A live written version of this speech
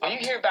when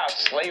you hear about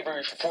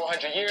slavery for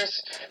 400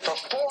 years, for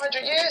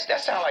 400 years,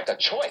 that sounds like a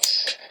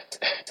choice.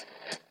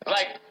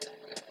 Like,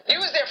 you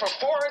was there for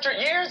 400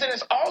 years and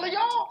it's all of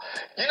y'all?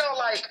 You know,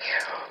 like,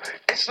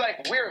 it's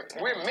like we're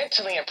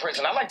mentally in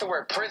prison. I like the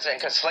word prison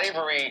because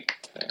slavery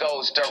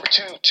goes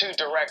too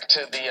direct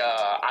to the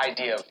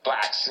idea of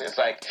blacks. It's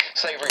like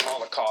slavery,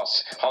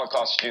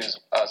 Holocaust Jews,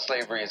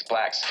 slavery is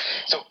blacks.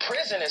 So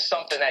prison is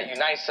something that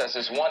unites us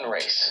as one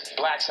race,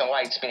 blacks and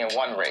whites being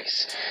one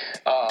race.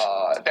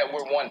 That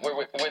we're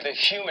the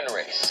human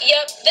race.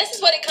 Yep, this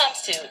is what it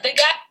comes to. The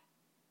guy.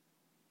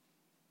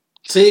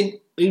 See,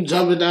 you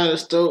jumping down the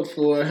throat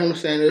for him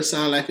saying it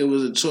sounded like it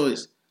was a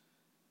choice.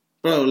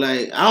 Bro,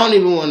 like, I don't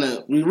even want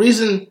to...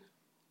 Reason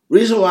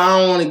why I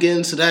don't want to get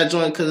into that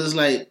joint, because it's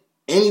like,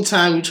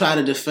 anytime you try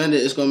to defend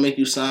it, it's going to make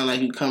you sound like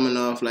you coming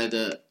off like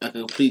a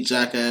complete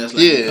jackass.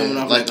 Like you coming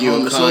off like a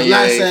homer. So it's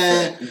not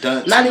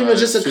saying... Not even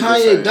just a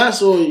Kanye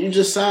dunce, or you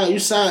sound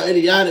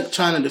idiotic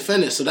trying to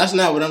defend it. So that's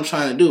not what I'm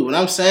trying to do. What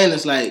I'm saying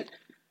is, like,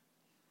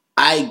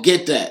 I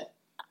get that.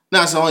 No,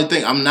 that's the only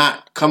thing. I'm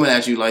not coming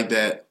at you like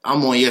that.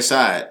 I'm on your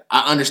side.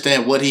 I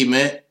understand what he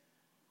meant.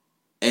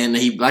 And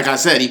he, like I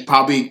said, it's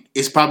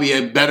probably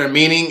a better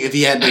meaning if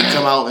he had to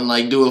come out and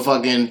like do a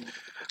fucking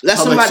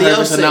public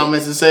service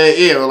announcement and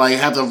say it, or like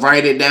have to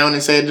write it down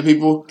and say it to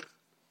people.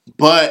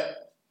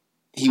 But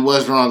he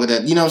was wrong with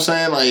that. You know what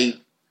I'm saying? Like,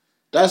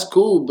 that's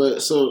cool.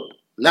 But so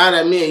now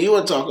that me and you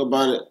were talking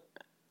about it,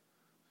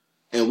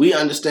 and we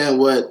understand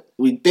what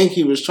we think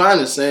he was trying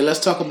to say,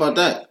 let's talk about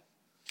that.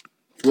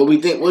 What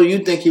do you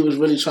think he was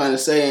really trying to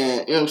say?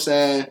 And you know what I'm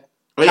saying?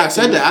 I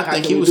said that. I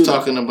think he was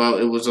talking about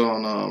it was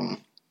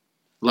on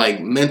like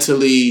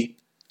mentally,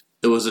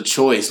 it was a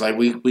choice. Like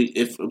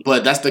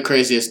but that's the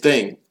craziest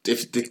thing.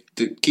 If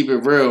to keep it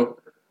real,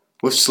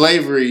 with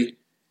slavery,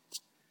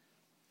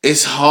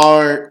 it's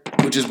hard.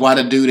 Which is why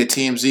the dude at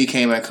TMZ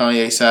came at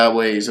Kanye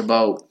sideways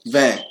about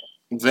Van.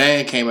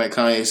 Van came at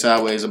Kanye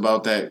sideways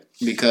about that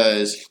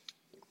because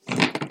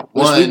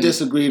we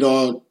disagreed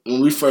on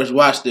when we first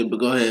watched it. But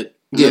go ahead.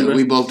 Yeah,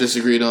 we both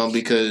disagreed on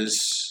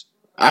because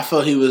I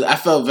felt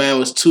Van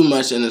was too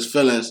much in his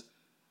feelings,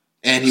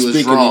 and he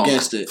was wrong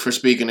against it for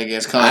speaking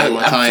against Kanye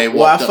when Kanye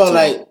walked up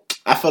to him.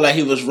 I felt like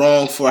he was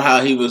wrong for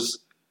how he was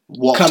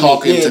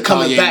talking to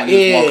Kanye back, when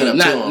he was walking up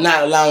to him,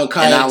 not allowing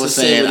Kanye. And I was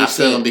to saying say I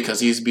feel him because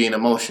he's being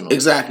emotional.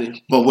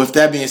 Exactly. But with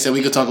that being said,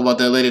 we could talk about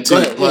that later too.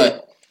 Ahead,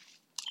 but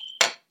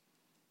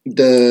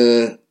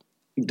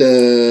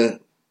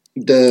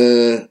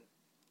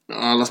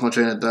I lost my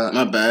train of thought.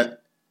 My bad.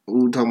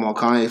 We were talking about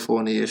Kanye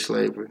 400 years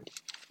slavery.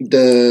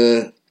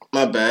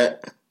 My bad.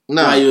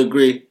 Nah. Now you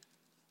agree.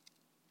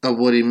 Of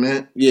what he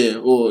meant? Yeah,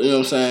 or, you know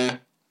what I'm saying?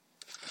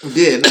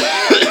 Yeah.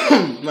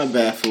 My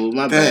bad, fool.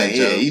 My bad,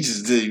 yeah, you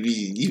just did.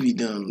 You be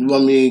done. You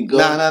want me to go?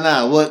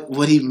 Nah.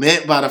 What he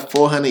meant by the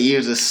 400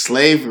 years of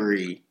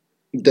slavery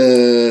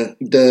was...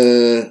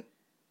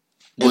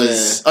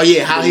 Oh,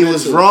 yeah, how he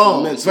was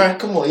wrong. Right,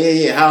 come on,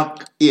 yeah.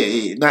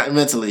 Yeah, not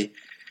mentally.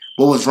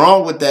 What was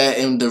wrong with that,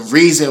 and the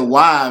reason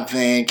why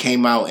Van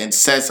came out and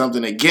said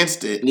something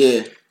against it,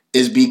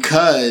 is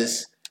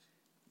because,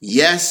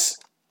 yes,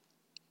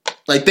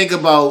 like think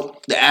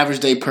about the average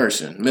day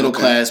person, middle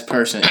class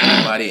person,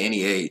 anybody,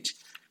 any age.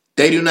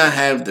 They do not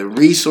have the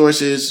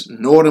resources,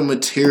 nor the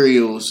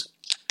materials,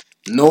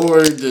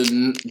 nor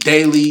the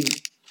daily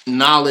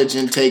knowledge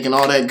intake and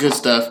all that good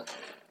stuff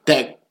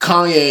that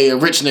Kanye, a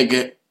rich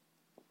nigga,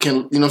 can,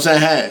 you know what I'm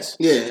saying, has.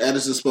 Yeah, at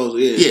his disposal,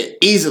 Yeah,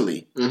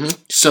 easily. Mm-hmm.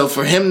 So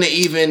for him to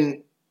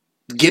even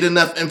get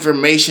enough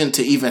information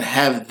to even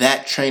have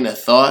that train of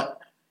thought,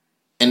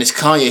 and it's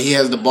Kanye, he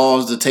has the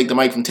balls to take the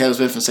mic from Taylor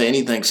Swift and say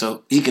anything,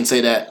 so he can say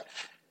that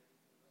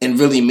and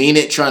really mean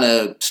it, trying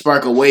to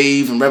spark a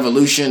wave and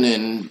revolution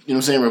and, you know what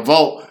I'm saying,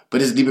 revolt, but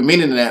there's a deeper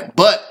meaning than that.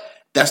 But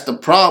that's the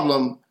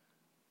problem.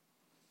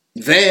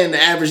 Then the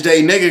average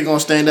day nigga gonna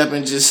stand up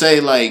and just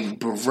say, like,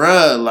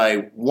 bruh,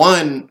 like,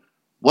 one...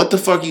 What the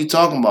fuck are you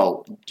talking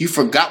about? You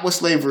forgot what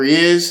slavery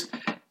is?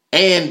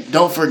 And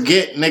don't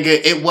forget, nigga,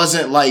 it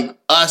wasn't like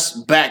us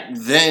back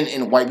then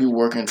and white people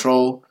were in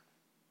control.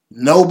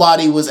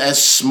 Nobody was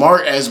as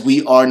smart as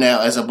we are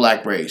now as a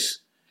black race.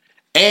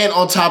 And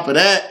on top of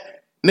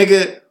that,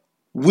 nigga,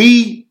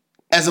 we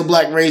as a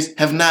black race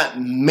have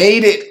not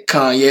made it,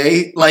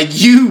 Kanye. Like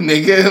you,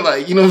 nigga.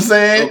 Like, you know what I'm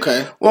saying?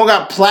 Okay. We all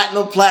got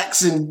platinum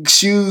plaques and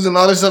shoes and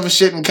all this other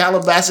shit in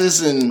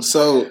Calabasas and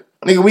so...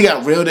 Nigga, we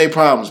got real day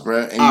problems,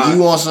 bro. And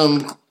you want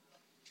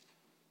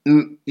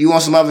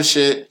some other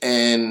shit,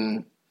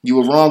 and you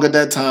were wrong at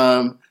that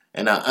time,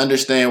 and I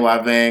understand why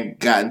Van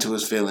got into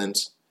his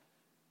feelings.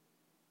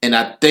 And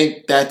I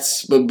think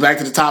but back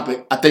to the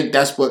topic, I think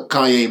that's what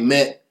Kanye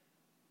meant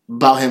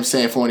about him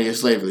saying 400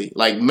 years slavery.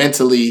 Like,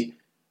 mentally,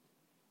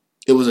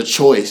 it was a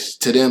choice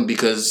to them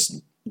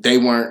because they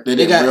didn't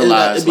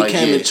realize. It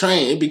became a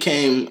train. It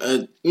became a,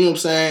 you know what I'm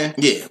saying?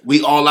 Yeah,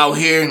 we all out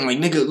here, and like,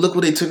 nigga, look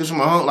what they took us from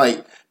our home.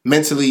 Like,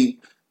 mentally,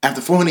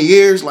 after 400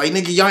 years, like,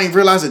 nigga, y'all ain't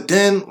realize it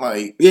then?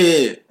 Like,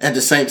 yeah. At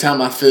the same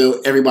time, I feel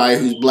everybody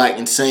who's black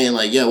and saying,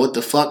 like, yeah, what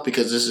the fuck?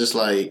 Because it's just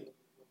like,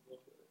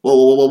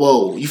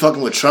 whoa. You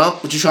fucking with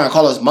Trump? What, you trying to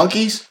call us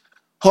monkeys?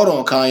 Hold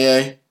on,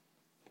 Kanye.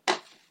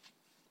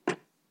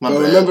 My But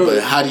bad. remember-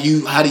 But how do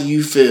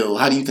you feel?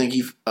 How do you think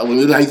he? How do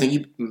you think he?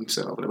 Go ahead.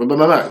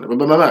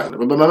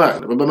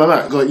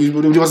 You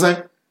want to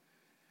say?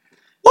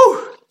 Woo.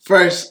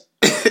 First,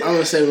 I'm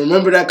gonna say,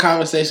 remember that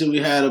conversation we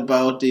had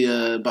about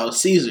about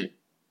Caesar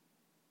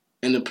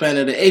and the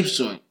Planet of the Apes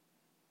joint.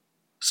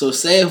 So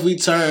say if we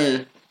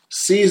turn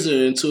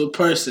Caesar into a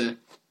person,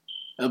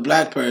 a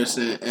black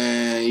person,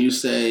 and you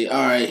say,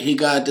 all right, he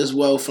got this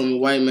wealth from a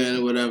white man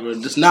or whatever,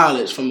 this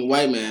knowledge from a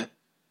white man,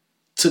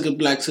 took it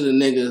back to the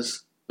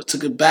niggas,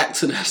 took it back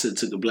to the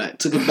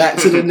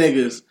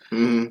niggas,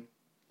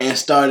 and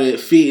started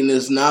feeding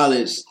this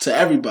knowledge to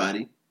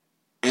everybody,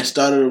 and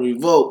started a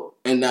revolt.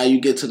 And now you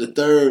get to the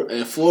third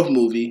and fourth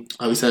movie.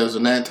 Oh, he said it was a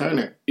Nat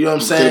Turner. You know what I'm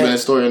Could saying? have been a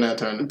story of Nat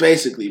Turner.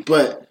 Basically.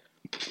 But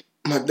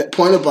my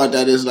point about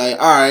that is like,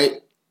 all right,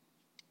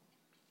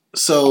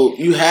 so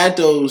you had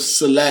those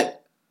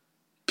select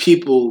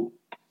people.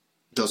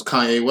 Those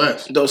Kanye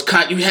West.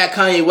 You had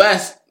Kanye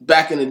West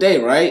back in the day,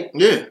 right?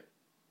 Yeah.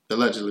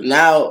 Allegedly.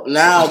 Now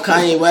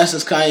Kanye West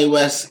is Kanye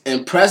West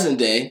in present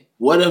day.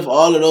 What if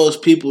all of those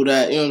people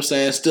that, you know what I'm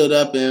saying, stood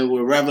up and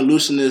were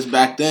revolutionists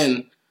back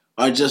then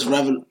are just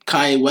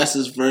Kanye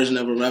West's version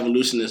of a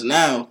revolutionist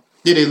now?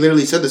 Yeah, they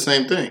literally said the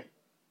same thing.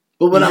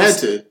 But what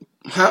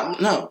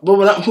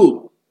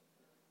who?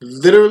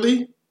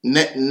 Literally?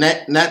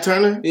 Nat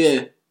Turner?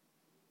 Yeah.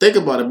 Think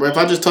about it, bro. If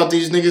I just taught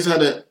these niggas how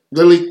to,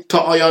 literally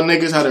taught all y'all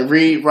niggas how to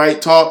read,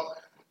 write, talk,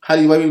 how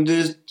do you want me to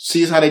do this?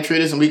 See us how they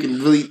treat us and we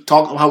can really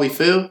talk how we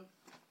feel?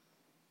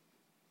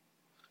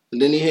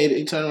 And then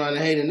he turned around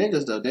and hated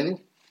niggas though, didn't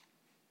he?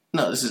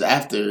 No, this is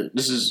after.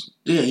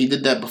 He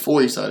did that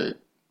before he started.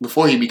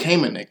 Before he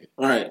became a nigga.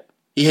 Right.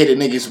 He hated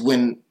niggas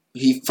when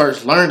he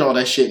first learned all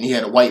that shit and he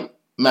had a white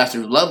master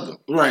who loved him.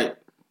 Right.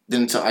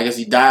 Then I guess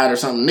he died or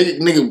something.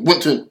 Nigga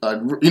went to, you know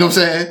what I'm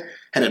saying?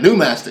 Had a new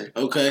master.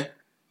 Okay. I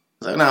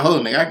was like, nah, hold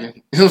on, nigga. I can,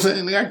 you know what I'm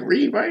saying? Nigga, I can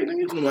read, right?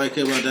 Nigga. Nobody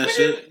care about that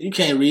shit. You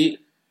can't read.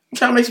 I'm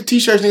trying to make some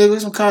t-shirts, nigga.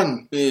 Get some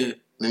cotton. Yeah. And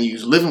then you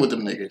was living with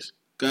them niggas.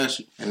 Got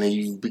you. And then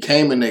you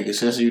became a nigga.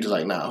 So you just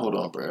like, nah, hold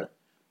on, bro.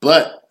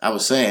 But I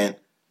was saying,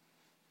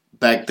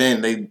 back then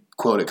they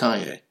quoted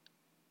Kanye.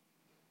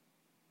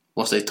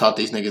 Once they taught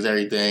these niggas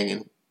everything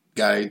and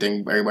got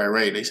everything, everybody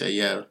ready, they say,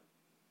 yeah,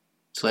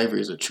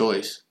 slavery is a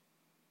choice.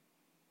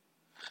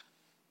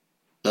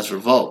 Let's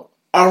revolt.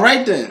 All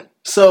right then.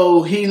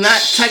 So he's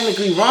not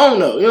technically wrong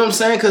though. You know what I'm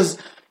saying? Because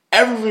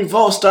every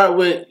revolt start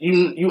with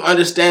you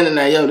understanding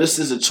that, yo, this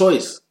is a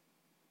choice.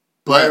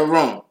 But right or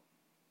wrong.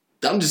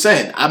 I'm just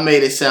saying, I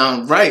made it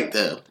sound right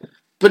though.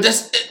 But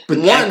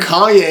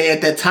Kanye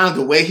at that time,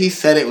 the way he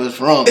said it was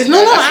wrong.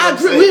 I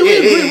agree.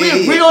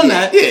 We agree on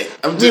that. Yeah,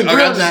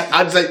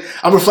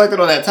 I'm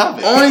reflecting on that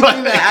topic. Only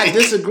thing that I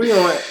disagree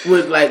on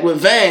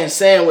with Van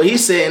saying what he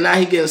said, and now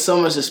he getting so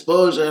much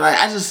exposure. Like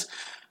I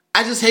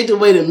just hate the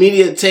way the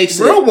media takes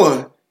it. Real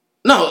one.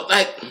 No,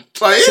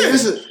 see,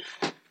 this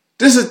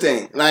is the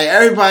thing. Like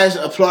everybody's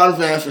applauding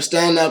Van for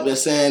standing up and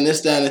saying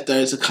this, that, and the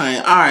third to Kanye.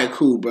 All right,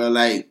 cool, bro.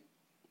 Like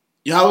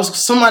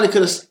anybody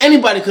could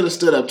have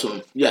stood up to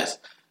him. Yes.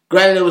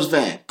 Granted, it was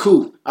Van.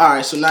 Cool. All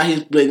right, so now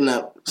he's bigging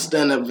up,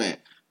 stand up Van.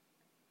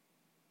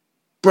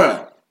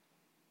 Bruh,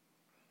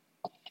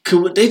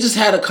 they just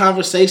had a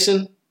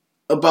conversation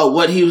about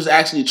what he was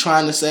actually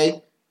trying to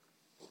say?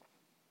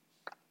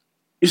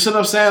 You see what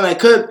I'm saying?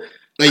 Like,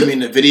 you mean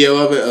the video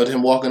of it, of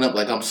him walking up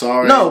like, I'm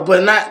sorry? No,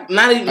 but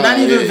not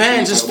even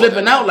Van just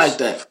flipping out like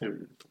that.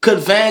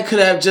 Van could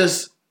have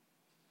just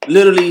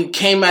literally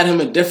came at him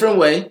a different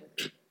way,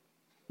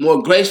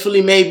 more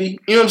gracefully maybe.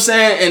 You know what I'm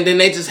saying? And then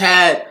they just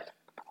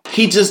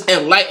he just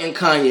enlightened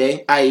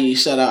Kanye, i.e.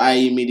 shout out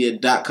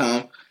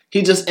IEmedia.com.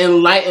 He just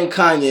enlightened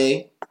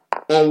Kanye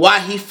on why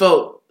he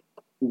felt,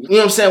 you know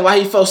what I'm saying, why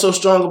he felt so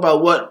strong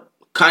about what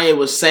Kanye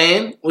was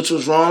saying, which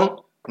was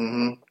wrong.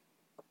 Mm-hmm.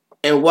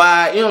 And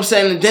why, you know what I'm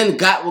saying, and then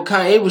got what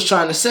Kanye was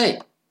trying to say.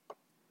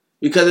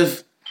 Because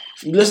if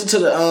you listen to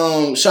the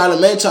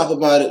Charlamagne talk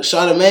about it,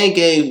 Charlamagne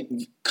gave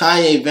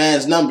Kanye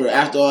Van's number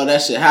after all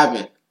that shit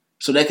happened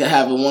so they could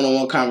have a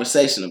one-on-one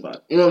conversation about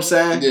it. You know what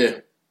I'm saying? Yeah.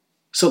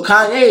 So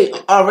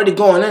Kanye already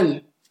going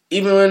in,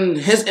 even in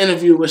his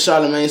interview with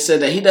Charlamagne, said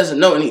that he doesn't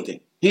know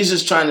anything. He's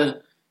just trying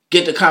to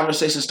get the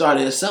conversation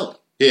started himself.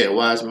 Yeah, a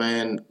wise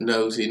man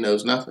knows he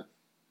knows nothing.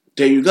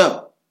 There you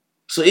go.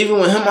 So even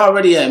with him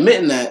already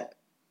admitting that,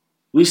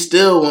 we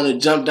still want to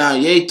jump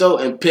down Ye's throat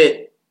and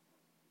pit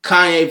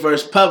Kanye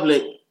versus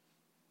Public. You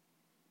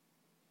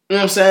know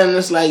what I'm saying?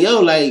 It's like, yo,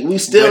 like, we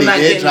still but not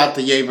he getting... did drop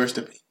the Ye versus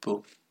the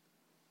People.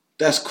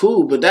 That's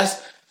cool, but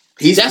that's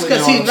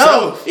because he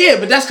knows. Yeah,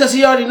 but that's because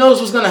he already knows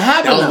what's going to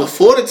happen. That was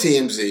before the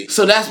TMZ.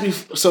 So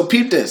so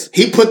peep this.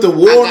 He put the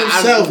war on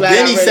himself.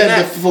 Then he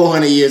said the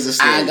 400 years of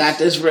slavery. I got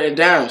this written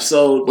down.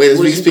 So wait,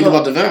 we speak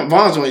about the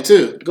Vaughn joint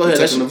too. Go ahead.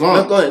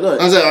 Go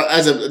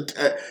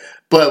ahead.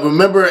 But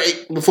remember,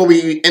 before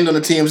we end on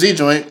the TMZ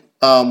joint,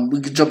 we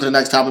can jump to the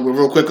next topic. But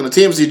real quick on the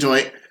TMZ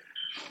joint,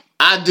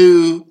 I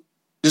do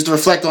just to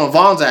reflect on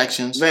Vaughn's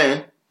actions.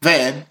 Van.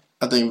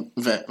 I think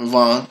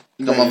Vaughn.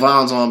 You got my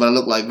Vaughns on, but I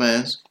look like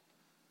Vans.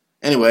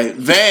 Anyway,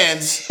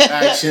 Van's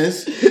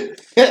actions.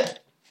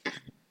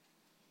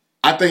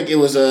 I think it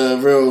was a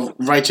real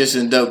righteous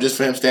and dope just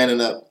for him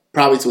standing up,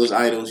 probably to his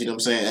idols, you know what I'm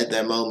saying, at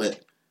that moment.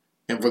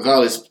 And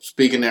regardless,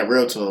 speaking that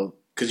real to him.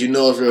 Because you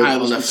know it's real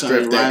on the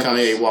strip that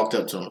Kanye walked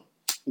up to him.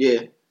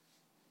 Yeah.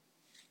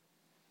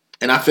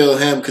 And I feel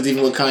him, because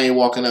even with Kanye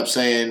walking up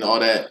saying all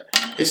that,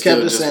 He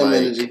kept the same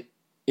energy.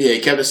 Yeah, he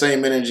kept the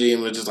same energy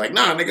and was just like,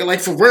 nah, nigga,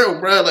 like, for real,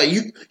 bro. Like,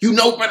 you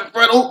know, bro.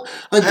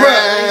 Like,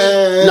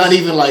 bro. Not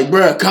even like,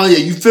 bro,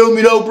 Kanye, you feel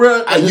me, though, bro?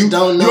 Like, I just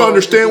don't know. You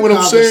understand what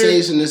I'm saying? The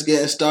conversation is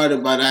getting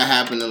started by that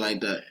happening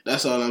like that.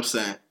 That's all I'm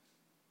saying.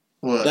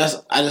 What?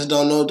 I just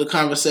don't know if the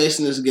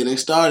conversation is getting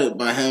started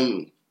by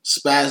him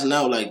spazzing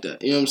out like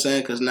that. You know what I'm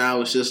saying? Because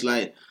now it's just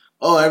like,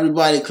 oh,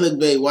 everybody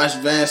clickbait, watch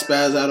Van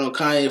spaz out on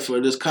Kanye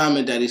for this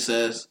comment that he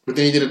says. But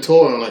then he did a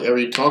tour on, like,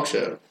 every talk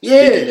show.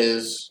 Yeah. Speaking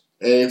his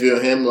interview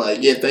of him,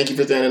 like, yeah, thank you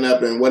for standing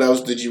up, and what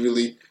else did you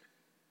really...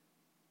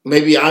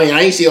 Maybe, I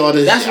ain't see all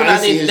this. That's what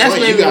I need. That's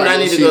maybe what I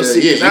need to go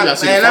see. And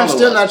I'm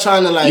still not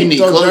trying to, like,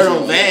 throw dirt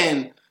on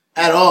Van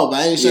at all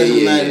by any stretch of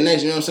the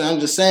imagination. You know what I'm saying? I'm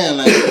just saying,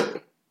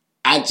 like,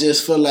 I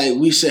just feel like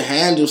we should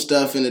handle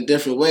stuff in a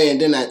different way, and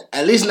then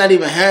at least not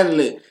even handle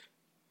it.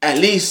 At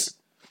least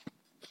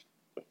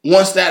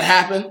once that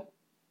happened,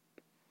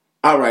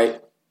 all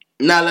right,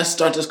 now let's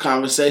start this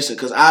conversation,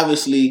 because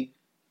obviously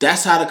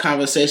that's how the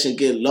conversation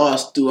get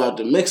lost throughout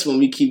the mix when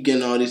we keep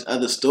getting all these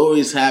other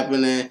stories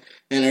happening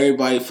and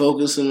everybody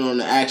focusing on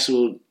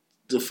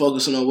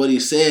focusing on what he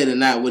said and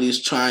not what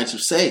he's trying to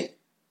say.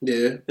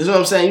 Yeah. That's what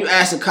I'm saying. You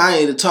asking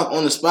Kanye to talk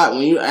on the spot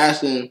when you're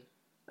asking,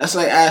 that's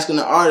like asking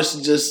the artist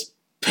to just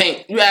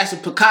paint. You asking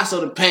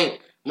Picasso to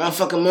paint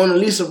motherfucking Mona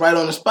Lisa right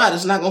on the spot.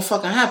 It's not gonna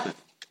fucking happen.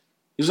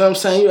 You know what I'm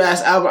saying? You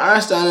ask Albert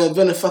Einstein to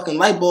invent a fucking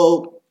light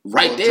bulb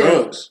right there.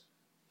 Drugs.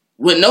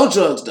 With no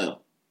drugs, though.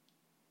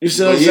 You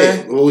see what I'm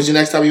saying? What was your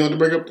next topic you wanted to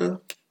bring up,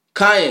 though?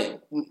 Kanye.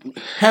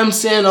 Him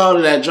saying all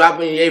of that,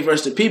 dropping Ye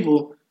verse to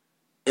people,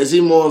 is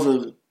he more of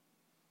a...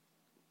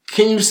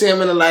 Can you see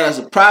him in the light as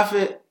a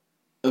prophet,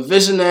 a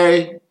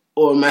visionary,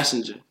 or a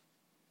messenger?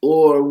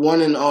 Or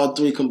one in all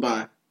three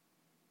combined?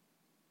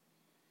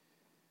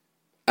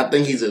 I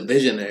think he's a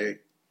visionary.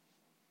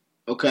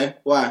 Okay,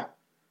 why?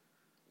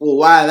 Well,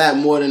 why that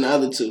more than the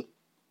other two?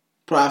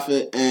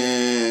 Prophet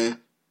and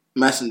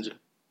messenger.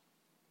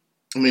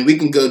 I mean, we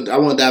can go. I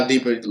want to dive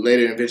deeper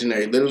later in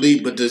visionary, literally,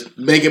 but just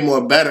make it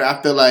more better.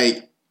 I feel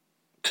like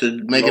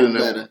to make it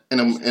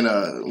in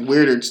a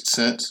weirder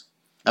sense.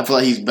 I feel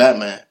like he's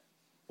Batman.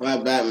 Why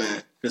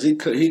Batman? Because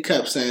he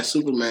kept saying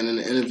Superman in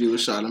the interview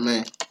with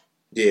Charlamagne.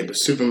 Yeah, but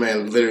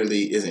Superman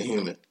literally isn't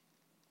human.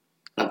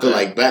 I feel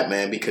like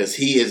Batman because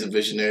he is a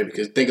visionary.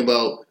 Because think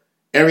about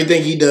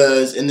everything he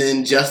does, and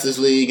then Justice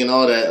League and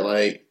all that.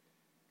 Like,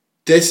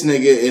 this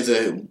nigga is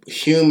a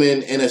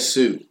human in a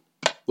suit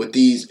with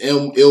these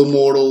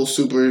immortal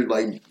super,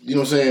 like, you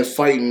know what I'm saying,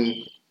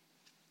 fighting.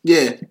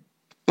 Yeah.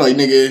 Like,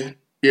 nigga,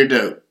 you're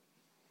dope.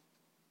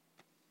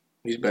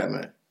 He's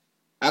Batman.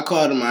 I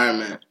called him Iron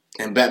Man.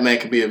 And Batman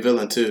could be a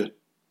villain, too.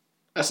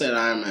 I said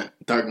Iron Man.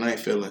 Dark Knight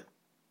villain.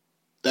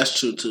 That's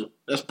true, too.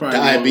 That's probably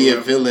die be a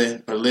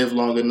villain or live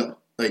long enough.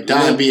 Like,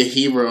 die and be a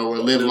hero or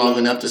live long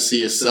enough to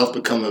see yourself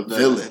become a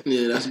villain.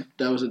 Yeah,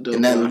 that was a dope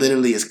And that bar.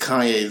 literally is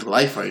Kanye's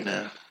life right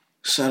now.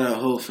 Shout out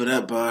Hope for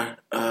that bar.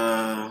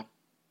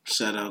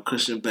 Shout out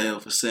Christian Bale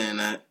for saying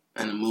that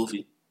in the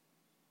movie.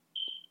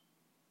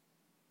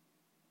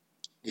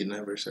 He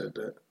never said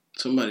that.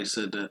 Somebody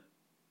said that.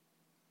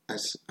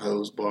 That's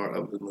Ho's bar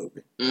of the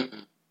movie.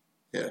 Mm-mm.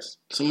 Yes.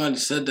 Somebody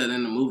said that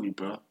in the movie,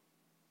 bro.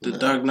 The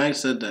Dark Knight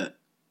said that.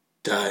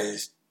 Die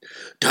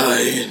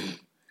and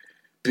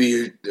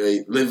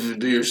live and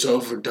be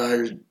yourself or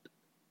die.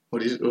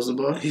 What's the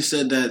bar? He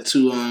said that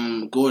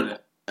to Gordon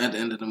at the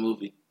end of the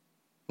movie.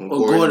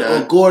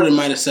 Or Gordon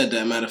might have said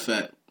that, matter of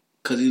fact.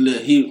 Because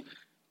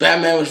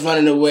Batman was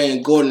running away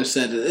and Gordon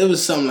said it. It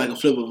was something like a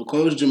flip of a coin.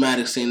 It was a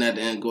dramatic scene at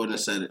the end. Gordon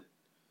said it.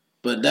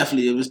 But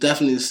definitely, it was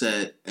definitely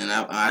said. And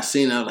I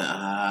seen it, I was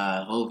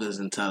like, Hope is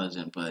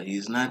intelligent, but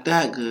he's not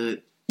that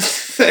good.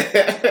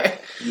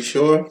 You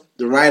sure?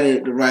 The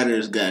writer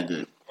is that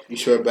good. You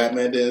sure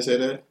Batman didn't say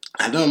that?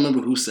 I don't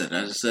remember who said it.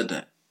 I just said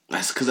that.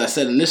 That's because I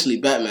said initially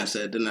Batman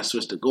said it, then I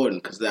switched to Gordon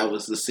because that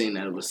was the scene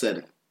that it was said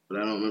it. But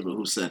I don't remember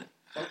who said it.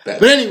 Batman.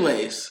 But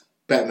anyways.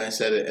 Batman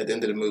said it at the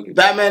end of the movie.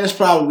 Batman is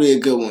probably a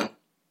good one.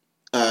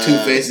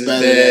 Two-Face is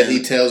dead.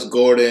 He tells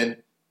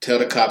Gordon, tell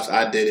the cops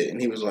I did it. And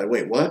he was like,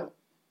 wait, what?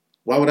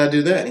 Why would I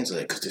do that? And he's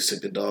like, because they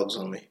sick the dogs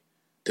on me.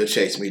 They'll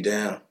chase me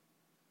down.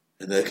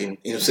 And they can, you know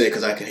what I'm saying,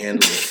 because I can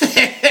handle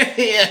it.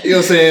 Yeah. You know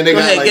what I'm saying? They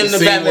got like the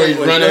scene where he's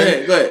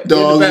running, go ahead.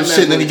 dogs and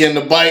shit, and then he get in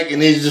the bike,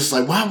 and he's just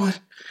like, why would,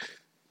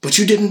 but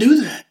you didn't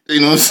do that.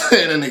 You know what I'm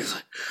saying? And he's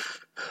like,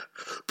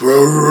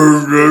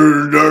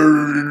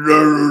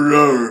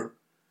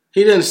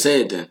 he didn't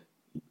say it then.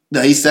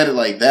 No, he said it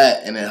like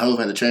that, and then Hov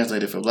had to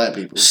translate it for black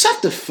people.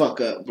 Shut the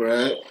fuck up,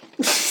 bro.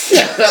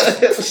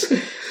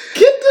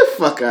 Get the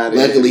fuck out of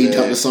here. Luckily, he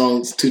dropped the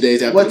songs 2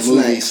 days after the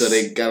movie, so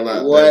they got a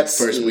lot that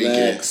first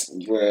weekend. Next,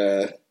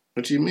 bruh?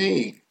 What you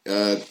mean?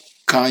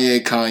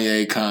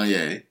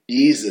 Kanye.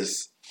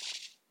 Jesus.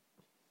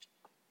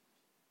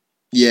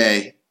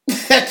 Yay.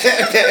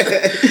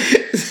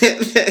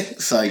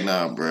 It's like,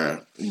 nah,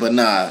 bro. But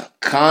nah,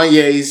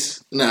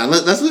 Kanye's... Nah,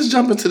 let's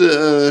jump into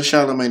the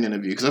Charlamagne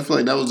interview, because I feel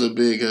like that was a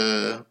big...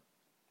 That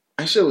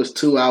shit was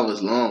 2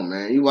 hours long,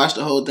 man. You watched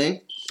the whole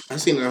thing? I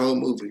seen the whole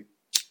movie.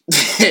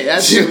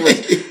 that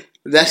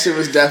shit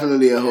was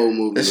definitely a whole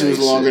movie. That shit was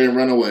longer than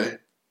Runaway.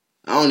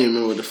 I don't even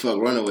remember what the fuck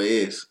Runaway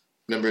is.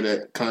 Remember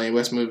that Kanye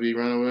West movie,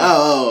 Runaway?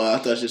 Oh, I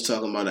thought you were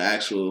talking about the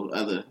actual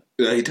other...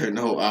 Yeah, he turned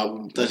the whole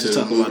album. I thought you were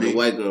talking about the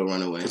white girl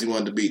Runaway. Because he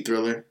wanted to beat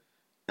Thriller.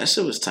 That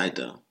shit was tight,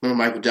 though.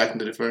 Remember Michael Jackson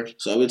did it first?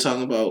 So are we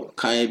talking about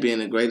Kanye being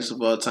the greatest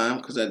of all time?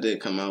 Because that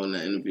did come out in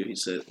that interview. He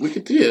said, We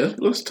could, yeah.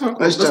 Let's jump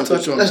right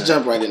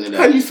into that.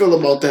 How do you feel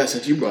about that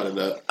since you brought it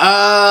up?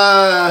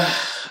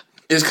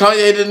 Is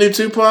Kanye the new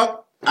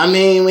Tupac? I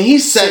mean, when he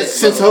said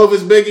since Hov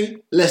is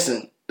Biggie?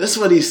 Listen, this is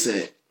what he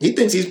said. He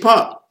thinks he's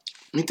Pop.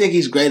 He think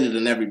he's greater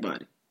than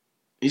everybody.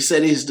 He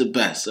said he's the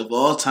best of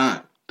all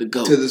time. The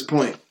GOAT. To this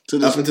point.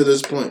 Up until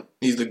this point.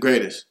 He's the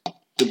greatest.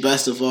 The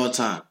best of all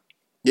time.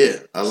 Yeah.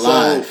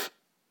 Alive.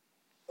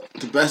 So,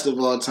 the best of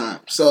all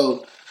time.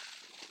 So,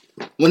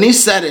 when he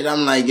said it,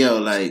 I'm like, yo,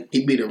 like...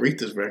 He beat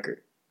Aretha's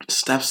record.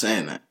 Stop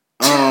saying that.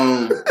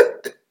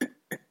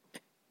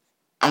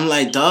 I'm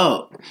like,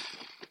 dog.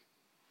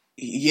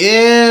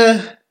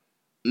 Yeah.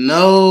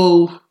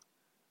 No.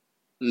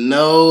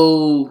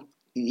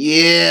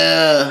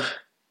 Yeah.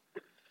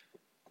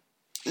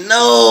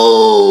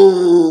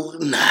 No.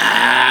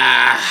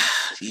 Nah.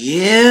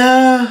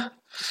 Yeah.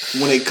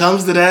 When it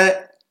comes to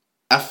that,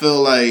 I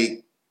feel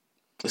like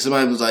if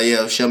somebody was like,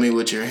 yo, show me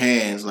with your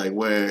hands, like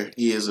where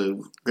he is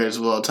the greatest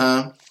of all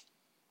time,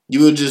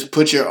 you would just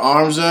put your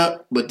arms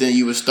up, but then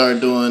you would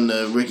start doing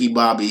the Ricky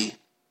Bobby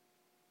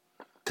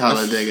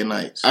Talladega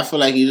Nights. I feel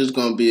like you're just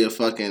going to be a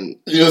fucking...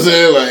 You know what I'm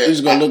saying? Like, you're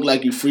just going to look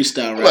like you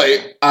freestyle rapper.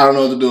 Like, I don't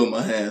know what to do with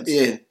my hands.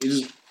 Yeah. You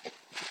just...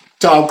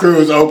 Tom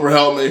Cruise, Oprah,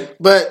 help me.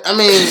 But, I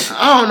mean,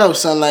 I don't know,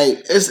 son.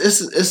 Like,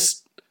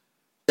 it's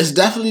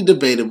definitely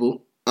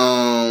debatable.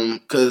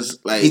 Because,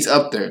 like... He's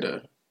up there,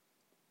 though.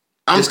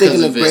 I'm thinking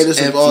the greatest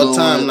of all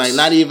time. Like,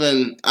 not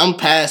even... I'm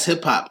past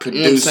hip-hop.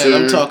 Producer, you know what I'm saying?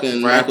 I'm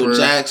talking rapper, Michael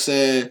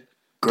Jackson,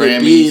 Grammys,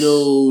 the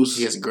Beatles.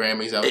 He has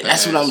Grammys out there.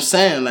 That's what I'm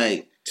saying.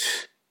 Like,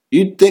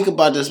 you think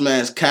about this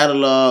man's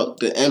catalog,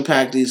 the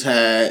impact he's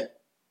had.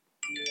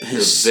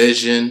 His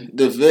vision.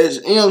 You know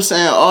what I'm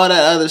saying? All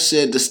that other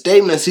shit. The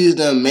statements he's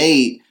done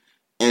made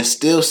and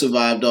still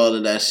survived all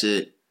of that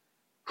shit.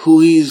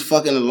 Who he's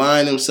fucking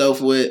aligned himself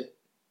with.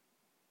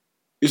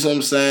 You know what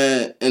I'm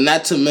saying? And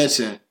not to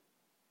mention...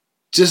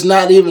 Just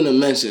not even to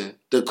mention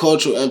the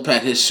cultural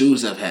impact his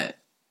shoes have had.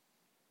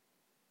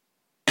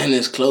 And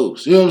his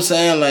clothes. You know what I'm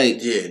saying? Like,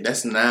 yeah,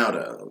 that's now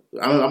though.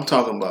 I'm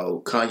talking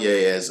about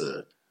Kanye as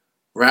a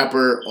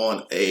rapper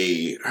on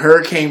a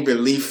hurricane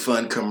relief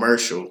fund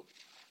commercial,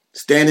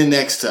 standing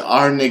next to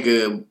our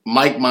nigga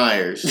Mike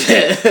Myers.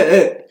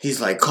 He's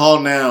like,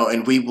 call now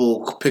and we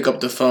will pick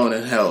up the phone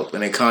and help.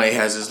 And then Kanye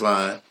has his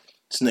line.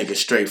 This nigga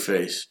straight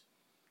face.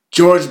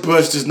 George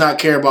Bush does not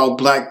care about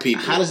black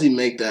people. How does he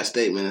make that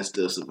statement and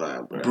still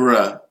survive, bro?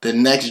 Bruh, the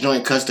next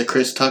joint cuts to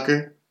Chris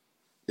Tucker.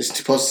 It's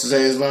supposed to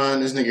say his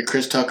line. This nigga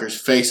Chris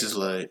Tucker's face is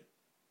like...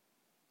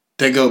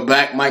 They go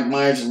back. Mike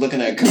Myers is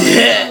looking at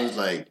Kanye. I was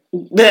like...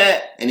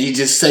 And he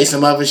just say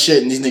some other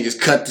shit and these niggas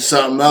cut to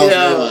something else. And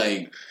they're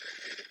like...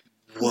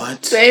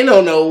 What? They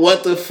don't know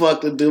what the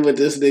fuck to do with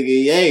this nigga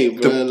Ye,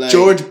 bro. Like,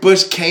 George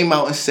Bush came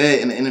out and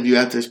said in an interview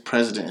after his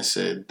president and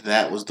said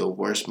that was the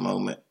worst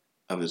moment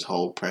of his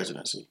whole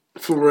presidency.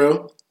 For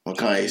real? When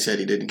Kanye said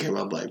he didn't care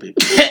about black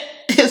people. I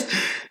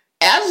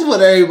just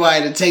want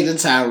everybody to take the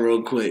time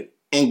real quick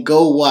and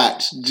go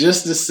watch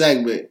just a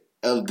segment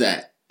of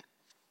that.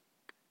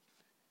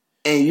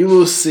 And you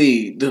will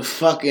see the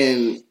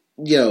fucking,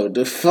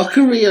 the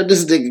fuckery of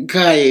this nigga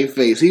Kanye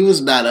face. He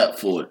was not up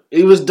for it.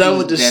 He was done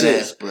with the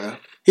shits, bro.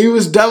 He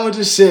was done with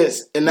the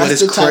shits. And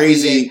that's the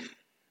crazy.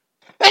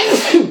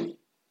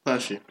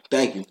 Bless you.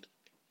 Thank you.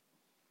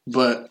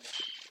 But...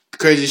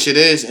 crazy shit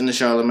is in the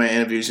Charlamagne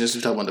interview, since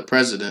we're talking about the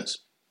presidents,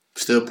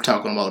 still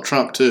talking about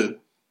Trump too.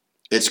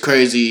 It's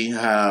crazy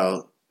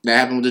how that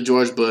happened with the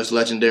George Bush,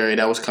 legendary.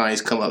 That was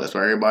Kanye's come up. That's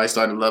why everybody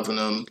started loving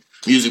him.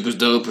 Music was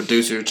dope,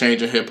 producer,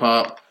 changing hip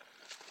hop,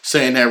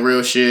 saying that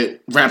real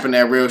shit, rapping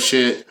that real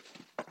shit.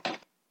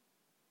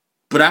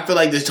 But I feel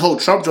like this whole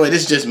Trump joint,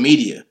 this is just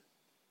media.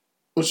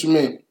 What you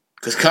mean?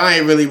 Because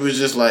Kanye really was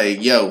just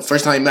like, yo,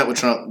 first time he met with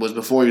Trump was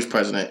before he was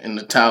president in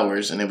the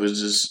towers, and it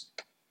was just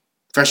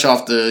fresh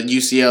off the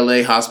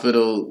UCLA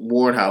hospital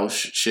ward house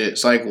shit,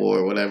 psych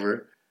ward or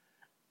whatever.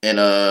 And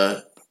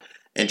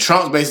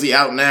Trump's basically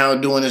out now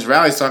doing his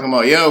rallies talking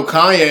about, yo,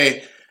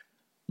 Kanye,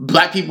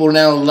 black people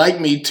now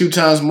like me 2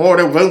 times more.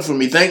 They're voting for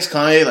me. Thanks,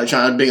 Kanye. Like,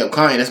 trying to big up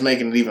Kanye. That's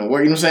making it even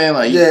worse. You know what I'm saying?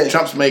 Like, yeah.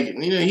 Trump's making,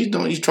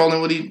 he's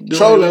trolling what he's doing.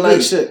 Trolling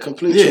like shit.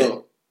 Complete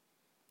troll.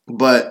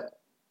 But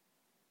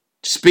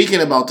speaking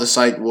about the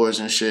psych wars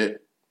and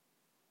shit,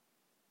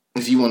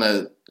 if you want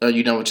to, are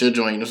you done with your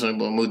joint? You know something,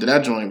 we'll move to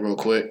that joint real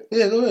quick.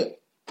 Yeah, go ahead.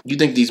 You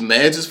think these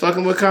meds is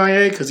fucking with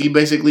Kanye? Because he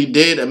basically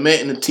did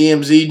admit in the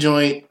TMZ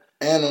joint.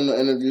 And on the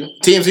interview.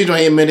 TMZ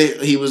joint, he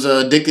admitted he was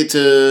addicted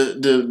to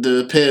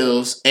the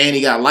pills and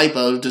he got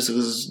lipo just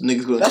because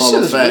niggas couldn't call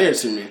him fat. That shit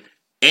is weird to me.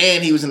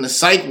 And he was in the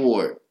psych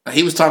ward.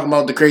 He was talking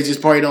about the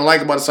craziest part he don't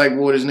like about the psych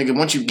ward is, nigga,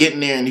 once you get in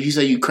there and you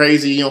say you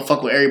crazy, you don't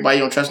fuck with everybody,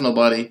 you don't trust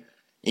nobody,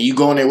 and you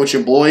go in there with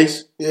your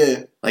boys.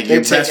 Yeah. Like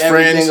your best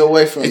friends.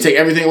 They take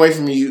everything away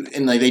from you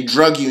and like they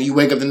drug you and you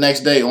wake up the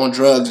next day on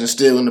drugs and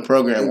still in the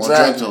program on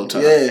drugs the whole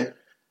time. Yeah.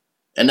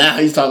 And now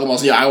he's talking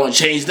about, I want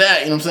to change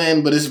that, you know what I'm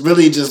saying? But it's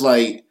really just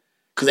like,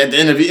 because at the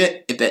end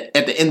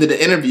of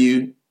the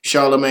interview,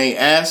 Charlamagne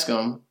asked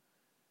him,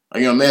 "Are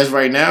you on meds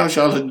right now?"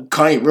 Charlamagne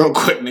Kanye real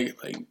quick,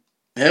 nigga, like,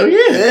 hell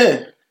yeah.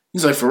 Yeah.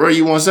 He's like, for real,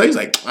 you want to say? He's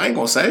like, I ain't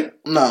gonna say.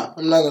 Nah,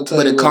 I'm not gonna tell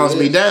you. But it calms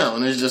me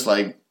down. It's just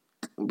like,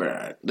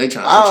 bruh, they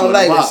trying to I put you don't in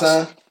like the it, box.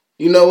 son.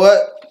 You know what?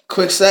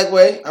 Quick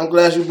segue. I'm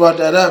glad you brought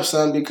that up,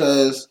 son,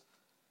 because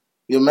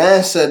your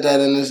man said that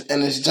in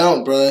his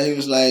jump, bro. He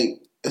was like,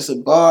 it's a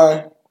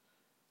bar.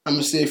 I'm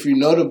gonna see if you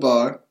know the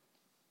bar.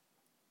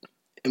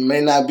 It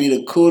may not be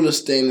the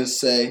coolest thing to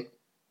say,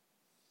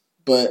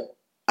 but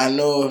I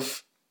know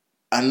of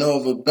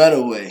a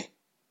better way.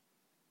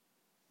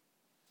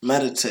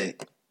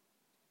 Meditate.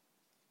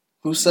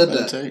 Who said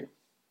that? What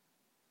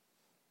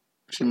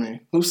you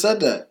mean? Who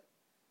said that?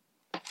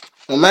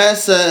 My man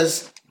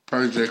says.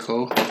 Probably J.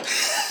 Cole.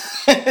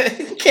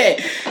 you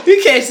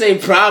can't say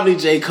probably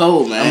J.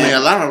 Cole, man. I mean,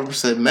 a lot of them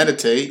said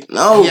meditate.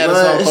 No, he had a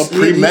song called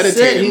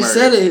Premeditated He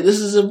said it.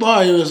 This is a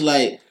bar. He was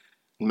like,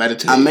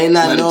 meditate. I may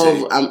not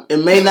know.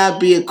 It may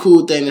not be a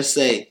cool thing to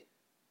say,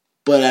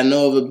 but I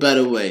know of a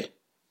better way.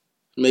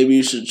 Maybe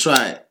you should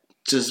try it.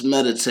 Just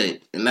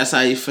meditate, and that's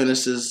how he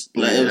finishes.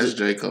 Like, yeah, that's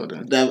J. Cole.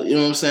 Then. That, you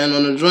know what I'm saying,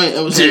 on the joint.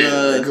 It was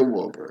on. Come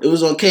on, bro. It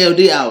was on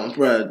KOD album,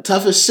 bro.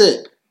 Tough as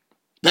shit.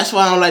 That's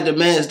why I don't like the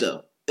mans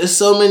though. There's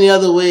so many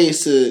other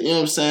ways to, you know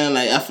what I'm saying.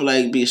 Like, I feel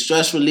like be a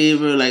stress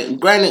reliever. Like,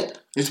 granted,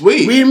 it's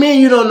weed. Me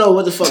and you don't know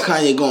what the fuck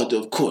Kanye going through,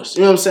 of course.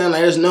 You know what I'm saying?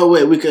 Like, there's no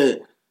way we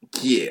could.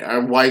 Yeah,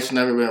 our wife's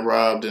never been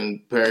robbed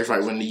in Perry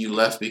fight when you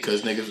left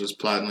because niggas was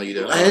plotting on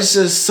you. Like, it's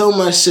just so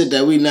much shit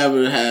that we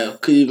never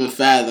could even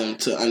fathom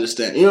to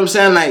understand. You know what I'm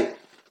saying? Like,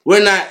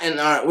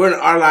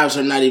 our lives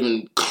are not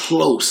even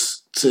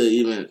close to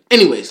even.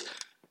 Anyways,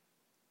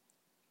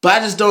 but I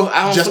don't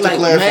just feel to like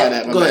clarify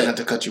that, my bad, ahead. not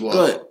to cut you off.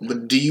 Go ahead.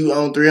 But do you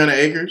own 300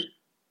 acres?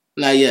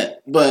 Not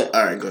yet, but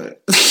all right, go ahead.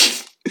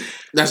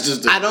 That's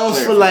just. I don't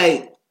feel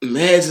like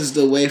meds is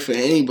the way for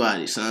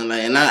anybody, son.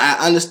 Like, and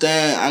I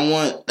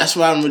understand. That's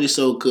why I'm really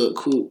so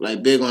cool,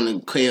 like big on the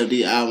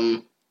KOD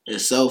album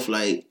itself.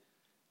 Like,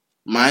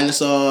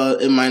 minus all,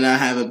 it might not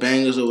have a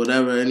bangers or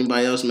whatever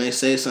anybody else may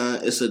say,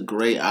 son. It's a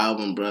great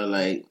album, bro.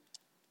 Like,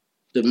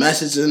 the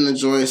message in the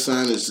joint,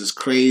 son, is just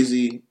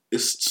crazy.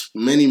 It's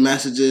many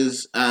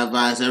messages. I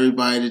advise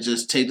everybody to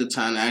just take the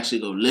time to actually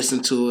go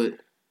listen to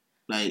it.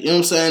 Like, you know what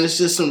I'm saying? It's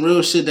just some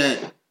real shit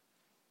that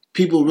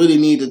people really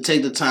need to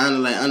take the time to,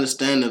 like,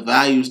 understand the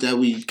values that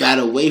we got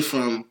away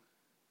from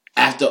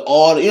after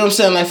all. You know what I'm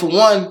saying? Like, for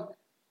one,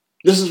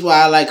 this is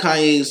why I like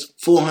Kanye's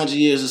 400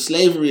 years of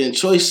slavery and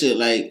choice shit.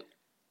 Like,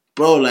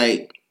 bro,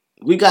 like,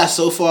 we got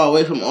so far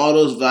away from all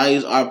those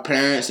values our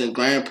parents and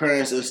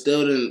grandparents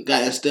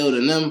got instilled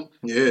in them.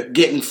 Yeah.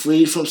 Getting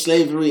freed from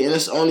slavery. And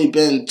it's only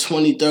been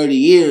 20, 30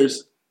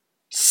 years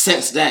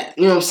since that.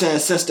 You know what I'm saying?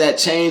 Since that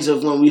change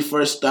of when we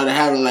first started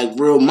having, like,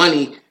 real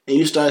money and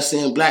you started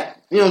seeing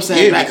black, you know what I'm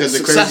saying? Yeah, because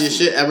the craziest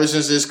shit, ever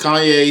since this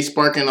Kanye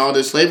sparking all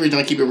this slavery,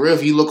 don't keep it real.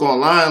 If you look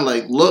online,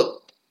 like,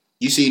 look,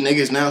 you see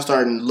niggas now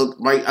starting to look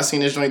right. I seen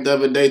this joint the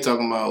other day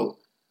talking about,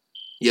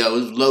 yo, it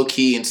was low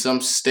key in some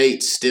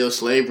states still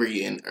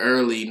slavery in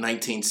early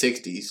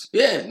 1960s.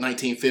 Yeah.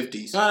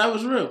 1950s. No, that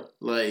was real.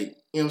 Like,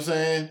 you know what I'm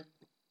saying?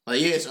 Like,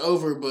 yeah, it's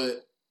over,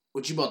 but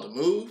what, you about to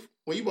move?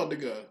 Where you about to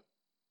go?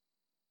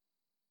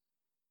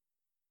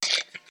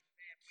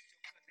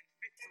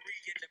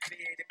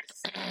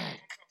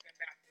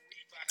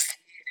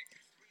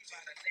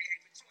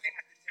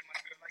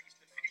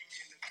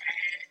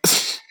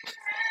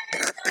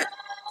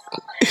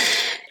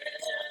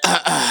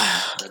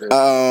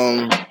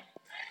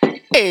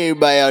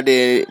 Everybody out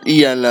there,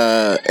 young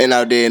and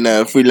out there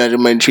in Freeland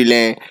and Tree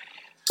Land.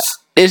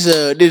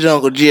 This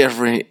Uncle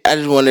Jeffrey. I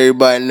just want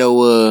everybody to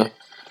know.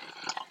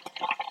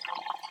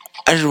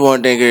 I just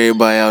want to thank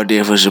everybody out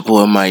there for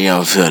supporting my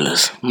young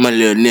fellas, my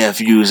little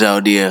nephews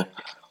out there.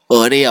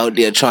 They out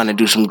there trying to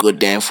do some good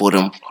damn for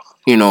them,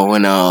 you know.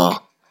 And I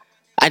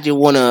just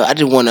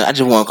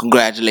wanna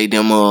congratulate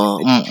them.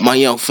 My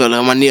young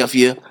fella, my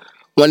nephew,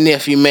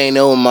 man,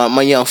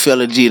 my young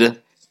fella Jeter.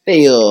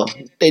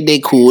 They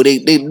cool. They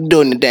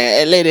doing the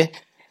damn.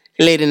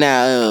 Lady,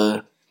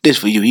 now this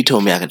for you. He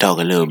told me I could talk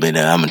a little bit.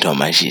 I'm gonna talk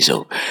my shit.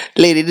 So,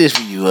 lady, this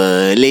for you.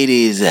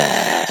 Ladies,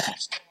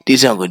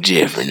 this Uncle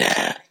Jeffrey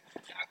now.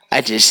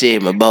 I just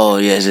saved my ball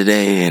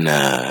yesterday, and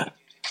I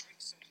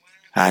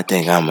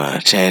think I'm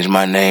gonna change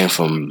my name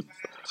from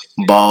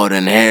Bald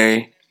and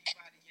Harry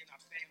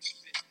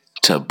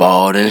to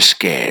Bald and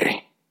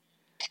Scary.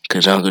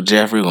 Cause Uncle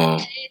Jeffrey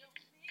gonna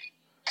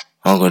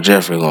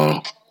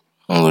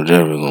Uncle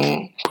Jeffrey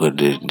gonna put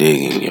this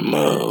dick in your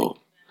mouth.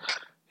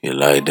 You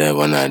like that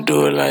when I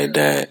do it like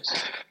that?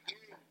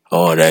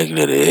 All that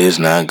glitter is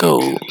not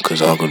gold,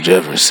 cause Uncle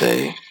Jeffrey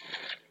say.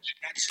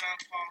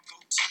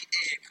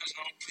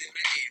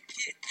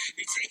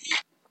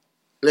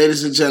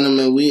 Ladies and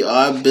gentlemen, we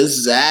are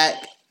Bizak.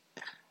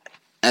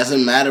 As a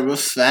matter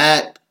of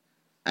fact,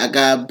 I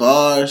got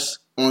bars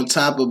on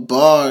top of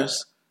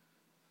bars.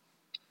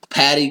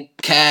 Patty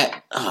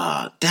Cat.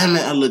 Oh, damn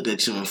it. I looked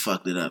at you and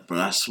fucked it up, bro.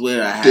 I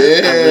swear I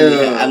had.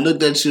 I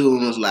looked at you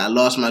and was like, I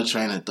lost my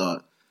train of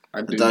thought.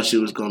 I thought she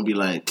was going to be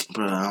like,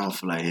 bro, I don't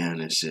feel like hearing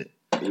this shit.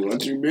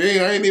 What you mean?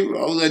 I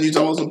was letting you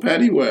talk about some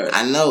Patty Whack.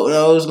 I know.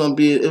 No, it was going to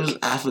be,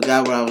 I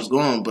forgot where I was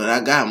going, but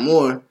I got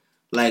more,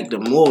 like the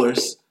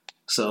Moors.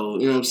 So,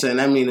 you know what I'm saying?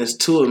 That means there's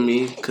two of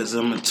me, because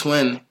I'm a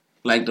twin,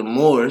 like the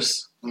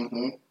Moors.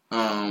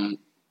 Mm-hmm.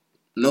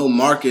 No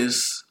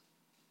Marcus,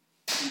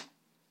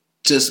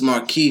 just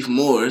Markeith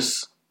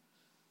Morris.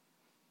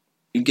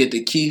 You get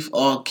the Keith,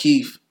 all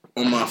Keith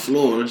on my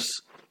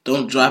floors.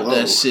 Don't drop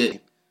that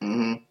shit.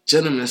 Mm-hmm.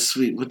 Gentleman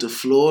sweep with the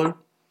floor.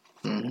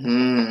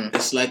 Mm-hmm.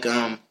 It's like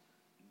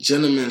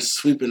gentlemen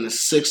sweeping the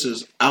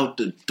Sixers out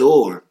the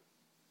door.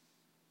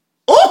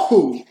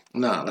 Oh!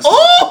 Nah.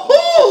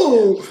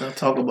 Let's not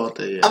talk about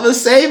that yet. I'm going to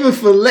save it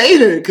for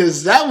later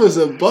because that was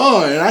a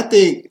bar. And I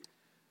think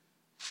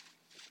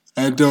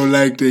I don't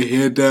like to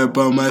hear that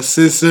about my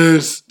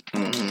sisters.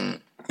 Mm-hmm.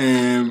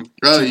 And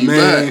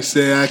man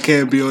said I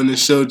can't be on the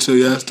show till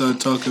y'all start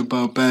talking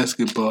about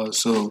basketball.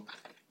 So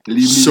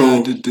leave me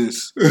out of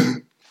this.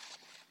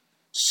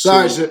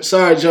 Sorry,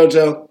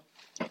 JoJo.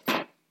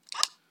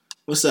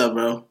 What's up,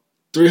 bro?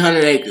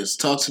 300 acres.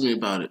 Talk to me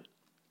about it.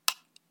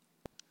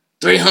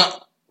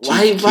 300.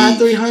 Why you buy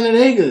 300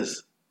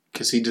 acres?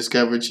 Because he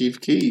discovered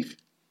Chief Keef.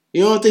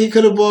 You don't think he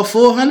could have bought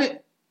 400?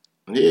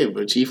 Yeah,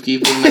 but Chief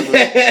Keef would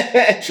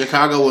never.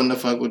 Chicago wouldn't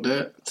have fucked with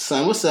that.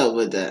 Son, what's up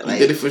with that? He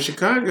did it for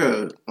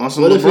Chicago. On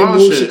some what if he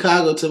moved shit.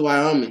 Chicago to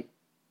Wyoming?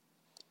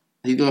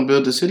 He's gonna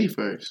build the city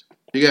first.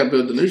 You gotta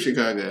build the new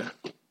Chicago.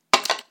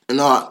 In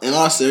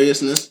all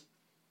seriousness,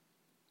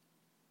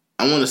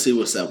 I want to see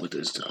what's up with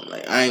this job.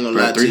 Like, I ain't gonna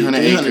lie to you.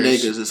 300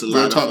 acres is a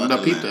lot of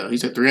fucking land. Though. He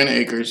said 300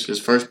 acres. His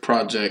first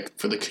project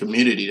for the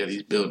community that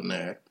he's building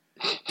there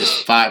is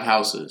 5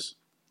 houses.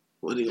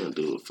 What are you gonna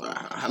do with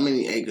 5? How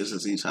many acres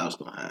is each house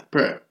gonna have?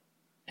 Bro,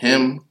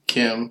 him,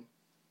 Kim,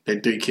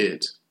 their 3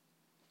 kids.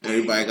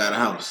 Everybody got a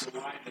house.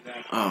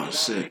 Oh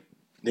shit.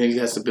 Then he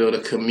has to build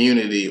a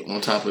community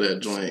on top of that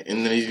joint,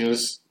 and then he's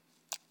just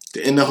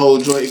in the whole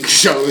joint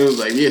show. It was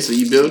like, yeah, so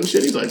you building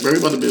shit? He's like, bro, we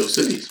about to build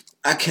cities.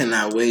 I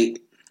cannot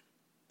wait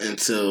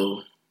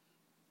until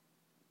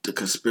the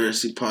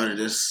conspiracy part of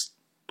this,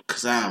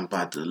 because I'm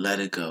about to let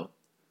it go.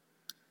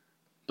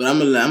 But I'm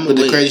gonna But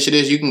the crazy shit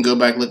is, you can go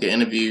back and look at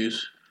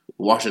interviews.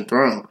 Watch the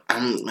Throne.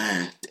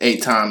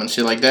 8 Time and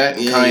shit like that.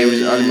 And I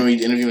remember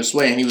he interviewing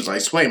Sway, and he was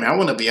like, Sway, man, I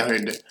want to be out here.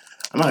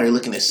 I'm out here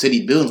looking at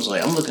city buildings.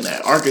 Like, I'm looking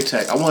at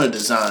architect. I want to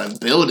design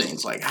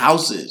buildings, like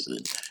houses.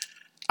 And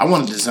I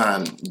want to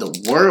design the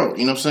world.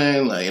 You know what I'm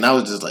saying? Like, and I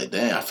was just like,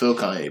 damn, I feel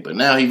Kanye. But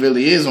now he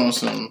really is on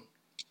some,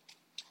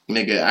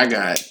 nigga, I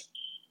got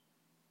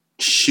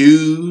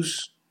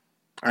shoes.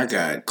 I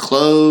got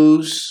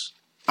clothes.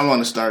 I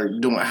want to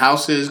start doing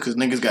houses because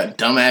niggas got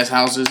dumbass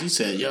houses. He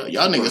said, yo,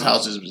 y'all niggas'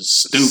 houses was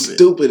stupid.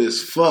 Stupid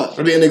as fuck.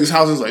 But then niggas'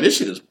 houses like, this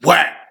shit is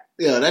whack.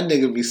 Yo, that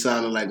nigga be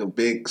sounding like a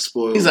big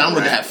spoiled. He's like, I'm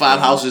gonna have 5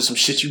 houses, some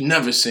shit you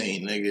never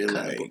seen, nigga.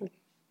 Like,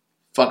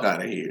 fuck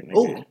out of here,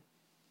 nigga.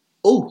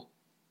 Oh.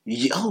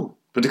 Yo.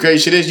 But the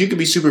crazy shit is, you could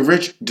be super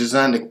rich,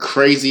 design a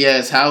crazy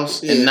ass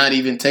house, and not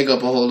even take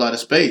up a whole lot of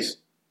space.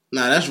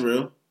 Nah, that's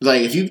real.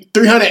 Like, if you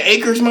 300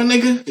 acres, my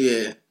nigga.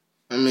 Yeah.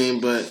 I mean,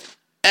 but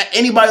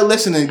anybody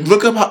listening,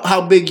 look up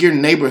how big your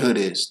neighborhood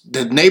is.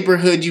 The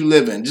neighborhood you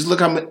live in. Just look.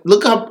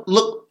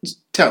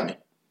 Tell me.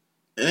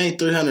 It ain't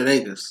 300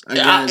 acres. I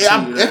guarantee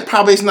you that. It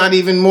probably is not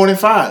even more than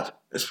 5.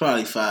 It's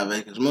probably 5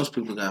 acres. Most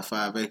people got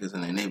 5 acres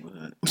in their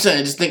neighborhood. I'm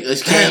saying, just think.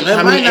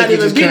 How many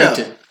acres is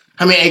Carrington?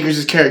 How many acres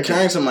is Carrington?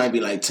 Carrington might be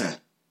like 10.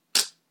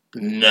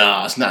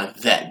 No, it's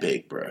not that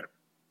big, bro.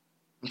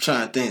 I'm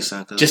trying to think,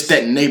 son. Just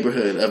that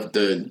neighborhood of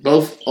the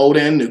both old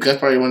and new. That's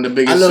probably one of the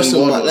biggest. I know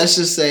somebody. Let's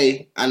just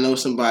say I know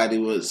somebody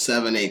with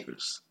 7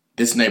 acres.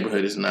 This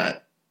neighborhood is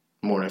not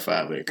more than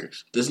 5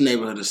 acres. This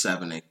neighborhood is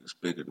 7 acres,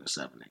 bigger than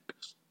 7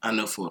 acres. I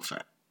know for a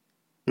fact.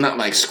 Not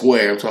like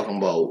square. I'm talking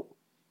about.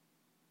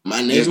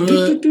 My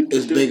neighborhood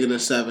is bigger than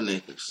 7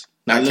 acres.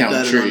 Not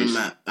counting trees.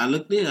 I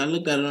looked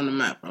at it on the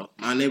map, bro.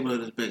 My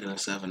neighborhood is bigger than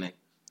 7 acres.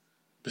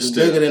 It's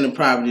bigger than the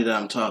property that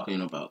I'm talking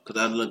about.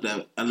 Because I looked at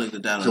that on the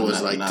map. So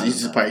it's like,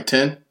 this is probably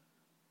 10?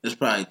 It's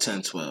probably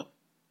 10, 12.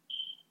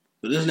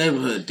 But this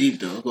neighborhood deep,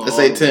 though. Let's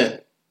say 10.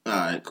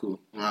 Alright, cool.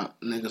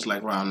 Niggas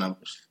like round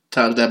numbers.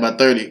 Times that by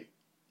 30.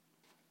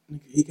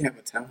 He can have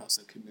a townhouse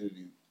and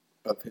community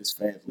of his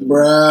family.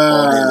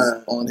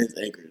 Bruh. On his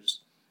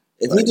acres.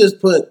 If he just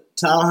put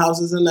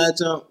townhouses in that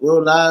jump,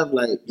 real live,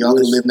 like Y'all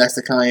can live next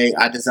to Kanye.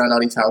 I designed all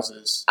these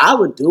houses. I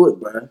would do it,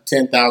 bro.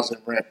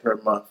 $10,000 rent per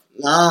month.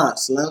 Nah,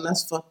 Slim,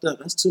 that's fucked up.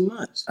 That's too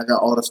much. I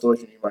got all the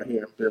stores you need right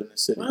here. I'm building the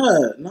city.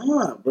 Bruh,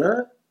 nah,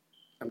 bruh.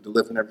 I'm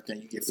delivering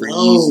everything. You get free No,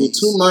 Yeezys.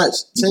 too much.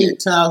 You get-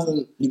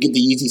 10,000. You get the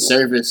Yeezy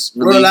service.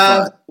 Real relief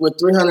live fund. with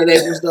 300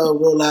 acres though,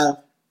 real live,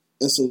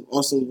 and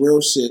on some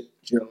real shit.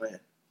 Your land.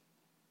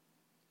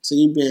 So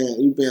you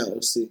been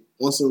OC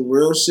on some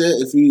real shit.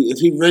 If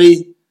he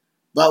really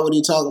about what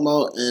he talking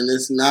about, and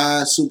it's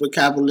not super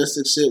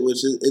capitalistic shit,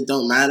 which it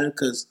don't matter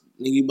because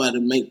you about to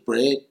make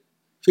bread.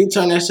 If he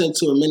turn that shit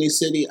to a mini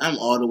city, I'm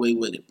all the way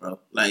with it, bro.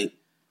 Like,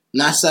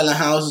 not selling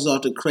houses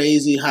off the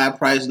crazy high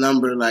price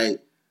number.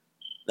 Like,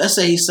 let's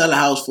say he sell a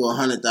house for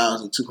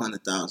 100,000,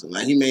 200,000.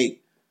 Like, he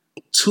make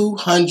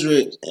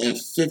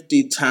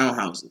 250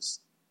 townhouses.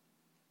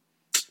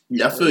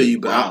 Yeah, I feel you,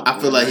 but I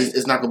feel like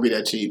it's not gonna be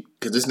that cheap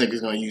because this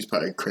nigga's gonna use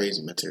probably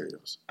crazy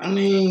materials. I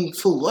mean,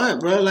 for what,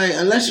 bro? Like,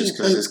 unless Just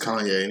because it's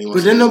Kanye, and he but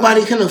wants then to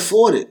nobody can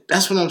afford it.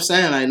 That's what I'm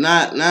saying. Like, you're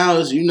not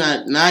doing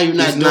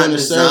the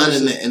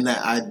service. in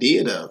that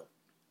idea though.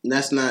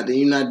 That's not. Then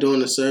you're not doing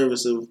the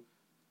service of, you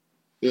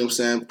know what I'm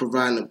saying,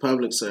 providing a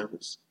public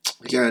service.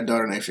 He got a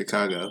daughter named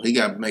Chicago. He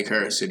got to make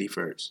her a city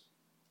first.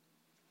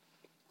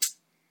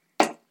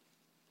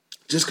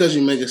 Just because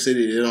you make a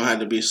city, they don't have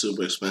to be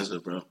super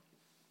expensive, bro.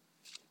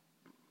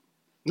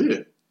 Yeah,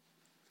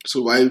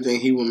 So why do you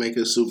think he would make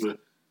it super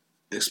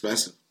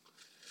expensive?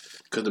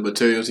 because the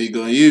materials he's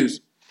gonna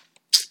use.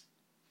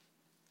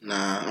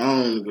 Nah, I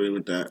don't agree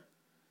with that.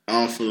 I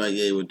don't feel like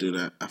Ye would do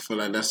that. I feel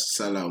like that's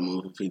a sellout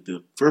move if he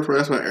do.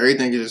 That's why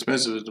everything is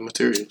expensive is the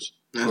materials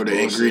That's or the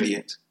bullshit.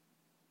 ingredients.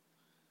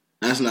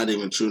 That's not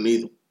even true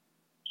neither.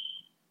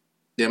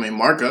 Yeah, I mean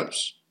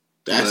markups,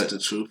 That's But- the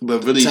truth.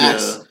 but really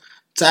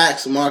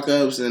Tax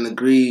markups and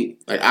agreed.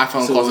 like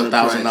iPhone So costs on the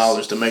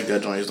 $1,000 to make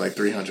that joint is like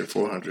 $300,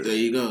 $400. There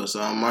you go.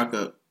 So I'll mark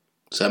up.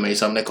 So that means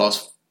something that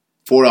costs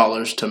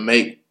 $4 to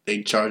make,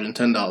 they charging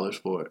 $10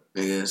 for it.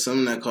 Nigga,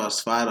 something that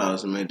costs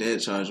 $5 to make, they'll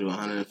charge you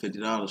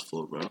 $150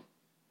 for, bro.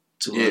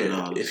 $200.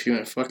 Yeah, if you're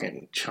in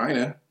fucking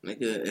China,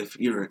 Nigga, if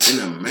you're in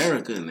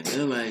America,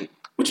 nigga, like,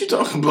 what you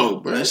talking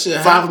about, bro? That shit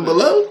 5 happen. and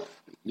below?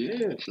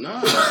 yeah,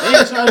 nah. They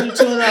ain't charge you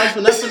 $200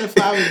 for nothing in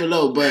 5 and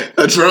below, but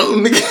A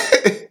drone,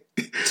 nigga.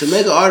 to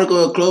make an article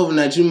of clothing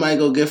that you might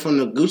go get from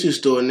the Gucci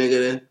store,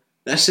 nigga,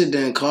 that shit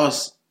didn't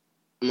cost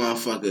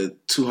motherfucker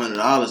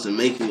 $200 to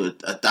make you a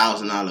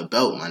 $1,000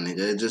 belt, my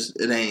nigga.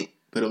 It ain't.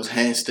 But it was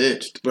hand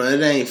stitched. Bro,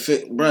 it ain't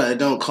fit. Bro, it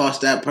don't cost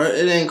that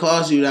it ain't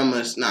cost you that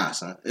much. Nah,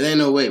 son. It ain't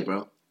no way,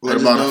 bro.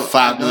 What about a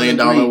 $5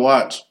 million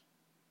watch?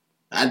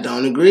 I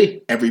don't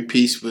agree. Every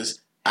piece was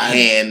I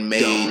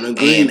handmade don't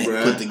agree, and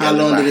bro. put together How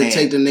long by did it hand.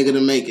 take the nigga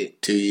to make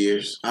it? 2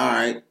 years. All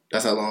right.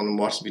 That's how long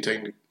the watches be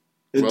taking.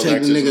 It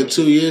take the Rolexes nigga and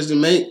 2 years to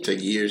make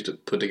Take years to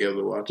put together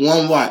the watch.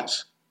 one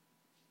watch.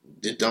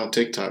 It don't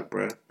TikTok,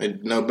 bro.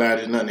 It no bad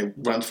as nothing. It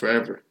runs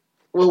forever.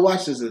 What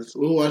watch is this?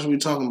 What watch are we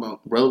talking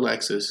about?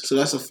 Rolexes. So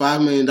that's a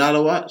 $5 million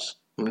watch?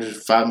 I mean,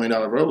 there's $5 million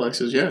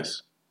Rolexes,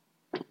 yes.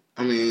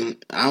 I mean,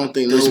 I don't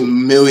think There's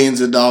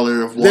millions of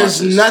dollars of watches.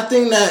 There's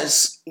nothing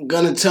that's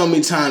gonna tell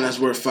me time that's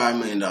worth $5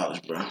 million,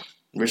 bro.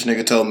 Rich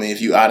nigga told me if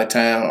you out of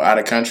town or out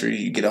of country,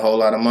 you get a whole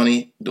lot of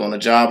money doing a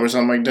job or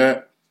something like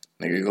that.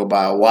 Nigga, go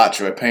buy a watch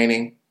or a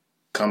painting,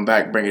 come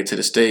back, bring it to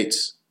the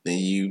States, then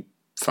you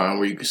find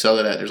where you can sell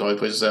it at. There's always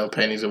places to sell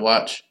paintings and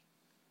watch.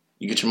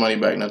 You get your money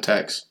back, no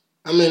tax.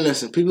 I mean,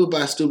 listen, people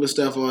buy stupid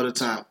stuff all the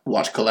time.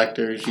 Watch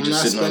collectors, you I'm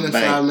just not sitting on the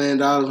spending $5 bank.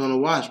 million on a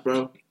watch,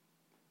 bro.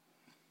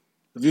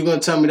 If you're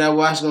gonna tell me that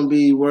watch is gonna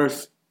be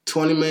worth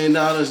 $20 million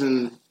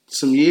in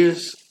some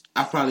years,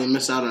 I probably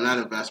miss out on that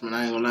investment.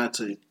 I ain't gonna lie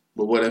to you.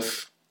 But what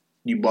if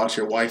you bought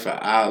your wife an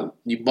island?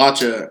 You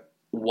bought your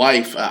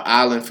wife an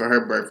island for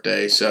her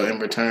birthday, so in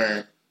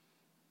return,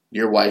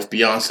 your wife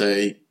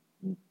Beyonce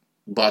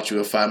bought you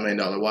a $5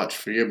 million watch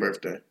for your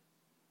birthday.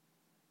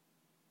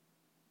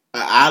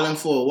 An island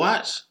for a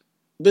watch?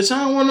 Bitch,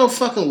 I don't want no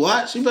fucking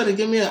watch. You better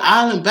give me an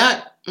island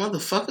back,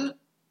 motherfucker.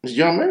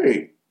 Y'all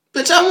married.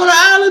 Bitch, I want an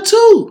island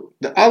too.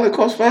 The island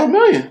costs $5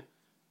 million.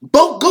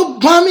 Go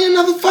buy me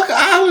another fucking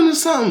island or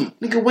something.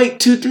 Nigga, wait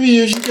 2-3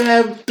 years, you can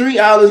have 3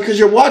 islands because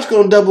your watch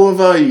gonna double in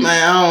value.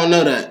 Man, I don't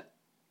know that.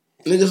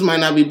 Niggas might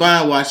not be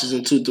buying watches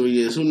in 2-3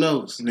 years. Who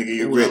knows? Nigga,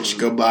 you're rich.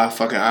 Go buy a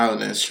fucking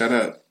island and shut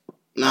up.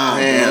 Nah,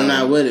 bro, Damn. I'm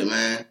not with it,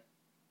 man.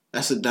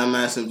 That's a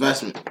dumbass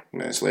investment.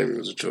 Man, slavery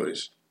was a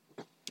choice.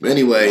 But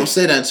anyway, Don't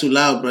say that too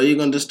loud, bro. You're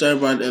gonna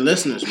disturb our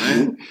listeners,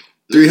 man.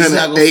 300 Niggas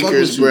not gonna fuck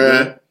acres, with you,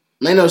 bruh.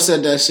 Mano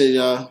said that shit,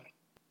 y'all.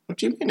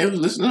 What you mean? They was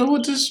listening to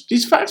what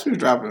these facts we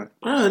dropping.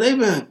 Bro, they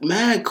been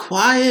mad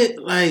quiet.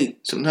 Like,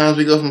 Sometimes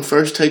we go from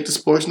First Take to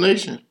Sports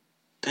Nation.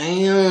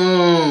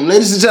 damn.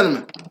 Ladies and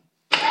gentlemen.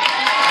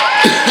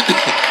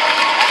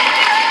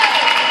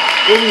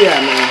 Where we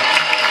at,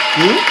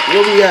 man?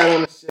 Where we at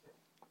on this shit?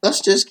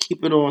 Let's just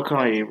keep it on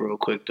Kanye real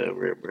quick, though,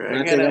 bro.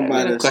 I think I'm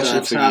about to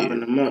start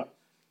chopping them up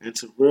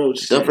into real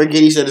shit. Don't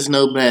forget he said it's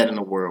no bad in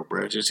the world,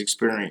 bro. Just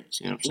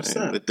experience. You know what I'm What's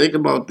saying? that? But think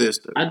about this,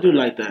 though. I do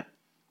like that.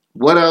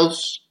 What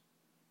else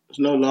There's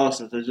no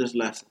losses. There's just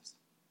lessons.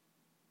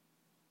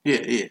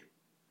 Yeah.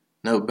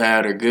 No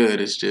bad or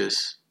good. It's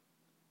just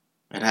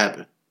it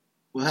happened.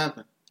 What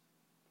happened?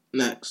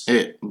 Next.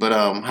 Yeah, but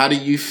how do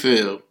you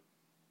feel?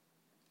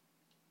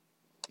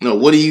 No,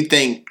 what do you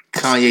think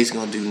Kanye's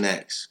gonna do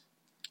next?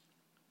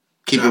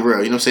 Keep it real.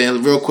 You know what I'm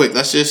saying? Real quick.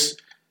 Let's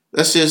just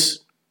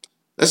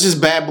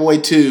Bad Boy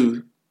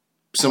 2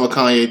 some of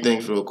Kanye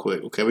things real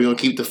quick. Okay, we're gonna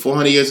keep the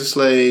 400 Years a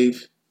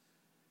Slave.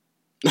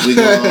 We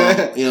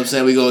gonna, you know what I'm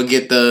saying? We gonna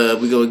get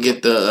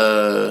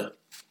the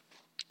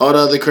all the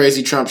other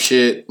crazy Trump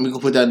shit. We gonna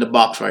put that in the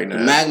box right now.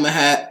 The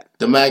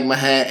MAGA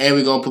hat, and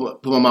we gonna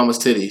put my mama's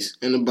titties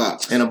in a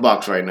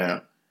box right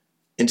now.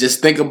 And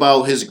just think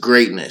about his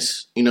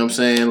greatness. You know what I'm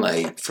saying?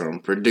 Like from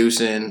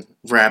producing,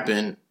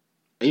 rapping.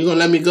 Are you gonna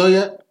let me go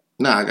yet?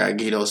 Nah, I got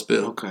Guido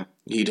Spill. Okay.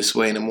 Guido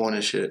Sway in the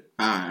morning shit.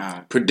 All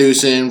right.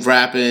 Producing,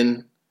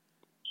 rapping,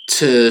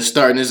 to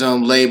starting his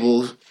own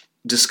label,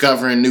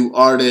 discovering new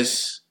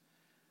artists,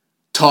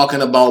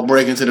 talking about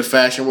breaking to the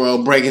fashion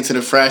world,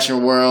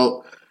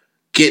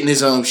 getting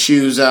his own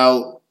shoes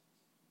out,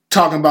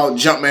 talking about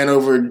Jumpman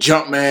over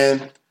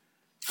Jumpman,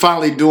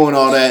 finally doing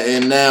all that,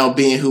 and now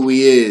being who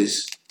he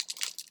is.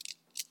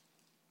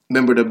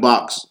 Remember the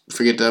box.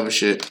 Forget the other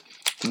shit.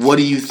 What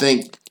do you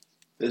think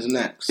is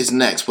next? Is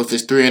next with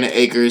his 300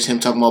 acres, him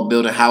talking about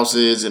building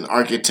houses and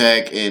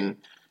architect, and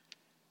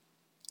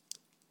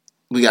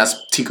we got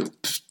to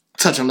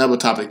touch on another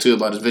topic too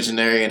about his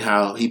visionary and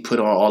how he put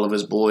on all of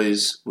his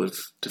boys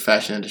with the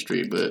fashion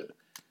industry. But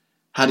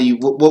how do you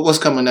what's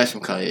coming next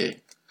from Kanye?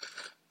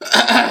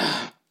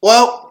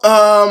 Well,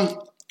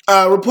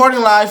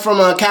 reporting live from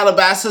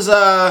Calabasas,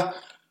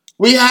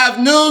 we have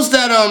news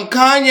that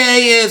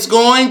Kanye is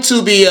going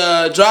to be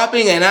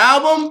dropping an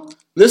album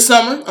this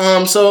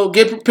summer. So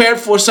get prepared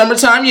for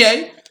summertime,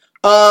 yay.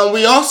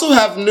 We also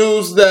have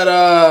news that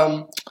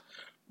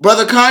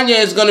Brother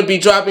Kanye is going to be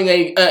dropping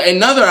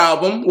another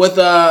album with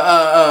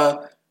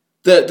the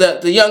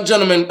young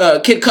gentleman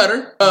Kid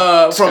Cutter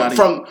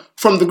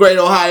from the Great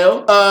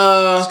Ohio.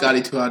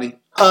 Scotty Tuhati.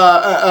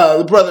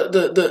 The brother,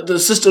 the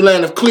sister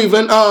land of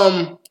Cleveland.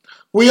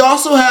 We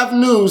also have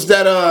news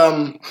that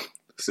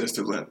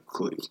Sister land of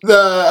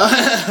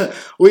Cleveland.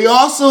 We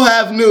also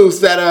have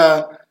news that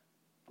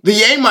the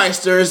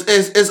Ye-Meisters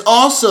is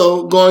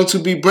also going to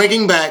be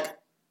bringing back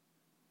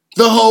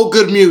the whole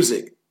good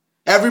music.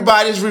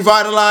 Everybody's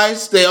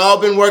revitalized. They all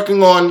been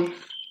working on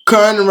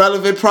current and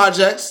relevant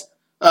projects.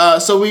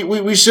 So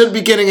we should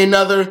be getting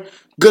another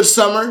good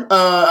summer,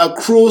 a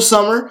cruel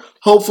summer,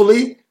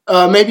 hopefully.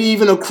 Maybe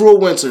even a cruel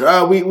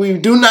winter. We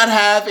do not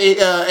have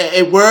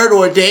a word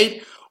or a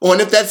date on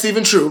if that's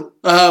even true,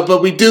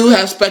 but we do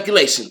have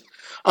speculation.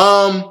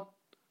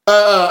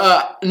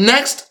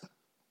 Next.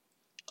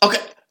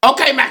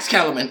 Okay, Max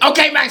Kellerman.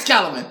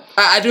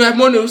 I do have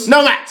more news.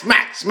 No, Max.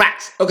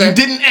 Okay. You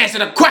didn't answer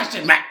the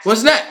question, Max.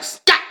 What's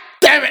next? God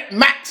damn it,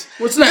 Max.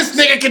 What's next?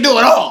 This nigga can do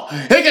it all.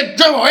 He can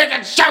dribble, he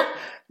can shout.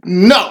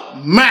 No,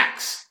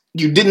 Max.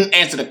 You didn't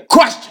answer the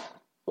question.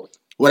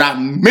 What I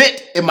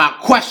meant in my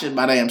question,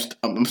 by the way,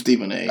 I'm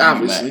Stephen A.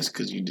 Obviously. Max,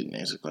 because you didn't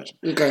answer the question.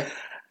 Okay.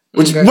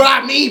 What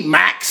I mean,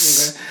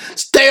 Max. Okay.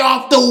 Stay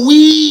off the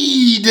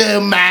weed,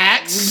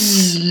 Max.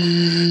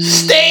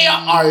 Stay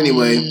off. All right,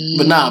 anyway.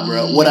 But nah,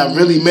 bro. What I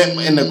really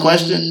meant in the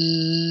question.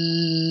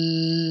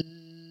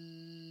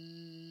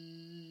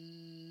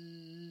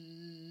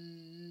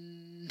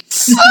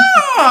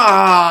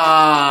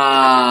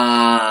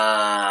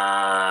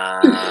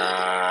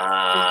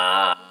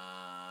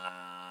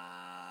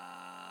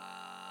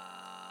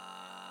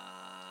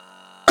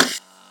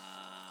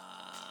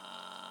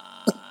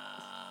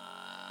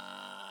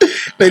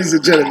 Ladies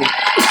and gentlemen.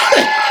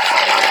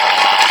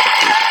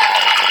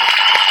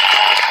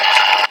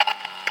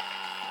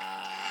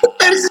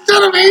 Ladies and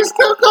gentlemen, he's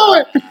still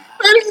going.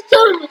 Ladies and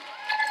gentlemen.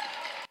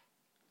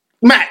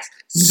 Max,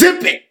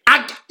 zip it.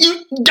 I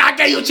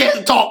gave you a chance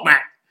to talk,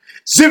 Max.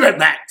 Zip it,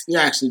 Max. You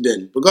actually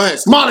didn't. But go ahead,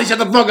 Stephen. Molly, shut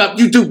the fuck up.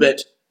 You too,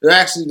 bitch. You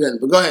actually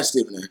didn't. But go ahead,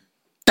 Stephen A.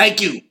 Thank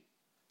you.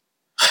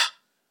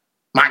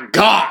 My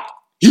God.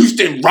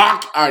 Houston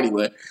Rock. All right,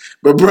 anyway.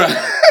 But, bruh.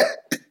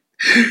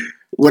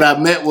 What I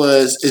meant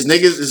was, is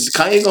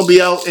Kanye gonna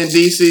be out in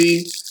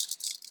DC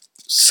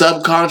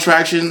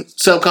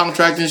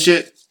subcontracting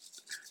shit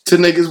to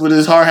niggas with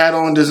his hard hat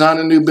on,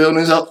 designing new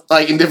buildings up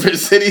like in different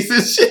cities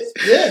and shit?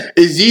 Yeah.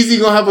 Is Yeezy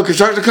gonna have a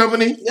construction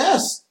company?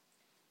 Yes.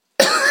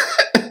 You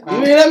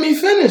mean let me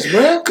finish,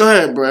 bro? Go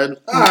ahead, Brad.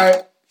 All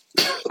right.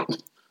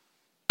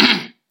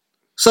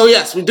 So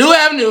yes, we do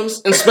have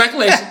news and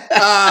speculation.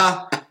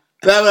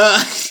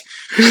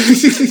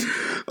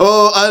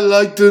 Oh, I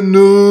like the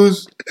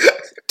news.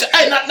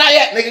 Hey, not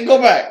yet, nigga.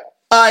 Go back.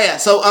 Yeah.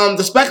 So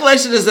the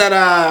speculation is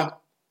that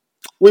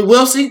we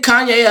will see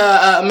Kanye,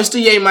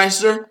 Mr.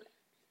 Ye-Meister,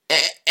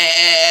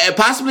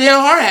 possibly in a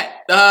hard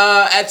hat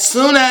as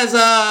soon as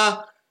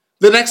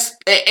the next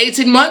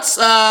 18 months.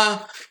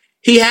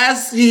 He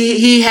has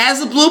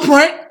a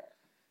blueprint,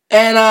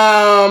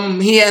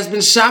 and he has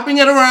been shopping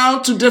it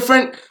around to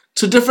different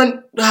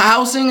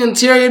housing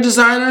interior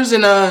designers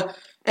and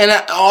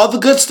all the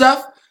good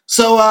stuff.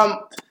 So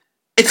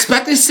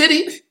Expected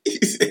City.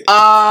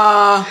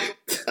 Yeah.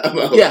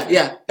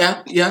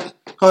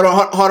 Hold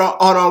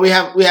on. We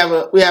have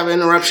an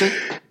interruption.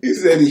 He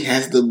said he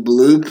has the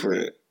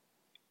blueprint.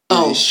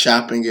 Oh. He's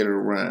shopping it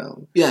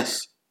around.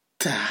 Yes.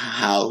 The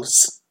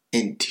house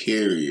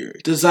interior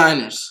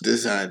Designers.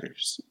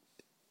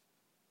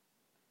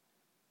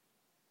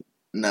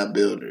 Not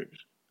builders.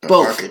 Or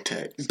Both.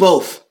 Architects.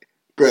 Both.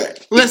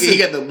 Bruh. Listen. He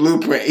got the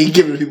blueprint. He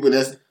giving people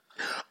this.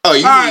 Oh,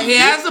 All right, he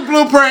has the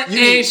blueprint and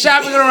he's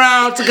shopping it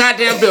around to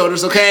goddamn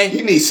builders, okay?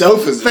 You need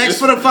sofas. Thanks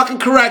for the fucking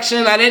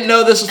correction. I didn't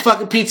know this was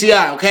fucking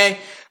PTI, okay?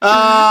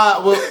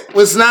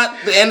 Was not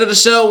the end of the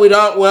show. We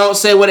don't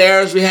say what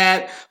errors we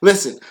had.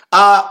 Listen,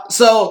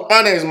 so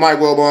my name is Mike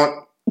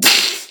Wilbon.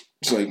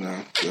 It's like,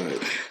 no, go ahead.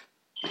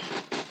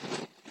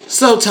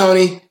 So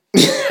Tony,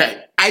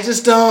 I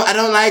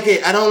don't like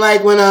it. I don't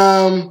like when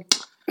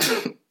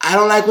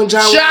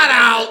John. Shout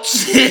out,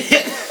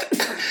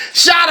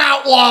 shout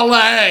out,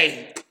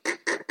 Wale.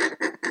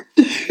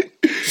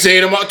 See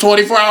him on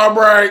 24-hour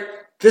break.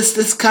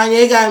 This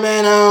Kanye guy,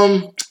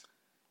 man,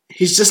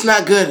 he's just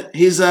not good.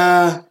 He's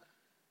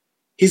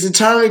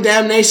eternally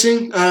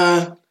damnation.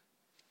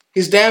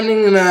 He's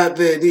damning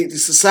the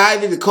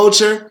society, the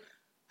culture.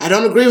 I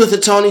don't agree with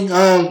it, Tony.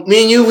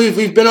 Me and you,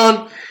 we've been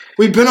on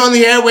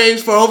the airwaves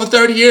for over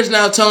 30 years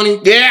now, Tony.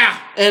 Yeah.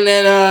 And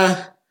then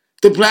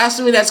the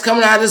blasphemy that's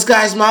coming out of this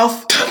guy's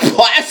mouth.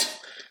 What?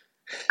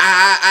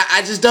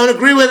 I just don't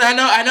agree with it.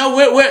 I know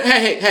we're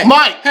hey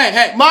Mike.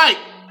 Mike.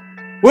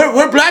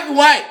 We're black and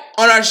white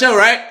on our show,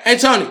 right? Hey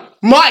Tony.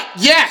 Mike,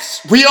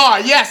 yes, we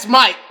are. Yes,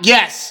 Mike,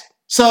 yes.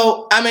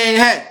 So I mean,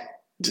 hey,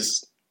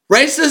 just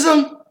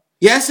racism,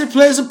 yes, it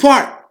plays a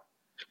part.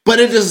 But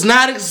it does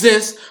not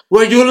exist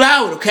where you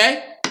allow it,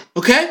 okay?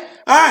 Okay?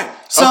 Alright.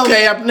 So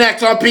okay, up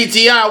next on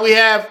PTI we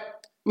have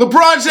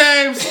LeBron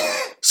James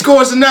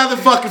scores another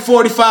fucking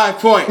 45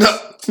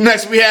 points.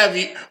 Next we have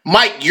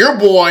Mike, your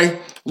boy,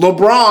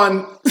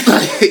 LeBron.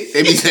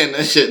 They be saying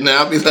that shit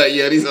now. I'll be like,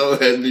 yeah, these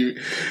old heads be.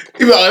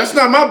 He be like, that's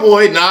not my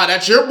boy. Nah,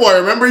 that's your boy.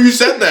 Remember you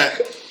said that.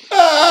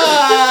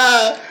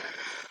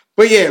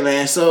 But yeah,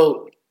 man,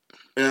 so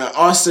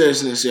all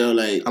seriousness, yo,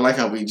 like I like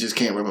how we just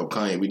can't rip up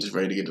Kanye. We just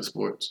ready to get to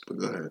sports. But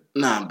go ahead.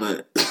 Nah,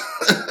 but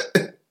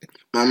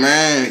my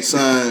man,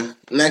 son,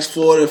 next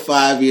 4 to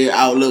 5 year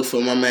outlook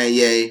for my man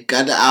Ye.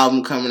 Got the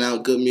album coming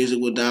out. Good Music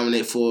Will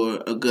Dominate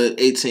for a good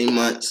 18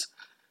 months.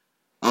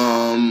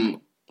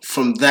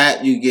 From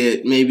that you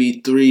get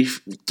maybe three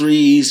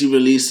easy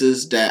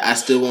releases that I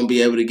still won't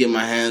be able to get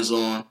my hands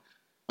on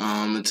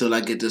until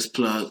I get this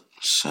plug.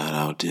 Shout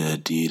out to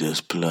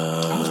Adidas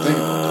plug. I was thinking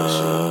about that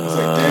shit. I was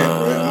like, damn,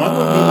 bro. Am I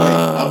gonna be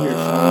like out here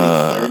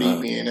finally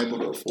 30 being able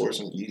to afford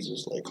some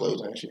Yeezus like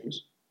clothes and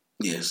shoes?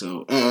 Yeah,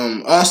 so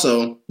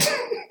also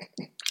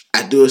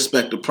I do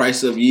expect the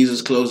price of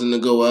Yeezus clothing to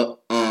go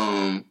up.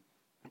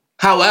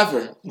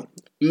 However,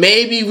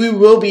 maybe we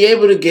will be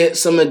able to get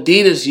some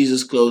Adidas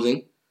Yeezus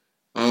clothing.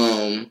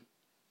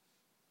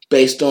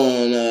 Based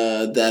on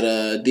that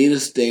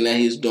Adidas thing that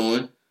he's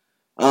doing.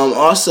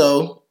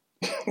 Also,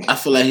 I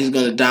feel like he's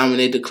gonna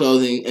dominate the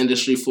clothing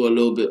industry for a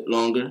little bit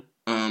longer.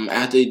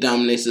 After he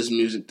dominates this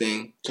music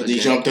thing. So he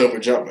jumped over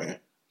Jumpman.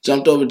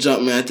 Jumped over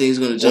Jumpman. I think he's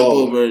gonna jump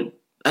over.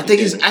 I think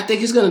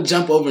he's gonna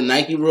jump over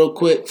Nike real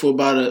quick for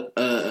about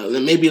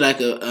maybe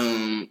like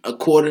a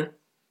quarter.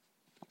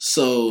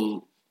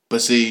 So,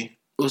 but see,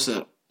 what's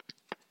up?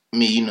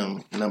 Me, you know,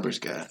 numbers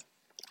guy.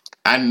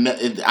 I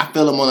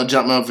feel him on a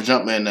Jumpman for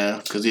Jumpman now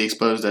because he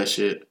exposed that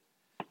shit.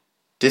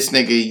 This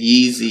nigga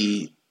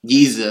Yeezy.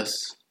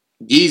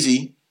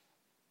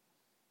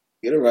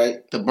 Get it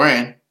right. The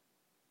brand.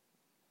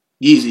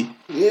 Yeezy.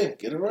 Yeah,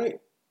 get it right. $1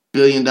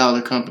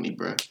 billion company,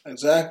 bro.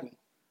 Exactly.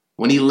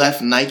 When he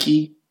left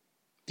Nike,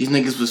 these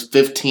niggas was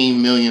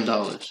 $15 million.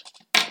 No.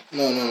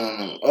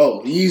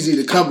 Oh, Yeezy,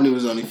 the company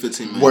was only $15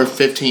 million. Worth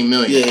 $15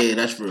 million. Yeah,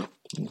 that's real.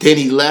 Then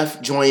he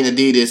left, joined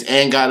Adidas,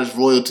 and got his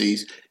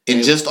royalties.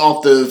 And just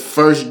off the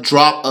first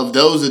drop of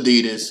those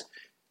Adidas,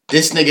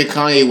 this nigga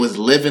Kanye was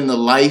living the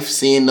life,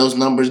 seeing those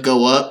numbers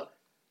go up.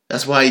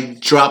 That's why he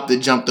jumped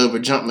over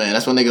Jumpman.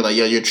 That's why nigga like,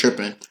 yo, you're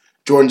tripping.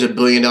 Jordan's $1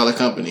 billion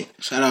company.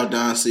 Shout out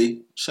Don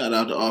C. Shout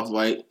out to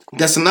Off-White.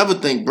 That's another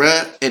thing,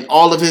 bruh. And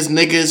all of his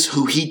niggas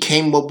who he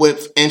came up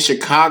with in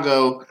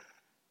Chicago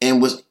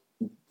and was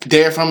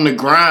there from the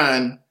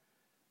grind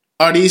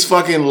are these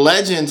fucking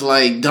legends.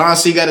 Like, Don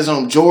C got his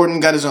own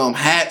Jordan, got his own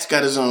hats,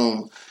 got his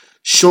own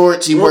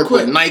shorts. He worked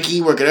with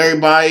Nike, worked with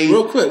everybody.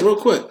 Real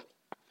quick.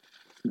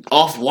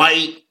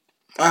 Off-White.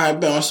 All right,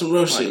 bet on some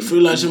real shit. Free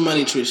lunch and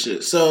money tree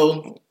shit.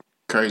 So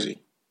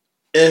crazy.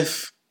 All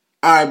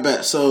right,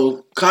 bet.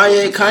 So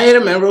Kanye the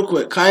man, real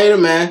quick. Kanye the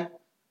man.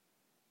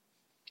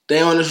 They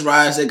on this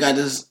rise. They got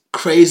this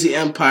crazy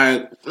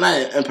empire.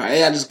 Not empire. They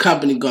got this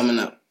company coming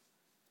up.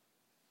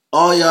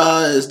 All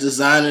y'all is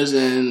designers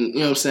and, you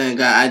know what I'm saying,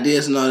 got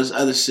ideas and all this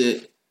other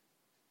shit.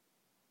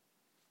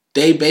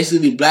 They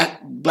basically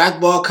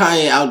blackball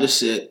Kanye out the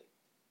shit.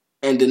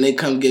 And then they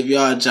come give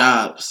y'all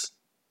jobs.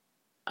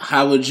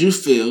 How would you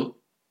feel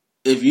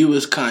if you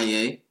was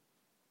Kanye?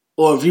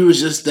 or if you was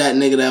just that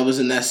nigga that was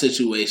in that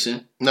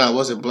situation. No, it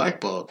wasn't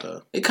blackballed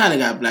though. It kind of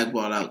got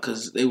blackballed out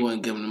because they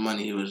wouldn't give him the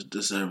money he was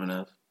deserving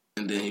of,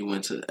 and then he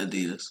went to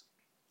Adidas.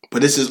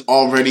 But this is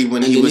already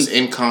when he was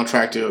in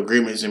contractual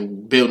agreements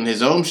and building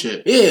his own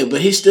shit. Yeah, but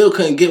he still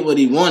couldn't get what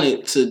he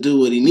wanted to do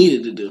what he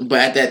needed to do. But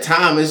at that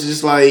time, it's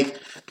just like,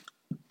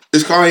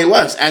 it's Kanye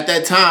West. At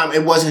that time,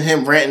 it wasn't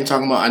him ranting,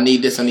 talking about, I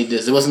need this, I need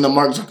this. It wasn't the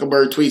Mark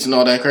Zuckerberg tweets and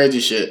all that crazy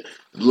shit.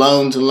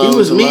 Loans and loans. He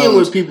was and meeting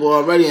loans. with people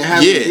already and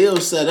having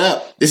deals set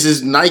up. This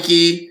is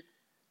Nike.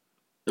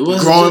 It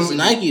wasn't just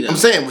Nike, though. I'm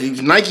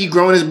saying, Nike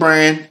growing his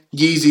brand,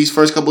 Yeezys,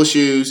 first couple of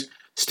shoes,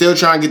 still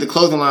trying to get the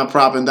clothing line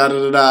propping,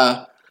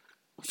 da-da-da-da.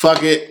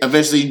 Fuck it.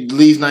 Eventually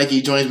leaves Nike,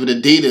 joins with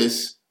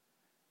Adidas,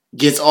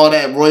 gets all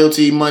that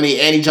royalty money,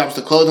 and he drops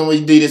the clothing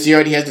with Adidas. He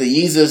already has the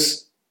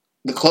Yeezus,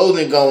 the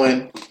clothing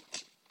going.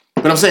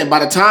 But I'm saying, by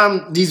the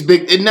time these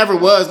big, it never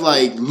was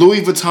like Louis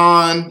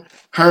Vuitton,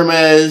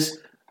 Hermes,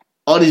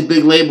 all these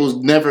big labels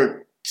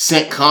never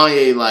sent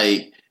Kanye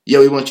like, yo,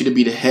 we want you to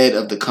be the head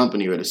of the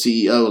company or the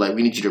CEO. Like,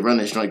 we need you to run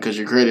this joint because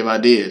your creative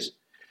ideas.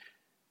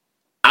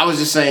 I was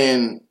just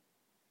saying,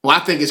 well,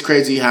 I think it's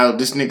crazy how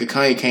this nigga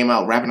Kanye came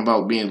out rapping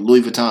about being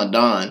Louis Vuitton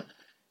Don,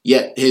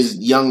 yet his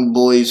young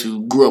boys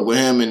who grew up with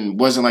him and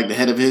wasn't like the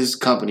head of his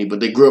company,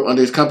 but they grew up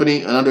under his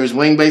company and under his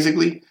wing,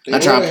 basically. I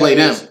try to play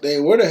them. They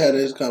were the head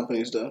of his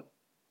companies, though.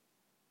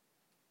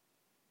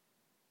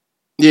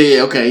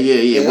 Yeah, okay,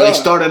 yeah. But they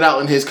started out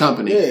in his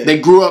company. Yeah. They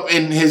grew up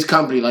in his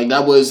company. Like,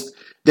 that was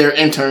their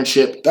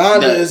internship.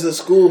 Donda is a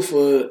school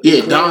for...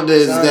 Yeah, Donda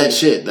is that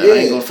shit. That I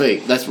ain't gonna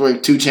fake. That's where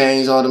 2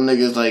 Chainz, all them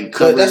niggas, like,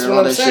 covered that's and what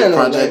all I'm that saying, shit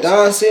projects. Like,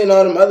 Don C and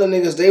all them other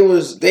niggas, they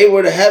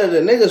were the head of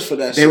the niggas for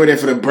that shit. They were there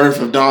for the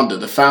birth of Donda,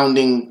 the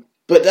founding...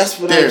 But that's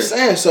what I'm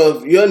saying. So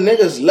if your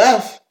niggas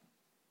left...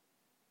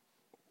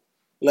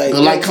 But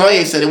like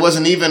Kanye said, it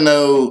wasn't even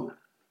no...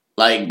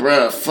 Like,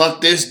 bruh,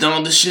 fuck this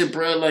Donda shit,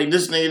 bruh. Like,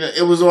 this nigga...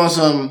 It was on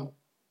some...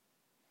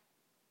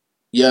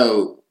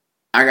 Yo,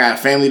 I got a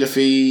family to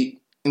feed.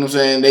 You know what I'm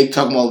saying? They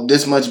talking about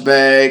this much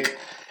bag.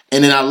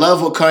 And then I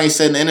love what Kanye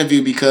said in the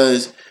interview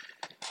because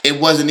it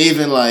wasn't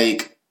even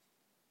like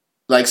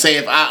say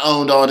if I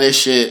owned all this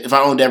shit, if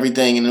I owned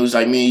everything and it was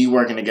like me and you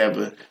working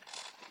together,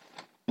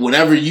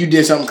 whenever you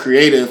did something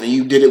creative and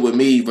you did it with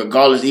me,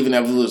 regardless, even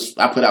if it was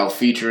I put out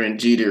featuring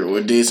Jeter or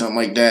did something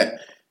like that,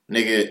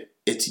 nigga,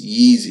 it's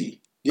Yeezy.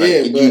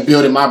 Yeah, like, you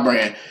building my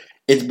brand.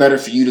 It's better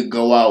for you to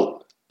go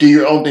out, do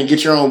your own thing,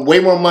 get your own, way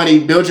more money,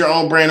 build your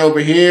own brand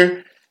over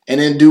here, and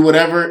then do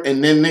whatever,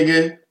 and then,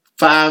 nigga,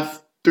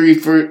 3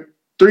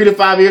 to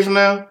 5 years from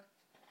now,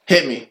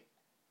 hit me.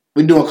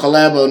 We're doing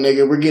collabo,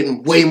 nigga. We're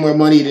getting way more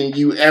money than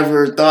you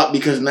ever thought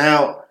because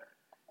now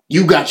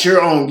you got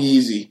your own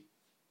Yeezy.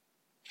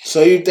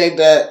 So you think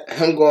that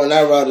him going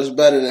that route is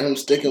better than him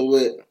sticking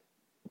with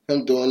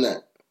him doing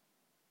that?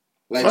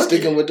 Like, fuck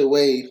sticking with the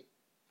wave.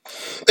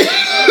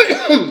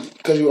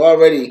 Because you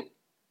already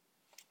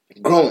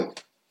growing.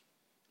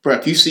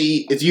 Bro, if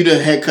you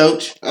the head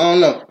coach, I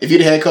don't know. If you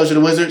the head coach of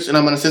the Wizards and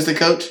I'm an assistant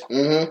coach,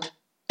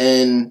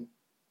 and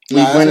we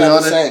winning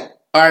all that.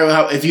 All right,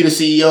 well, if you the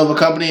CEO of a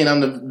company and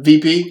I'm the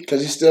VP,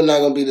 because he's still not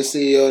gonna be the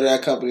CEO of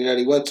that company that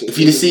he went to. If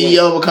you the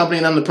CEO of a company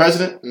and I'm the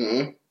president,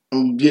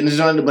 I'm getting this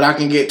done, but I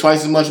can get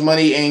twice as much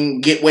money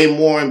and get way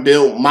more and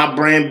build my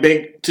brand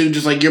big too,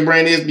 just like your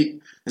brand is,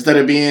 instead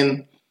of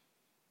being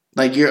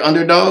like your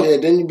underdog. Yeah,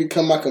 then you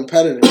become my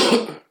competitor.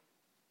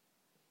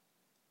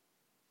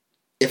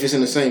 If it's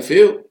in the same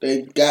field,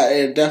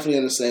 they're definitely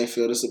in the same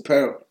field. It's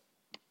apparel,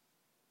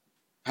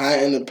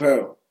 high-end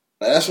apparel.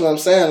 Like, that's what I'm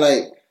saying.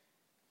 Like,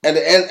 at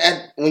the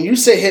end, when you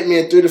say hit me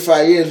in 3 to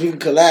 5 years, we can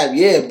collab.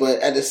 Yeah,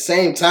 but at the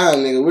same time,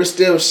 nigga, we're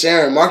still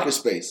sharing market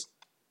space.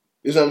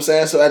 You know what I'm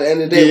saying? So at the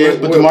end of the day,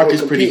 the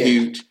market's pretty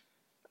huge.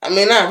 I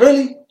mean, not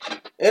really.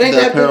 It ain't the that big.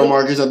 The apparel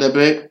market's not that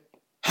big.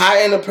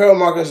 High-end apparel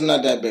market's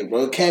not that big,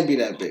 bro. It can't be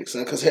that big,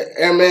 son. Because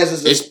Hermes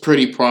is. It's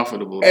pretty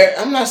profitable.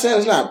 I'm not saying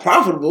it's not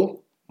profitable.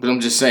 But I'm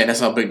just saying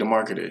that's how big the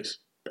market is.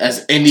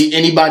 As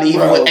anybody, even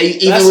bro, with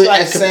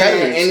like as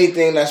competitors,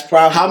 anything that's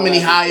profitable. How many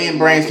high end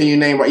brands can you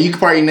name? Right, you can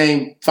probably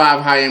name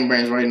 5 high end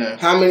brands right now.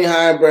 How many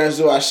high end brands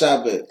do I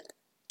shop at?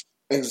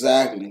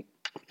 Exactly.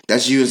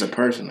 That's you as a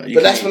person, though.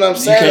 But that's what I'm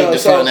saying. You can't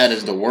define that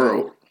as the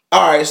world.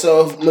 All right,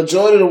 so if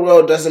majority of the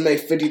world doesn't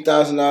make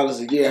 $50,000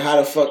 a year, how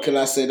the fuck can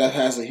I say that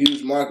has a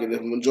huge market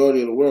if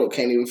majority of the world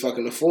can't even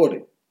fucking afford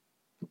it?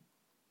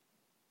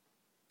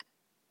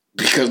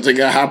 Because they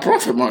got high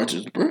profit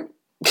margins, bro.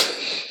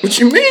 What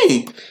you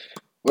mean?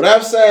 What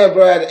I'm saying,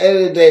 bro, at the end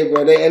of the day,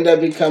 bro, they end up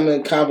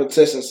becoming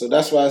competition. So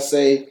that's why I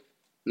say,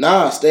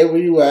 nah, stay where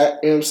you at.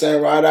 You know what I'm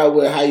saying? Ride out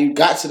with how you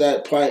got to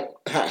that point,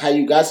 how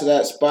you got to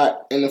that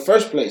spot in the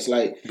first place.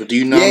 Like, but do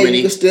you know how many?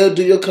 You can still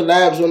do your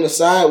collabs on the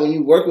side when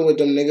you working with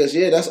them niggas.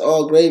 Yeah, that's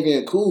all gravy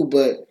and cool,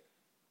 but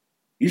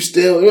you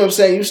still, you know what I'm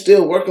saying? You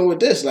still working with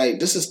this. Like,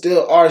 this is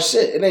still our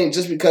shit. It ain't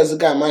just because it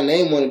got my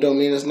name on it don't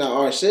mean it's not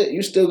our shit.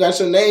 You still got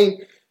your name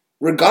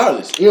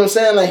regardless. You know what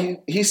I'm saying?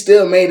 Like, he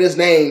still made his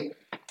name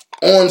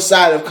on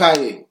side of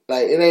Kanye.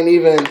 Like, it ain't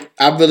even...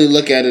 I really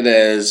look at it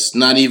as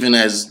not even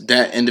as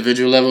that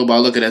individual level, but I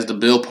look at it as the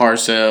Bill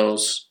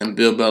Parcells and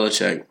Bill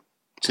Belichick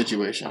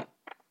situation.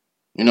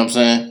 You know what I'm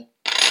saying?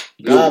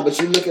 Nah, but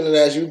you looking at it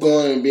as you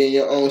going and being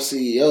your own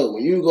CEO.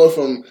 When you go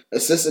from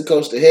assistant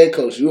coach to head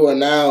coach, you are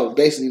now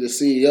basically the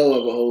CEO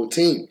of a whole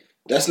team.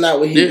 That's not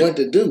what he went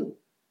to do.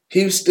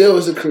 He still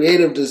is a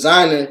creative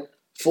designer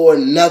for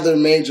another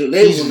major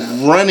label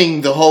now.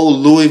 Running the whole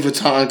Louis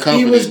Vuitton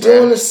company. He was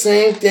doing the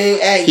same thing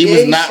at He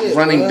was not shit,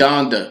 running bro.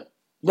 Donda.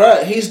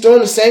 Bro, he's doing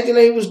the same thing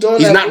that he was doing.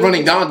 He's not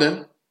running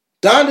Donda.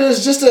 Donda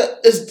is just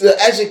is the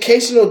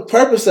educational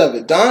purpose of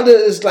it. Donda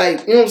is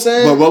like, you know what I'm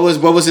saying?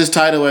 But what was his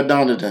title at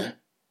Donda then?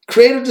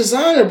 Creative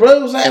designer, bro.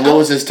 It was like, and what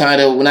was his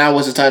title? Now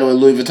what's his title at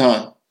Louis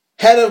Vuitton?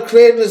 Head of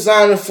creative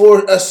designer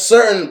for a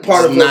certain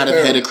part of not a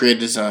head of creative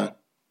design.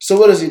 So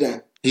what is he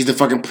then? He's the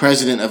fucking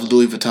president of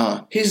Louis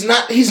Vuitton. He's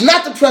not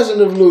the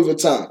president of Louis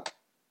Vuitton.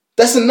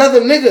 That's another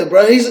nigga,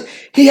 bro.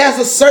 He has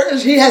a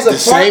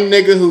same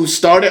nigga who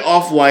started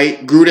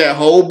Off-White, grew that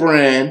whole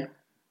brand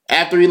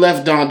after he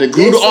left Donda,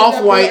 grew to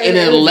Off-White and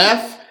then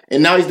left,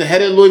 and now he's the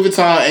head of Louis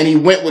Vuitton, and he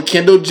went with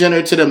Kendall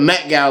Jenner to the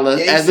Met Gala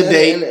as a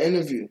date. In the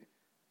interview.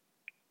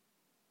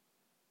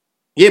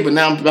 Yeah, but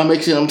now I'm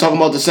talking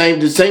about the same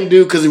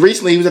dude because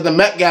recently he was at the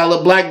Met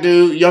Gala, black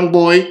dude, young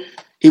boy.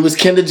 He was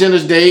Kendall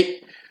Jenner's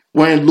date,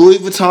 wearing Louis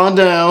Vuitton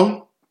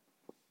down.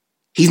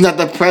 He's not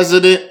the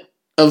president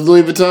of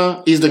Louis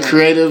Vuitton. He's the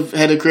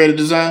head of creative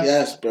design.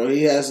 Yes, bro.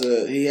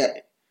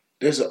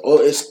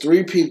 It's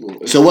three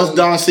people. So what's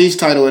Don C's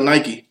title at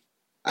Nike?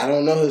 I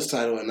don't know his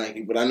title at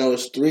Nike, but I know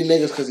it's three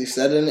niggas because he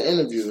said it in the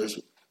interview. It's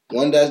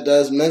one that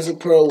does men's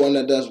apparel, one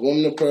that does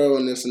women apparel,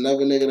 and there's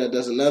another nigga that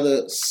does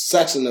another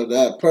section of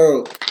that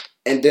apparel.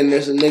 And then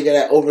there's a nigga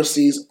that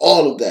oversees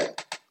all of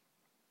that.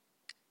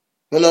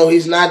 No,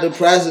 he's not the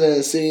president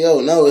and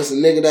CEO. No, it's a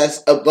nigga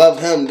that's above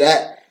him.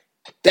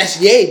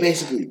 That's Ye,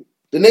 basically.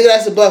 The nigga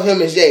that's above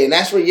him is Ye, and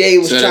that's what Ye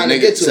was trying to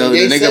get to. So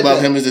the nigga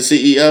above him is the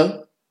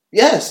CEO?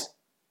 Yes.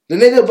 The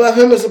nigga above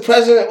him is the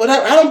president.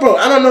 Whatever. I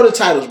don't know the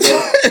titles, bro.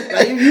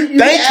 Like,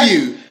 Thank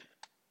you.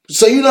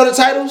 So you know the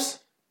titles?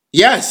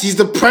 Yes, he's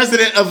the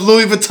president of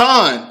Louis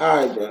Vuitton.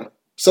 All right, bro.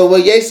 So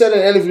what Ye said in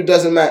the interview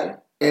doesn't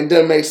matter and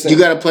doesn't make sense. You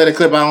gotta play the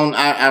clip.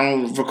 I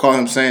don't recall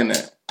him saying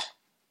that.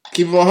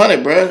 Keep it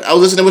 100, bro. I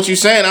was listening to what you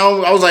saying.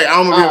 I was like, I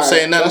don't remember him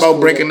saying nothing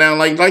about breaking down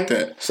like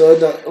that. So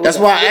that's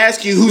why I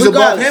asked you who's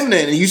above him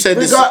then, and you said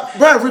this.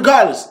 Bro,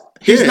 regardless,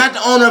 he's not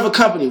the owner of a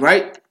company,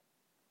 right?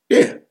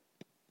 Yeah.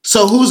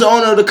 So who's the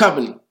owner of the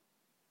company?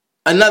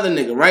 Another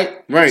nigga, right?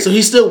 Right. So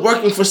he's still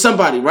working for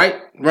somebody, right?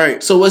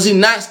 Right. So was he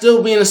not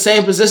still be in the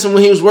same position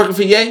when he was working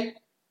for Ye?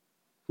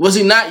 Was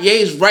he not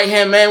Ye's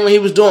right-hand man when he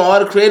was doing all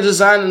the creative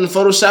design and the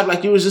Photoshop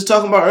like you was just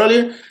talking about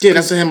earlier? Yeah,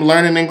 that's him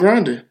learning and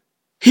grinding.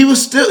 He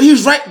was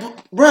right,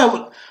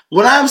 bro.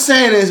 What I'm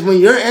saying is when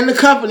you're in the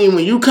company,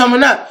 when you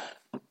coming up,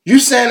 you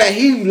saying that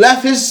he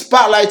left his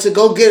spotlight to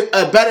go get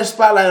a better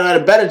spotlight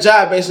or a better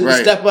job basically to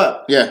step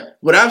up. Yeah.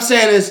 What I'm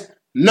saying is,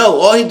 no,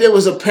 all he did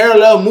was a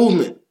parallel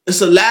movement.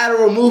 It's a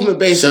lateral movement,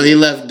 basically. So he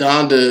left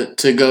Donda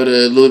to go to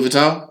Louis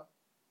Vuitton?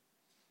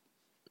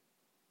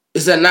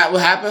 Is that not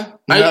what happened?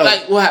 No.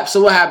 What happened?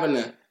 So what happened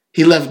then?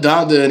 He left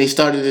Donda and he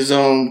started his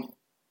own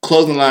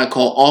clothing line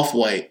called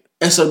Off-White.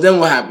 And so then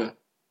what happened?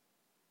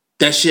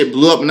 That shit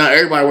blew up and now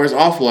everybody wears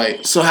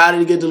Off-White. So how did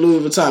he get to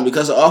Louis Vuitton?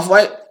 Because of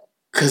Off-White?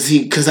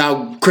 Cause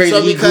how crazy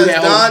he grew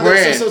that whole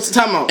brand. So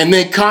time out. And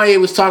then Kanye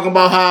was talking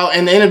about how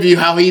in the interview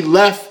how he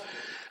left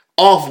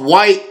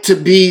Off-White to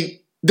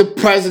be the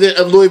president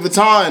of Louis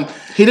Vuitton.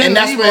 He didn't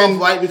leave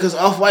Off-White because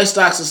Off-White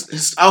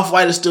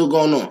Off-White is still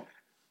going on.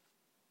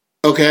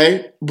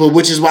 Okay, but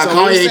which is why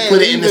Kanye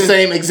put it in the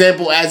same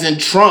example as in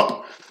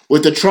Trump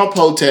with the Trump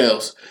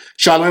hotels.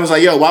 Charlamagne was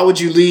like, yo, why would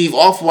you leave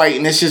Off-White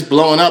and it's just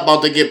blowing up,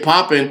 about to get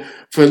popping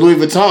for Louis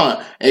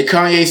Vuitton? And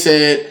Kanye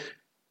said,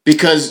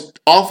 because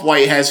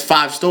Off-White has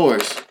 5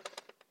 stores,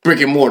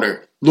 brick and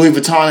mortar. Louis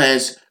Vuitton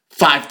has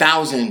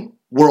 5,000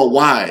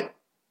 worldwide.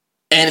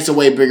 And it's a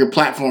way bigger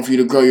platform for you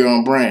to grow your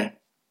own brand.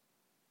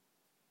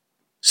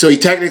 So he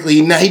technically,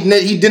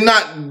 he did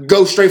not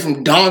go straight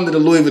from Donda to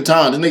Louis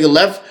Vuitton. This nigga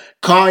left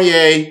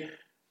Kanye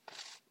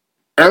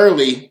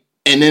early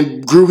and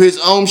then grew his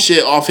own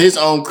shit off his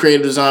own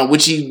creative design,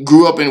 which he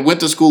grew up and went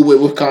to school with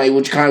Kanye,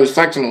 which Kanye was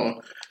flexing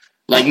on.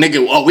 Like,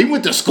 nigga, we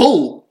went to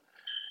school.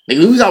 Nigga,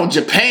 we was out in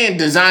Japan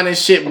designing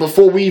shit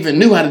before we even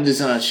knew how to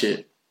design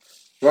shit.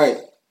 Right.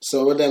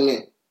 So what that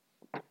mean?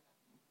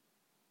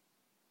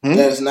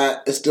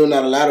 That it's still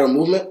not a lateral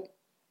movement?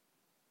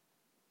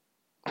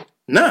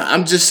 Nah,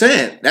 I'm just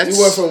saying. You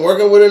went from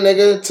working with a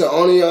nigga to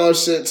owning your own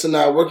shit to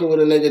not working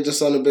with a nigga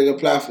just on a bigger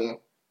platform.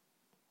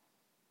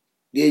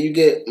 Yeah, you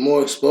get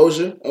more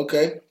exposure,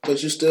 okay.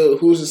 But you still,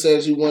 who's to say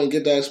that you want to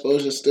get that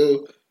exposure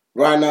still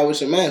riding out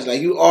with your mans?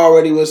 Like, you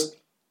already was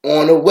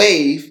on a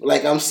wave,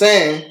 like I'm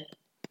saying.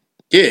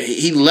 Yeah,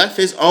 he left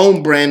his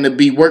own brand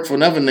to work for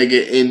another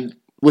nigga,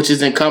 which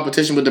is in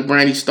competition with the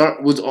brand he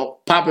was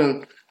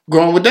popping,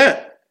 growing with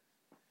that.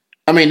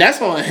 I mean,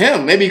 that's on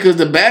him. Maybe because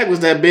the bag was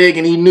that big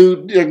and he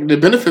knew the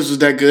benefits was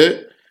that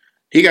good.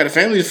 He got a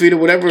family to feed or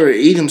whatever, or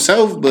eat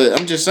himself. But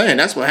I'm just saying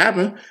that's what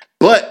happened.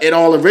 But it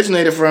all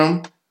originated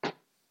from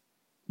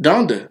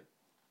Donda.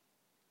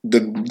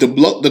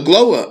 The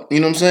glow up. You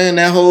know what I'm saying?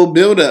 That whole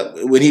build up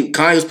when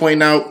Kanye was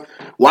pointing out.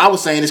 What I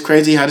was saying is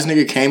crazy how this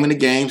nigga came in the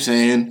game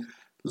saying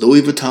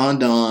Louis Vuitton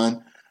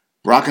Don,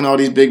 rocking all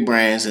these big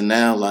brands, and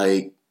now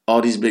like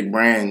all these big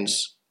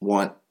brands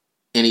want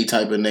any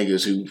type of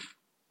niggas who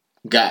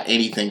got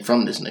anything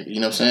from this nigga. You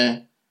know what I'm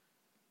saying?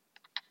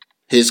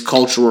 His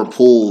cultural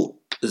pull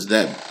is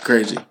that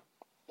crazy.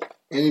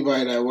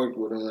 Anybody that worked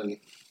with him,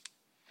 really.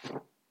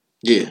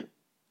 Yeah.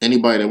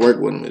 Anybody that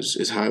worked with him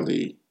is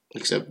highly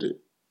accepted.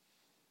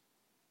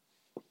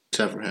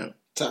 Except for him.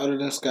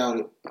 Touted and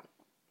scouted.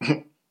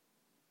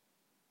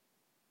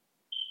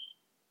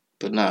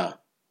 But nah.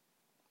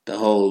 The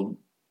whole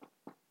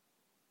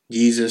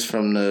Yeezus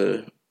from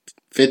the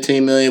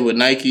 15 million with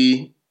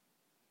Nike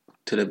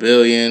to the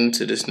billion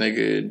to this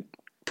nigga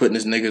putting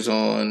his niggas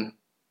on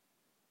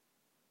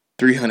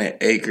 300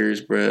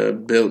 acres,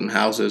 bruh, building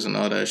houses and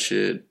all that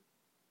shit.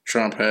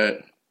 Trump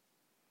had.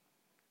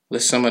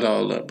 Let's sum it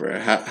all up,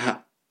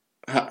 bruh.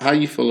 How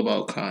you feel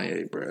about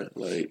Kanye, bruh?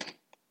 Like,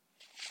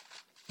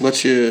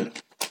 what's your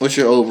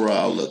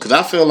overall outlook? Because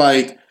I feel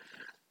like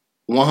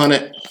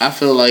 100. I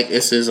feel like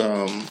it's his.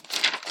 I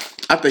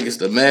think it's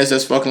the mess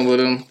that's fucking with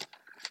him.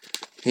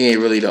 He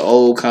ain't really the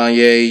old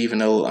Kanye, even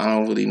though I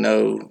don't really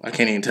know. I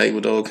can't even tell you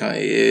what the old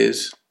Kanye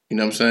is. You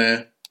know what I'm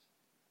saying?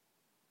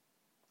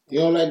 You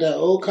don't like that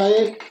old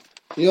Kanye?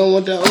 You don't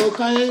want that old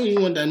Kanye? You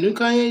want that new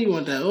Kanye? You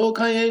want that old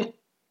Kanye?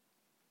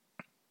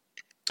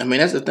 I mean,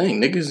 that's the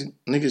thing.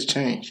 Niggas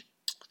change.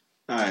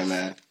 All right,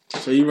 man.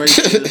 So you ready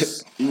for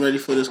this? You ready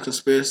for this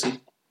conspiracy?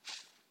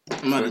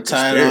 I'm about to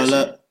tie it all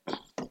up.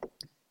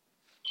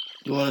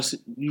 You want to see?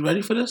 You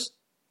ready for this?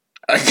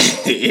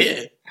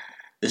 Yeah.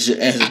 This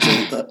your answer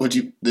to what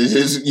you.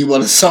 You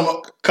want to sum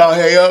up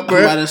Kanye up, bro?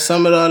 I'm about to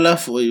sum it all up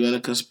for you in a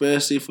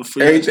conspiracy for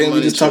free. Everything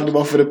we just talked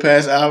about for the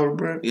past hour,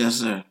 bro. Yes,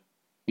 sir.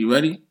 You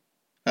ready?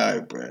 All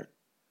right, bro.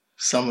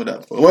 Sum it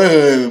up.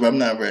 Wait, I'm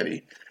not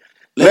ready.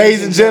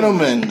 Ladies and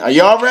gentlemen, are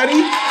y'all ready?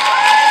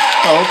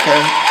 Oh,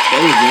 okay.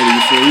 They was ready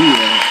before you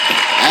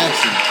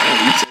asked them.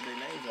 You said their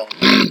names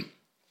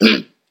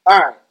already. All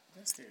right.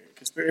 That's the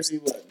conspiracy.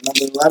 What,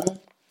 number 11?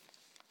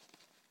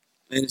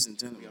 Ladies and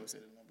gentlemen,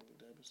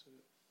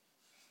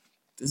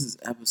 this is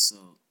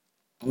episode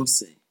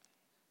 11.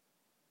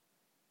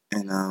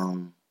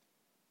 And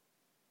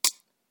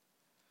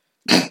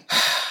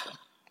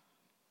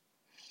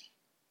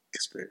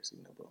conspiracy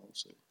number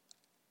 11.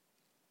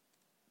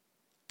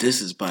 This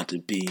is about to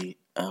be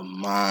a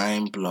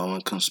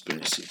mind-blowing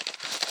conspiracy.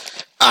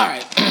 All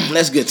right,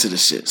 let's get to the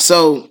shit.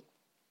 So,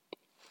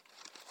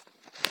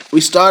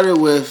 we started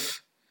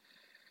with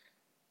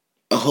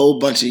a whole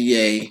bunch of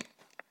Ye.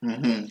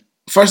 Mm-hmm.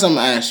 First, I'm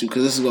going to ask you,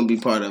 because this is going to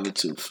be part of it,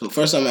 too. So,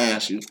 first, I'm going to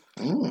ask you,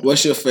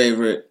 what's your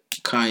favorite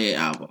Kanye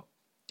album?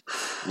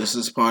 This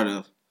is part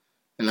of,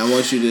 and I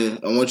want you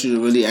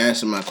to really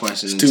answer my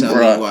question and tell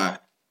me why.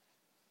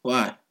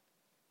 Why?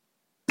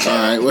 All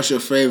right, what's your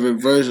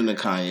favorite version of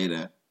Kanye,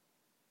 then?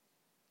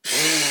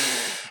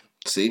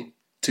 See?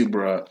 Too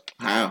broad.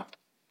 How?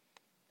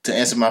 To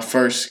answer my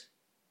first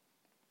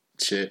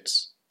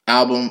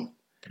album,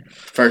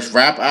 first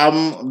rap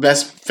album,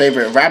 best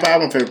favorite rap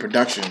album, favorite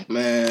production.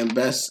 Man,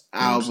 best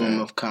album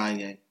of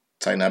Kanye.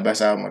 Tell you now,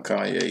 best album of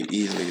Kanye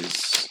easily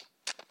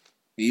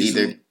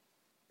is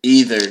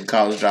either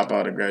College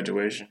Dropout or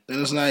Graduation.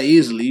 Then it's not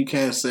easily. You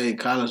can't say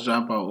College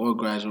Dropout or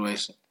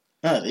Graduation.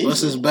 Not easily.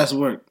 What's his best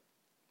work?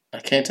 I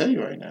can't tell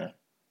you right now.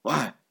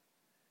 Why?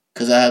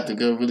 Because I have to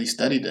go really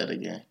study that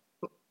again.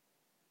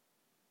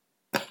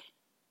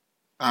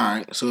 All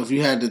right. So if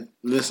you had to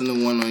listen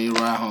to one on your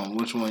ride home,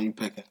 which one you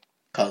picking?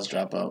 College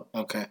Dropout.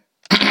 Okay.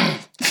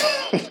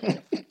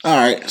 All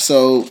right.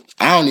 So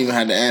I don't even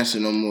have to answer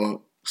no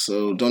more.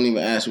 So don't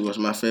even ask me what's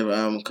my favorite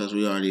album because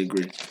we already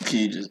agree. Can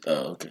you just?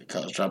 Oh, okay.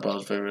 College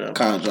Dropout's favorite album.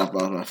 College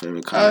Dropout is my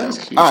favorite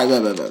album. All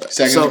right. Bet.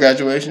 Second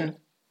Graduation.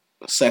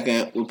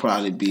 Second would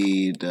probably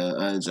be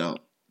the joint.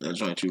 The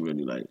joint you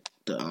really like.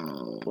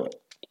 What?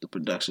 The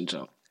production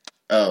joint.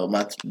 Oh,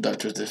 my Dark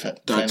Twisted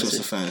Fantasy. Dark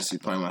Twisted Fantasy,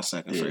 probably my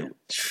second favorite.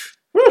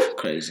 Woo!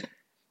 Crazy.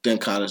 Then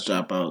College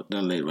Dropout,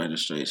 then Late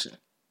Registration.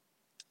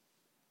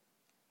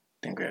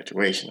 Then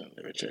Graduation.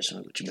 Registration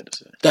is what you meant to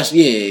say. That's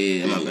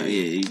yeah. My bad.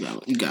 Yeah,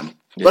 you got me.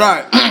 Yeah. But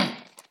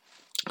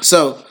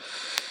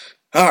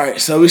all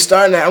right. So we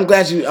starting that. I'm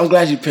glad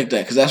you picked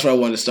that because that's where I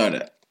wanted to start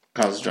at.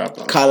 College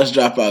Dropout. College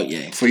Dropout,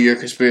 yeah. For your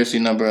conspiracy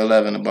number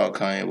 11 about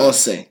Kanye West. I'll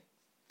say.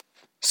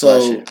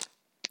 So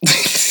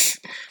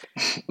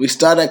we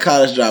started at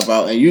College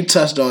Dropout, and you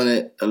touched on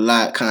it a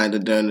lot, kind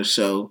of during the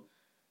show,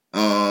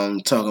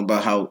 talking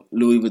about how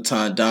Louis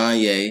Vuitton Don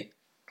Ye,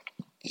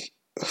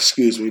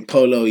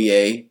 Polo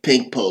Ye,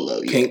 Pink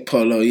Polo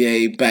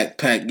Ye,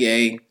 Backpack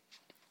Ye,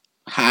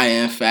 High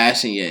End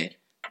Fashion Ye.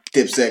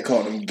 Dipset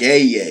called him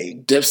Gay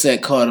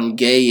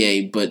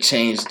Ye, but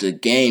changed the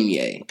game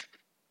Ye.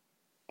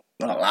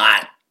 A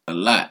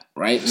lot,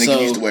 right?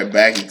 Niggas used to wear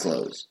baggy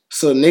clothes.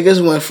 So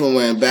niggas went from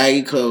wearing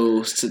baggy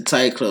clothes to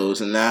tight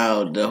clothes, and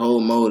now the whole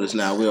mode is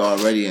now we're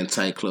already in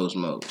tight clothes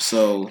mode.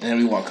 So And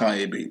we want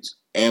Kanye beats.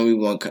 and we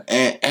want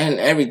and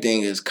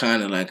everything is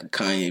kind of like a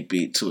Kanye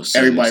beat to a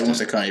certain Everybody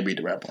wants extent. a Kanye beat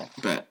to rap on.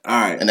 But all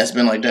right, And that's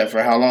been like that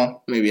for how long?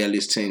 maybe at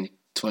least 10,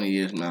 20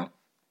 years now.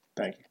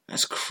 Thank you.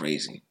 That's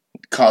crazy.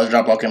 College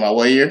Dropout came out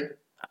what year?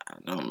 I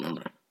don't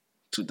remember.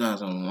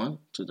 2001,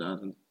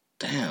 2000.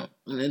 Damn,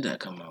 when did that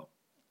come out?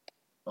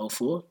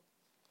 04?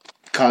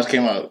 College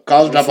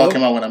Dropout 04?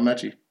 came out when I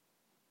met you.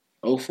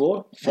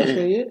 04?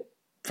 Freshman year?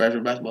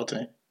 Freshman basketball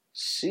team.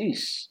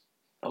 Sheesh.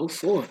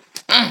 04.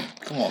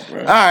 Come on, bro.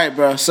 All right,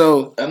 bro.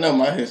 So, I know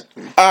my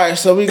history. all right.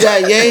 So we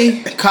got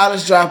Ye,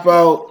 College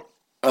Dropout,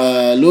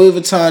 Louis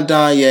Vuitton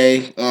Don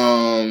Ye.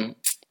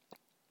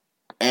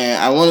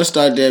 And I want to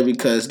start there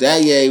because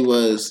that Ye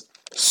was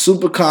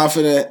super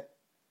confident.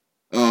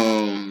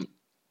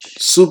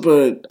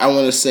 Super. I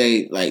want to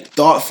say like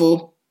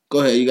thoughtful. Go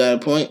ahead. You got a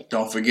point?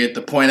 Don't forget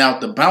to point out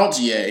the bounce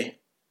Ye.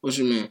 What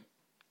you mean?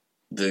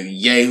 The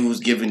Ye who was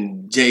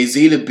giving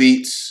Jay-Z the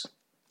beats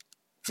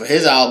for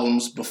his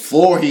albums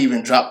before he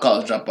even dropped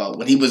College Dropout.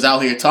 When he was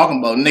out here talking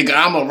about, nigga,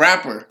 I'm a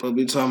rapper. But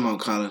we talking about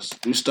college.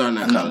 We starting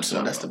at No, college.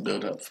 so that's the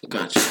build up.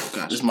 Gotcha.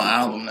 This is my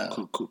album now.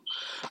 Cool.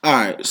 All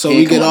right, so He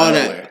we ain't get come all out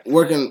of that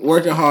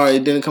working hard.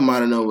 It didn't come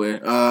out of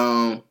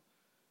nowhere.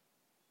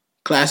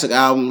 Classic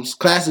albums,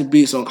 classic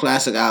beats on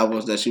classic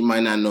albums that you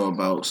might not know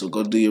about. So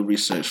go do your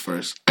research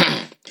first.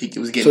 He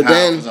was getting So high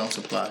then- off his own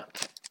supply.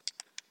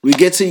 We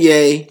get to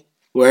Ye,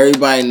 where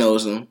everybody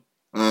knows him.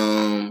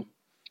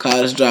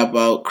 College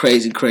Dropout,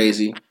 crazy.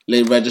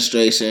 Late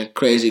Registration,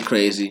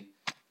 crazy.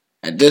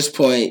 At this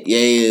point,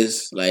 Ye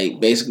is like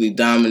basically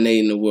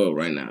dominating the world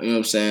right now. You know what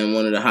I'm saying?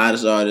 One of the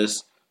hottest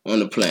artists on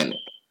the planet.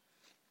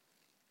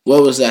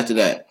 What was after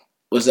that?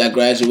 Was that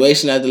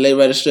Graduation after Late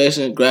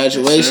Registration?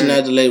 Graduation Yes, sir.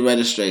 after Late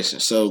Registration.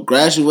 So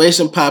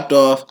Graduation popped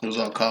off. It was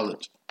all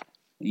college.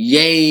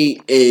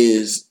 Ye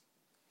is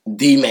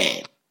the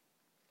man.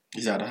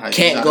 He's out of high.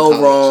 Can't he's out go of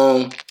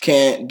college. wrong.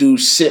 Can't do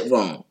shit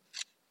wrong.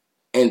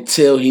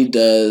 Until he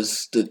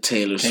does the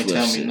Taylor Can't Swift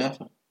tell me shit.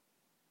 nothing.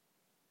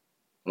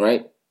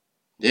 Right?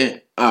 Yeah.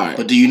 All right.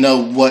 But do you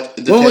know what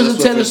the When Taylor was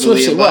the Taylor was Swift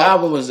really shit? What about?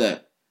 album was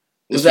that?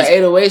 Was This that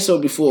 808s or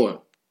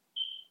before?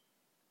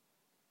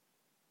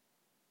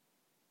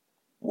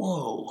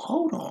 Whoa,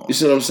 hold on. You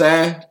see what I'm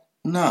saying?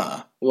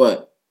 Nah.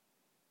 What?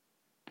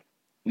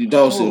 You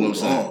don't see what I'm Hold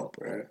saying? on,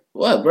 bro.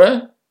 What,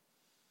 bruh?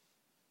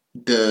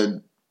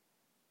 The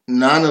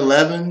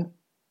 9/11,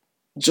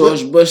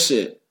 George Bush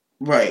shit.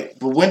 right?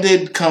 But when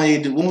did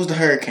Kanye do? When was the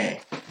hurricane?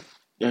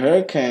 The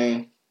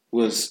hurricane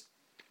was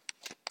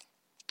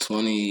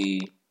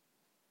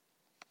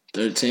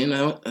 2013.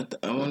 No.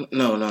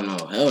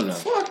 Hell no.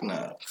 Fuck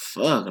no.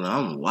 Fuck no.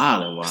 I'm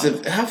wild.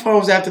 So how far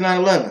was after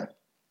 9/11?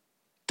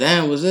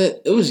 Damn, was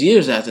it? It was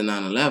years after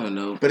 9/11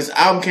 though. But his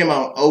album came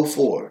out in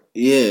 04.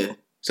 Yeah.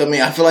 So I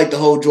mean, I feel like the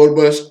whole George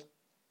Bush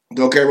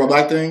don't care about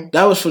black thing.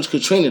 That was for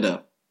Katrina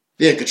though.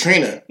 Yeah,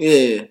 Katrina.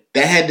 Yeah.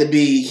 That had to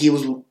be.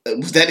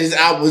 Was that his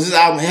album? Was his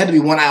album? It had to be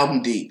one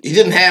album deep. He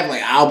didn't have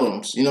like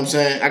albums. You know what I'm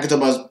saying? I could tell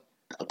by his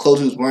clothes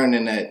he was wearing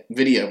in that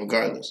video,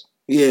 regardless.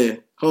 Yeah.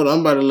 Hold on, I'm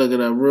about to look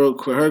it up real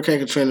quick. Hurricane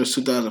Katrina was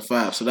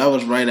 2005, so that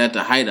was right at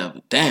the height of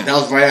it. Damn. That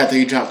was right after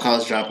he dropped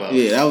College Dropout.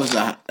 Yeah, that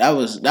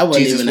wasn't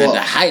Jesus even at the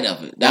Walks. height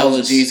of it. That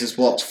was Jesus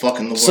Walks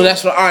fucking the world. So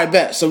that's what. All right,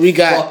 bet. So we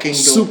got Fucking the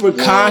super world,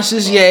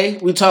 conscious bro. Ye.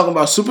 We talking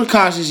about super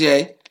conscious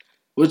Ye.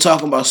 We're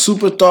talking about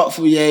super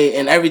thoughtful Ye,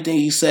 and everything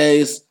he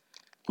says.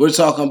 We're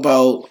talking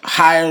about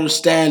higher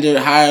standard,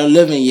 higher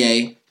living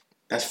Ye.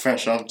 That's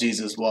fresh off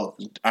Jesus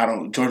Walks.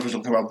 George Bush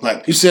don't care about black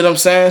people. You see what I'm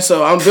saying?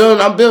 So I'm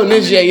building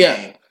this Ye up.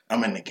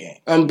 I'm in the game.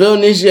 I'm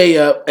building this Ye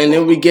up, and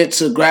then we get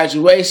to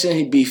Graduation.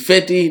 He be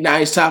 50. Now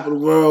he's top of the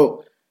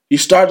world. You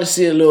start to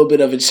see a little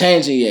bit of a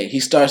change in Ye. He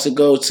starts to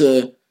go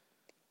to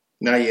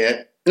Not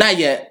yet. not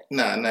yet.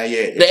 Nah, not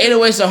yet. The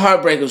 808s and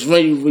Heartbreakers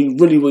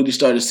really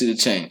started to see the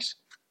change.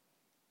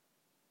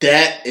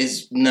 That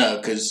is no,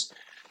 because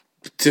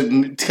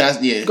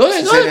yeah. Go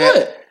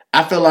ahead.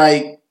 I feel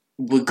like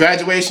with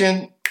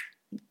Graduation,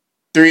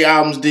 3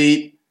 albums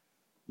deep,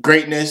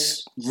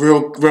 greatness,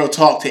 real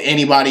talk to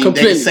anybody.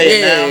 Completely. They can say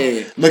Yeah.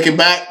 it now. Looking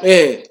back,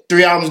 Yeah.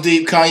 3 albums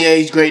deep,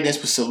 Kanye's greatness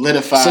was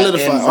solidified.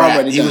 Solidified, in rap.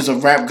 already He done. was a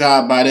rap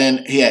god by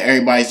then. He had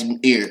everybody's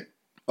ear,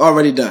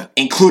 Already done.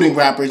 including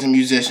rappers and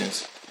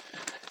musicians.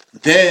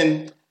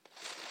 Then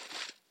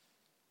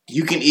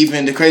you can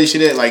even the crazy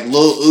shit that like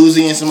Lil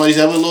Uzi and some of these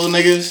other little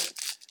niggas.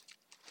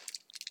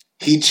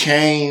 He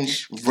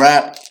changed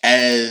rap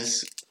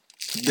as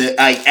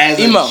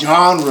Emo. a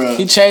genre.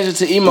 He changed it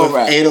to emo with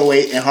rap.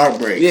 808 and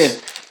Heartbreaks. Yeah.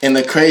 And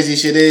the crazy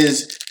shit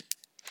is,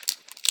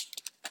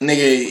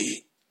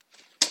 nigga,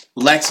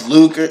 Lex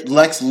Luger,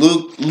 whatever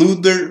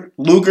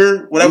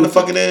the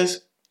fuck it is.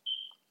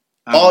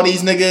 All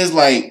these niggas,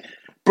 like,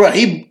 bruh,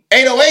 he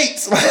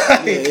 808s.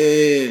 Like,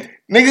 Yeah.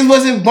 niggas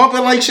wasn't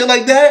bumping like shit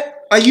like that.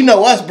 Like, you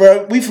know us,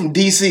 bruh. We from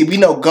DC. We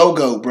know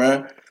go-go,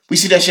 bruh. We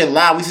see that shit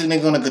live. We see the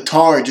nigga on the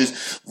guitar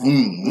just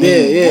boom,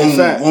 Yeah, boom,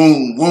 fact.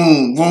 boom,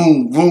 boom,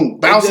 boom, boom,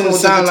 bouncing didn't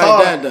with the sound like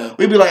guitar. that, though.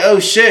 We be like, oh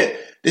shit.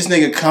 This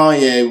nigga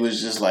Kanye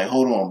was just like,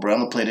 hold on, bro. I'm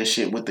gonna play this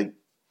shit with the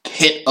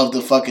hit of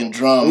the fucking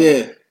drum.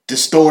 Yeah.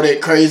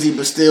 Distorted, crazy,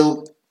 but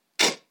still,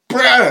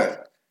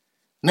 bruh.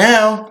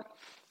 Now,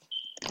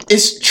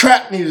 it's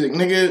trap music,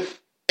 nigga.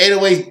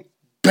 808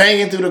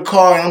 banging through the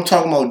car, and I'm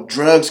talking about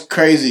drugs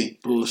crazy.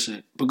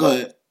 Bullshit. But go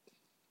ahead.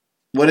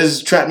 What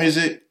is trap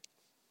music?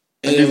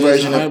 A new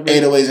version of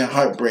 808s and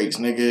Heartbreaks,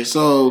 nigga.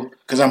 So,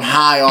 because I'm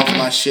high off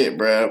my shit,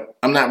 bro.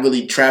 I'm not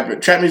really trapping.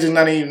 Trap music's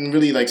not even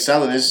really like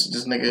selling this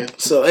nigga.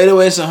 So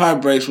 808s and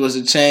Heartbreaks was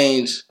a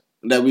change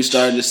that we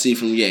started to see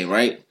from Ye,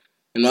 right?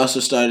 And also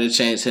started to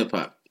change hip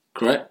hop,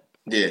 correct?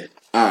 Yeah.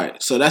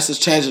 Alright, so that's the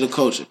change of the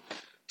culture.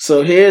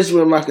 So here's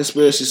where my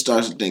conspiracy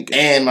starts thinking.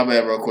 And my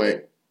bad, real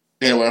quick.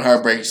 808 and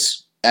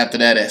Heartbreaks, after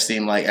that, it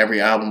seemed like every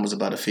album was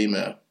about a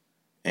female.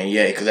 And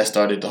yeah, because that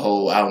started the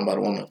whole album about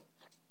a woman.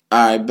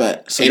 Alright,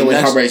 bet. So 808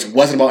 and Heartbreaks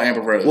wasn't about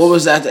Amber Rose. What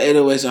was after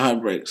 808s and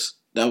Heartbreaks?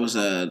 That was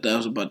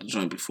about the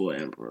joint before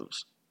Amber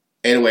Rose.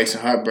 808s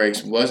and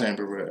Heartbreaks was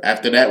Amber Rose.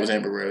 After that was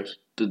Amber Rose.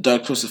 The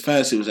Dark Twisted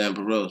Fantasy was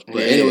Amber Rose. But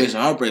Yeah. 808s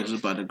and Heartbreaks was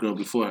about the girl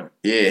before her.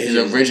 Yeah,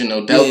 his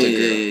original Delta girl.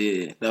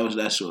 Yeah. That was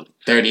that short.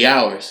 30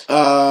 hours.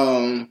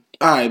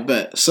 Alright,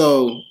 bet.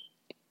 So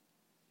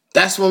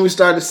that's when we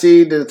started to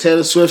see the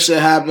Taylor Swift shit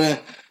happen.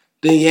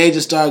 Then Ye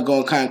just started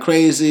going kind of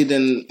crazy.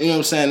 Then, you know what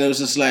I'm saying? It was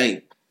just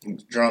like... He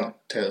was drunk,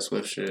 Taylor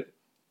Swift shit.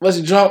 Was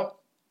he drunk?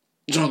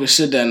 Drunk as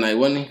shit that night,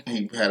 wasn't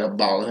he? He had a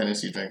bottle of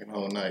Hennessy drinking the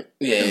whole night.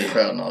 Yeah. In the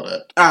crowd and all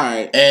that.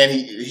 Alright. And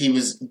he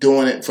was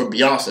doing it for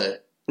Beyonce.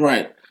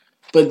 Right.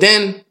 But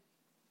then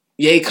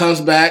Ye comes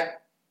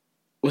back.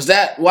 Was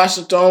that Watch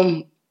the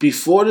Throne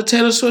before the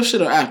Taylor Swift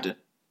shit or after?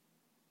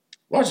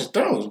 Watch the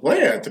Throne was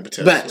way after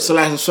Taylor Back. Swift. So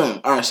that's the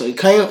film. Alright, so he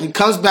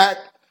comes back,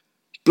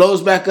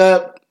 blows back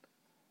up,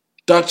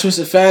 Dark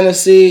Twisted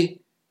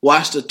Fantasy,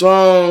 Watch the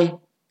Throne.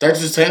 Dark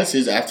Twisted Fantasy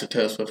is after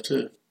Taylor Swift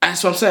too.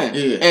 That's what I'm saying.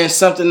 Yeah. And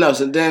something else.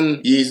 And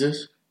then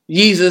Yeezus.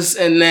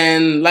 and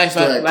then Life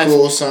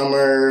Cool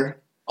Summer.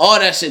 All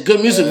that shit.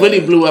 Good music really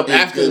blew up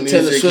after the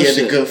Taylor Swift He had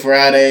shit. the Good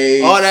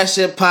Friday. All that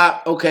shit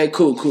popped. Okay,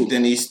 cool.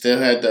 Then he still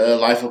had the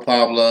Life of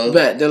Pablo.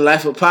 But the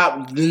Life of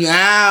Pablo.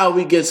 Now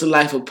we get to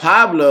Life of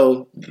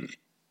Pablo.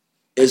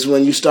 Is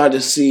when you start to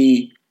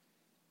see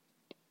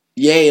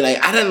Ye. Like,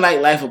 I didn't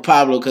like Life of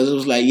Pablo because it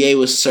was like Ye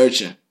was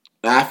searching.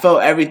 Like, I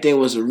felt everything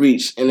was a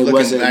reach and it Looking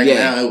wasn't back Ye.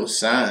 now, it was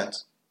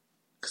Signs.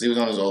 Because he was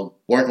on his old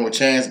Working with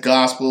Chance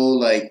Gospel,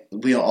 like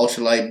we on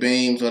Ultralight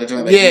Beams, or the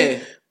joint. Like, Yeah.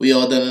 we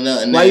all done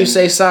enough. And Why then you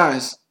say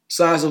signs?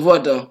 Signs of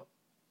what though?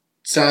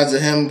 signs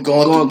of him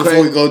going through crazy.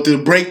 before we go through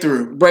the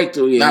breakthrough.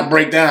 Breakthrough, yeah. Not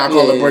breakdown, I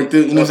call it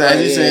breakthrough. You know what I'm saying?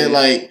 I just saying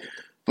like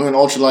we're an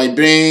ultralight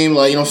beam,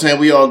 like you know what I'm saying,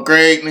 we all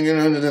great,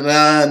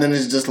 nigga, and then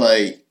it's just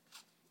like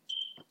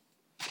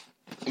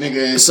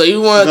nigga. So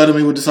you want go to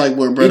me with the psych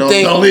word, bro.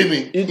 Don't leave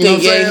me. You know think what I'm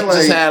Ye saying?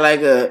 just had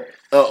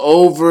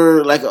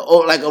like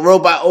a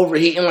robot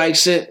overheating like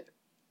shit?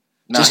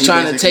 Nah, just he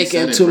trying to basically take in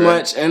said it, too bro.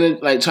 much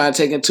and trying to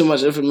take in too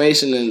much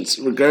information and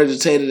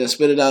regurgitate it and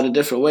spit it out a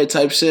different way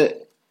type shit.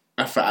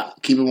 I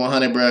keep it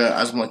 100, bro. I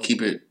just want to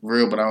keep it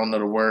real, but I don't know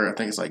the word. I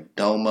think it's like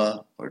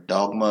dogma or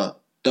dogma.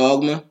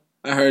 Dogma?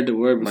 I heard the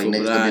word before, Like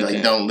niggas but gonna I be like,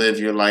 can't. don't live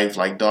your life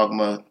like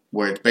dogma,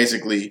 where it's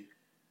basically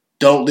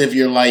don't live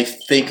your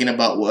life thinking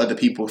about what other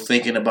people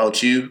thinking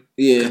about you.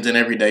 Yeah. Because then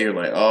every day you're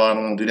like, oh, I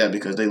don't want to do that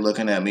because they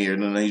looking at me, or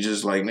then you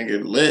just like,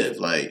 nigga, live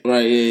like.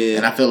 Right, yeah.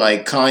 And I feel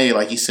like Kanye,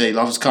 like he said, he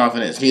lost his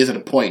confidence. He is at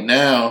a point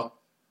now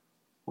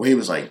where he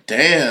was like,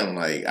 damn,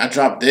 like I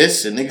dropped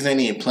this and niggas ain't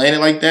even playing it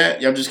like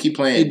that. Y'all just keep He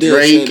playing did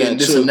say Drake that and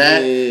this too. and that.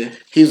 Yeah.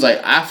 He was like,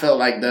 I felt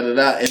like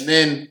da-da-da. And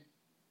then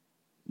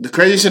the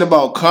crazy shit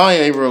about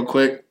Kanye, real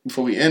quick,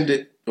 before we end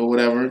it or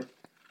whatever,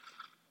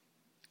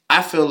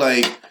 I feel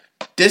like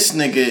this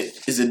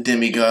nigga is a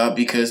demigod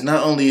because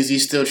not only is he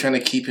still trying to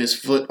keep his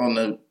foot on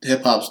the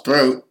hip-hop's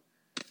throat,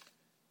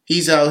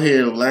 he's out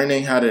here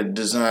learning how to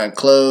design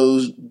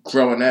clothes,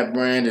 growing that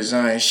brand,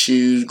 design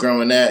shoes,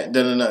 growing that,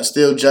 da-da-da,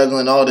 still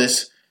juggling all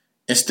this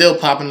and still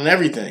popping in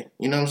everything.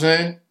 You know what I'm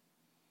saying?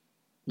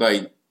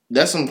 Like,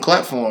 that's some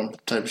platform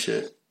type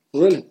shit.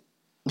 Really?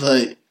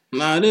 Like,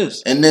 Nah, it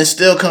is. and then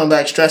still coming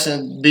back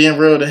stressing, being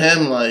real to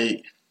him.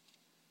 Like,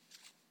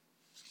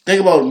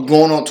 think about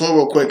going on tour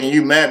real quick and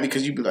you mad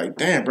because you be like,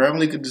 damn, bro, I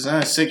only could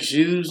design 6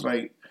 shoes.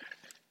 Like,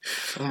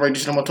 I'm writing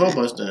this shit on my tour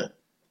bus then.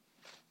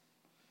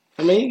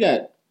 I mean,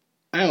 I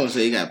don't want to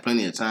say he got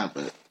plenty of time,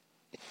 but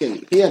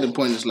he had the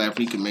point in his life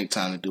where he can make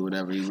time to do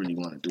whatever he really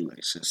want to do,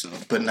 like shit. So,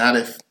 But not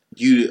if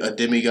you a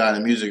demigod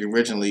in music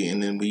originally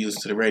and then we use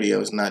it to the radio,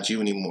 it's not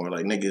you anymore.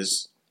 Like,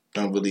 niggas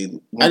don't really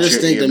want I just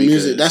your think ear the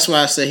music. because- That's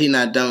why I say he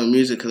not done with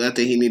music because I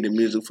think he need the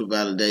music for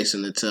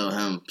validation to tell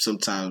him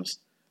sometimes,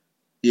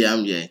 yeah,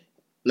 I'm Ye.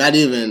 Not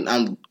even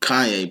I'm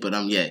Kanye, but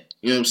I'm Ye.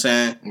 You know what I'm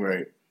saying?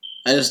 Right.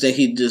 I just think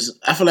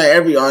I feel like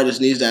every artist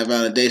needs that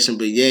validation,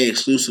 but Ye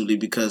exclusively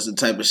because the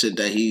type of shit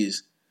that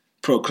he's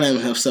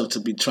proclaiming himself to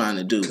be trying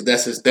to do. Because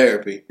that's his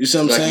therapy. You see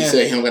what I'm like saying? He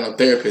said, he don't got no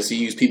therapist. He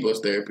used people as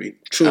therapy.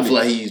 Truly. I feel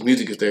like he used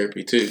music as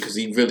therapy too because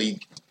he really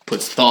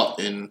puts thought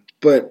in.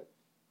 But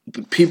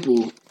the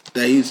people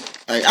that he's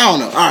like, I don't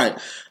know. All right,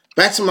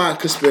 back to my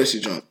conspiracy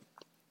joint.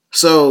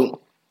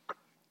 So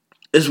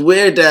it's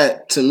weird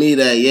that to me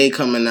that Ye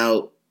coming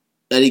out,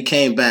 that he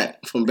came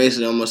back from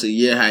basically almost a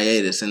year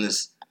hiatus, and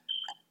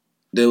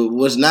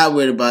what's not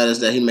weird about it is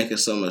that he making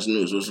so much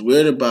news. What's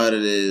weird about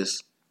it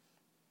is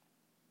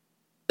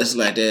it's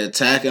like they're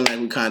attacking, like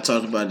we kind of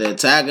talked about, they're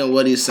attacking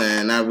what he's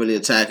saying, not really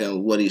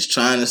attacking what he's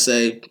trying to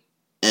say,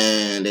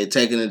 and they're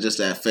taking it just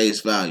at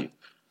face value.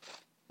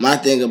 My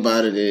thing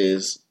about it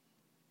is,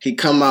 he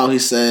come out, he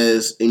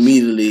says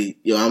immediately,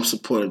 yo, I'm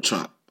supporting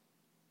Trump.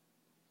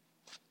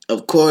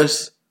 Of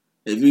course,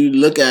 if you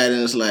look at it,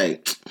 it's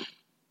like,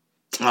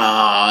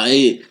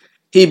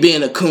 he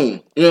being a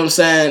coon. You know what I'm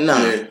saying? No.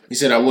 Yeah. He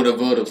said I would have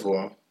voted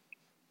for him.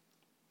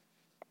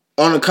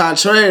 On the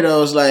contrary,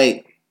 though, it's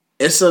like,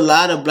 it's a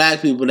lot of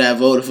black people that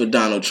voted for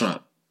Donald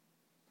Trump.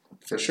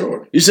 For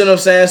sure. You see what I'm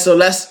saying? So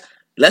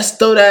let's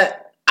throw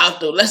that out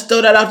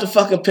the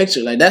fucking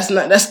picture. Like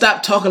let's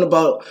stop talking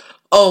about,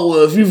 oh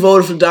well, if you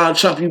voted for Donald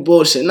Trump, you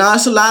bullshit. Nah,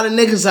 it's a lot of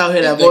niggas out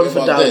here that voted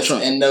for Donald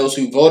Trump. And those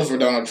who voted for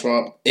Donald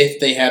Trump, if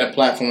they had a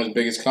platform as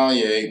big as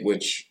Kanye,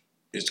 which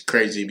is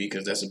crazy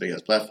because that's the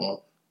biggest platform,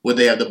 would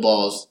they have the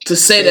balls to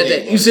say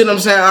that you see what I'm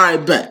saying? All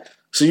right, bet.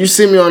 So you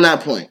see me on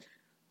that point.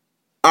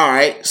 All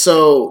right,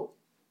 so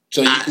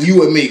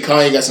you and me,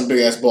 Kanye got some big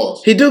ass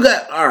balls. He do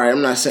got. All right,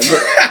 I'm not saying.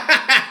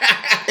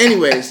 But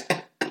anyways,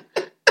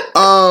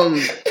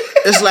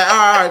 it's like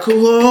all right,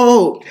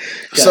 cool.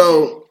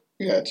 So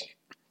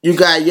you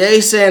got Ye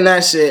saying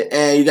that shit,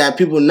 and you got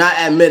people not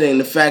admitting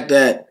the fact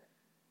that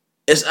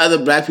it's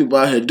other black people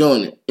out here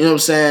doing it. You know what I'm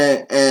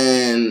saying?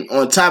 And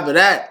on top of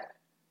that,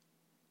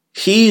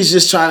 he's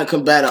just trying to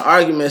combat an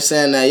argument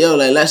saying that, yo,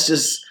 like let's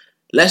just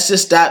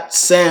stop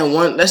saying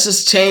let's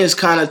just change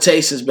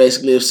connotations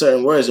basically of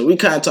certain words. And we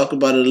kind of talked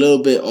about it a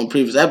little bit on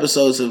previous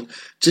episodes of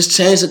just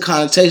change the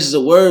connotations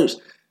of words,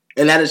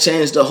 and that'll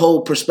change the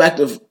whole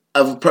perspective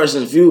of a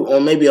person's view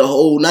on maybe a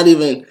whole, not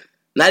even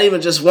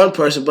just one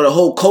person, but a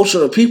whole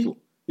culture of people.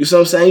 You see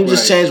what I'm saying? You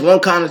just change one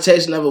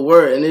connotation of a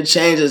word, and it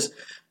changes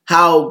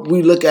how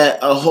we look at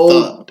a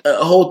whole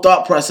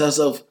thought process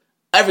of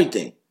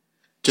everything.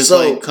 Just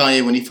like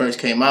Kanye when he first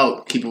came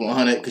out, keep it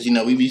 100, because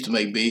we used to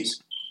make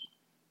beats.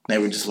 They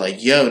were just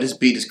like, yo, this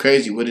beat is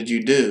crazy. What did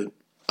you do?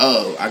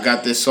 Oh, I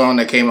got this song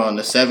that came out in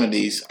the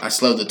 70s. I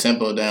slowed the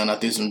tempo down. I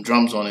threw some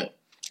drums on it.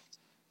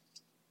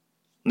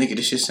 Nigga,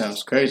 this shit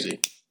sounds crazy.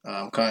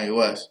 Kanye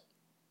West.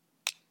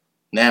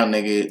 Now,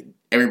 nigga,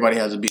 everybody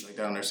has a beat like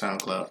that on their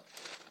SoundCloud.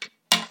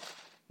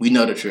 We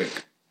know the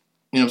trick.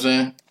 You know what I'm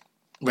saying?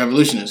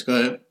 Revolutionist, go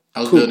ahead.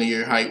 I was building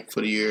your hype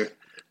for the year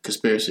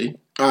conspiracy.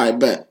 All right,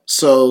 bet.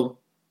 So,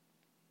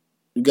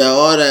 you got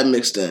all that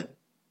mixed in.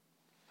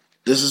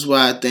 This is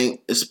why I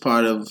think it's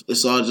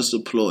all just a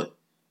ploy.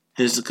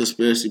 Here's the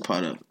conspiracy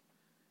part of it.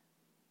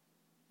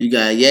 You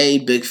got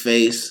Ye, big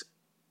face,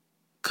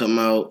 come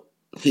out.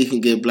 He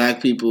can get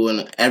black people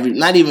and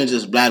not even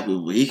just black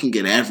people, but he can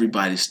get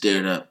everybody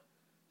stirred up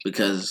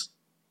because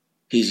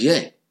he's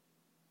Ye.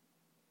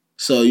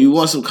 So you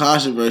want some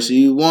controversy.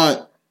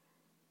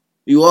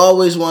 You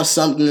always want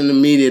something in the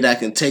media that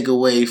can take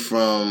away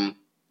from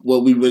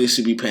what we really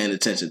should be paying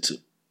attention to.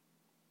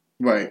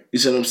 Right. You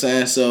see what I'm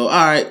saying? So,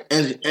 all right,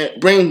 and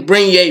bring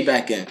Ye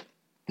back in.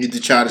 He's the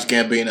Childish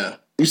Gambino.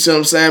 You see what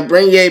I'm saying?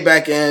 Bring Ye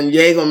back in.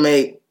 Ye gonna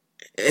make,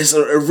 it's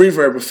a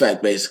reverb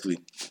effect, basically.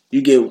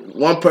 You get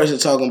one person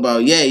talking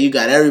about Ye, you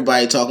got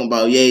everybody talking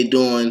about Ye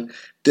doing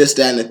this,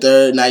 that, and the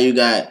third. Now you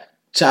got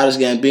Childish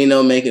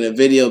Gambino making a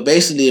video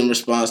basically in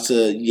response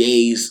to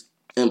Ye's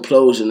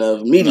implosion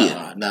of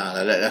media.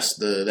 Nah,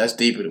 that's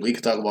deeper. We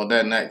could talk about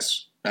that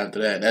next.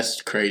 After that,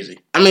 that's crazy.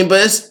 I mean,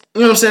 but it's,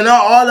 you know what I'm saying?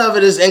 All of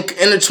it is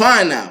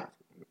intertwined now.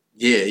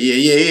 Yeah.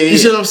 You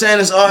see what I'm saying?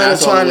 It's all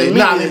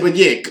intertwined. But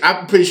yeah,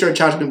 I'm pretty sure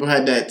Childish Gambino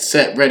had that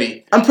set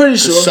ready. I'm pretty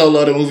sure.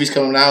 Solo, the movie's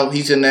coming out.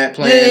 He's in that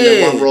playing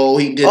the one role.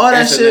 He did all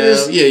that SNL. Shit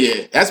is,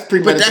 yeah. That's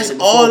premeditated. But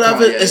that's all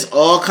of it. It's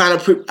all kind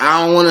of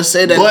I don't want to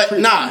say that.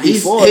 But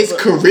his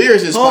career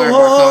is inspired by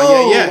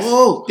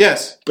Kanye.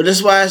 Yes. But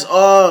that's why it's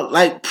all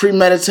like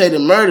premeditated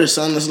murder,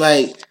 son. It's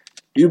like,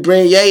 you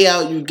bring Ye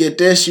out, you get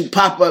this, you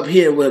pop up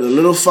here with a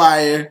little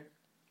fire.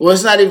 Well,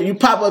 it's not even, you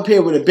pop up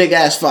here with a big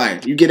ass fire.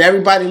 You get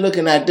everybody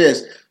looking at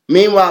this.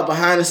 Meanwhile,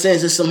 behind the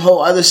scenes, there's some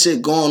whole other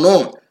shit going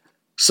on.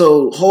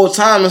 So, whole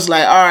time, it's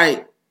like, all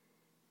right,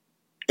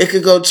 it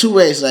could go two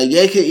ways. Like,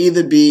 Ye could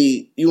either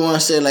be, you want to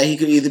say, like, he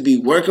could either be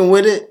working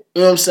with it,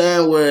 you know what I'm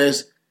saying?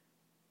 Whereas,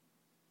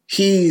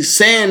 he's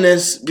saying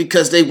this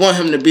because they want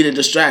him to be the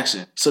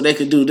distraction. So they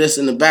could do this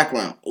in the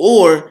background.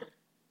 Or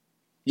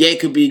Ye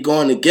could be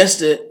going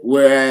against it,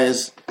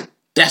 whereas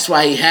that's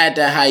why he had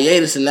that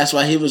hiatus and that's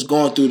why he was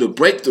going through the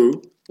breakthrough,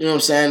 you know what I'm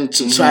saying,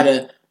 to try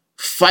to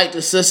fight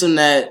the system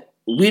that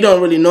we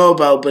don't really know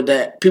about, but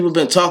that people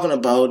been talking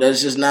about,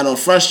 that's just not on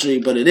Front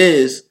Street, but it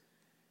is.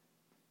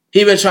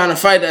 He been trying to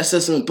fight that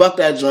system and buck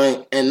that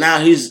joint, and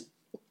now he's,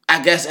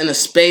 I guess, in a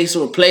space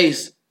or a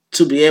place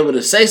to be able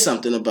to say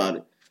something about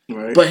it.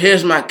 Right. But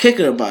here's my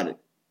kicker about it.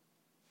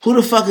 Who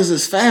the fuck is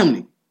his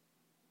family?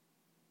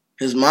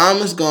 His mom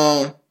is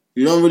gone.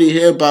 You don't really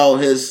hear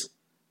about his,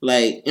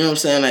 like, you know what I'm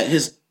saying, like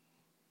his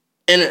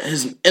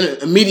his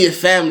immediate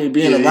family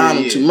being around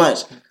him too much.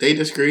 They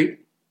discreet.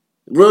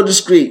 Real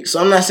discreet. So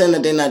I'm not saying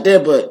that they're not there,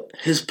 but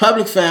his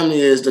public family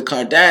is the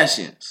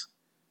Kardashians.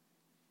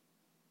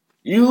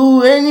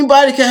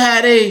 Anybody can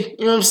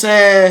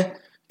have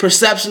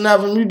perception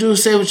of him. You do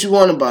say what you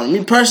want about him.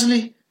 Me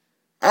personally,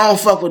 I don't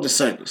fuck with the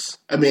circus.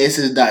 I mean, it's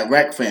his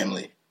direct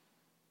family.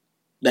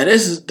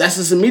 That's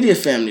his immediate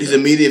family. His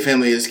immediate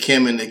family is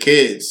Kim and the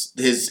kids.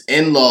 His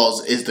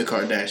in-laws is the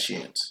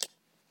Kardashians.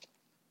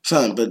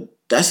 Son, but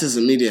that's his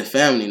immediate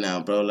family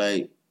now, bro.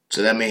 Like,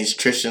 so that means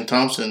Tristan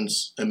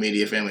Thompson's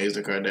immediate family is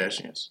the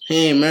Kardashians.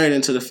 He ain't married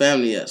into the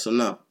family yet, so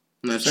no.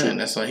 Not true.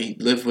 That's why he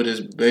lived with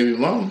his baby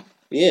mom.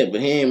 Yeah,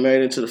 but he ain't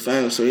married into the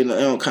family, so it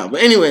don't count.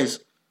 But anyways,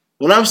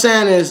 what I'm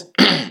saying is,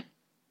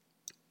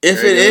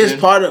 if it is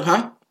part of,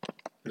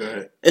 Go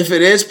ahead. If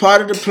it is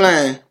part of the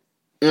plan,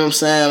 you know what I'm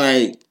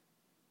saying,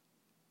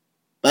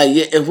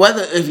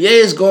 if Ye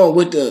is going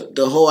with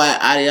the whole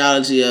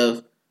ideology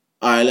of,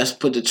 all right, let's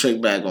put the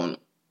trick back on him,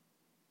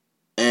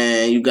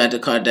 and you got the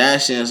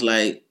Kardashians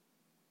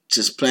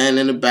just playing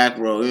in the back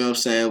row, you know what I'm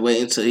saying,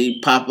 waiting until he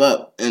pop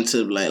up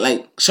into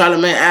like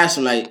Charlamagne asked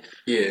him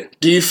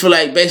do you feel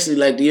like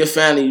basically do you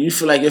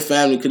feel like your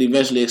family could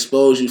eventually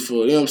expose you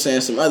for, you know what I'm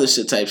saying, some other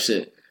shit type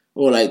shit,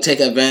 or take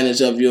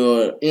advantage of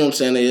your, you know what I'm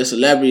saying, your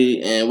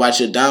celebrity and watch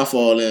your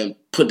downfall and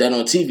put that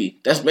on TV.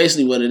 That's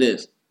basically what it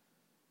is.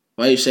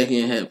 Why are you shaking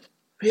your head?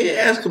 He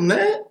didn't ask him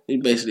that. He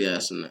basically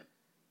asked him that.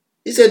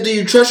 He said, "Do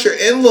you trust your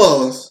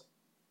in-laws?"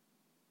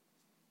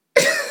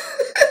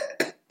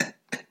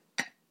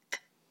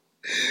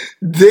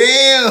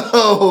 Damn,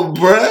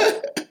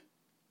 bruh.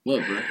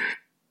 What, bruh?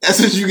 That's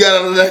what you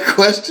got out of that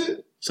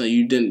question? So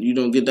you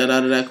don't get that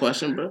out of that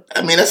question, bro?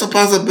 I mean, that's a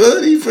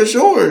possibility for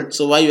sure.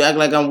 So why you act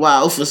like I'm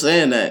wild for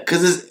saying that?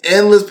 Because there's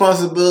endless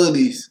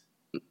possibilities.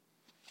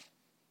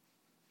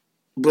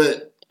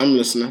 But I'm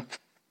listening.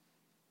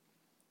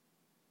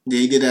 Yeah,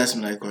 you did ask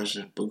him that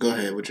question. But go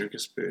ahead with your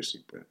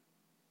conspiracy, bro.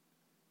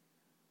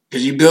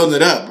 Because you build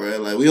it up,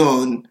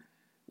 bro.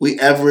 We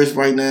Everest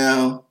right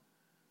now.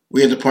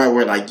 We at the part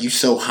where you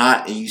so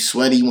hot and you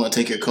sweaty, you want to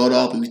take your coat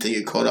off. If you take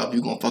your coat off,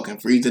 you're going to fucking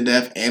freeze to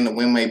death and the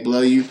wind might blow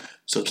you.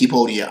 So keep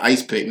holding your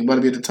ice pick. We about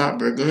to be at the top,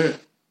 bro. Go ahead.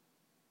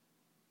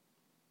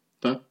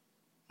 Huh?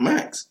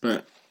 Max.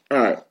 Right. All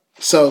right.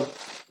 So,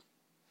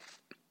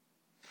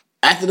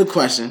 after the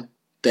question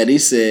that he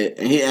said,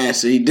 and he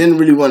answered, he didn't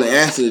really want to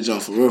answer the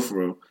jump for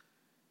real.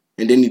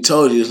 And then he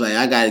told you, he was like,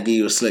 I got to give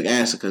you a slick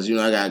answer because,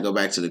 I got to go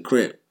back to the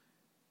crib.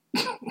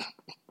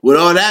 With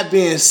all that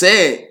being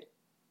said,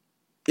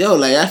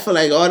 I feel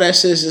like all that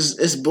shit is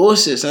it's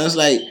bullshit. So it's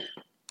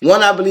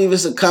one, I believe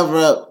it's a cover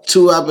up.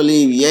 Two, I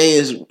believe Ye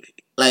is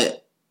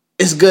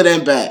it's good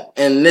and bad.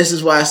 And this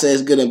is why I say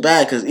it's good and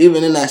bad, because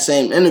even in that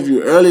same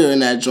interview earlier in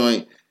that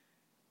joint,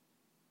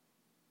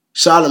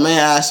 Charlamagne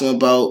asked him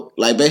about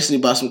basically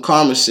about some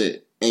karma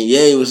shit. And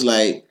Ye was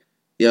like,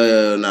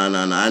 yo, no,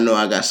 I know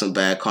I got some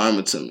bad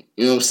karma to me.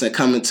 You know what I'm saying?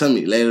 Coming to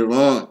me later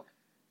on.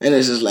 And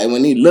it's just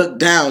when he looked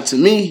down, to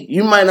me,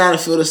 you might not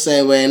feel the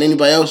same way, and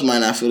anybody else might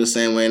not feel the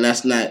same way, and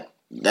that's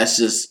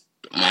just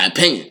my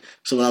opinion.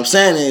 So what I'm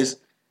saying is,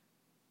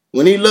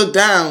 when he looked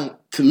down,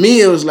 to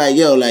me, it was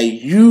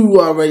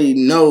you already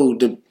know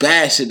the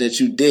bad shit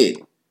that you did.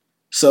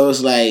 So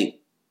it's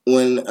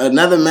when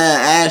another man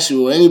asks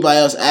you, or anybody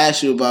else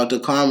asks you about the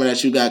karma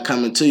that you got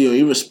coming to you, and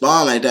you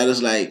respond like that,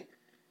 it's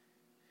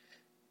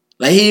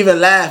he even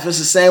laughed. It's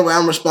the same way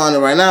I'm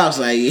responding right now.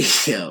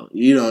 It's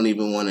you don't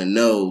even want to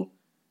know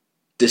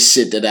the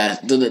shit that I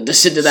know, the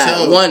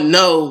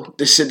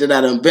shit that I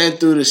done been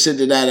through, the shit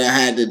that I done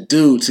had to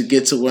do to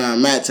get to where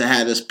I'm at, to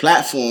have this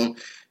platform,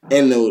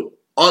 and to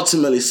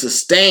ultimately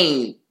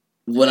sustain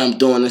what I'm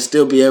doing and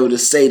still be able to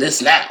say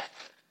this now.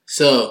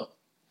 So,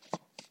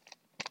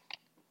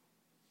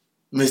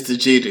 Mr.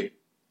 Jeter,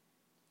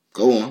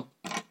 go on.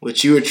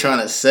 What you were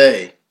trying to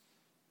say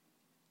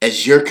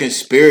as your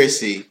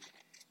conspiracy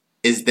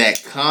is that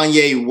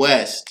Kanye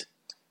West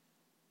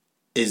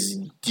is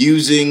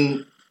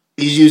using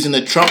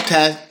the Trump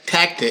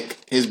tactic,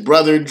 his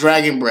brother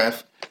Dragon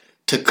Breath,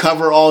 to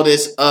cover all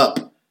this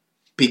up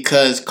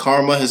because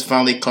karma has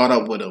finally caught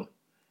up with him.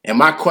 And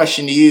my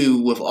question to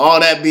you, with all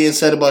that being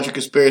said about your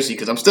conspiracy,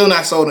 because I'm still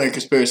not sold on your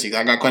conspiracy,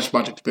 I got a question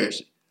about your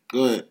conspiracy.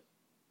 Go ahead.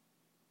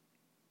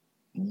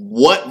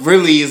 What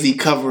really is he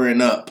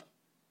covering up?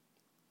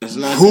 It's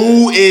not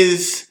Who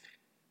is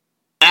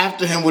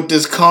after him with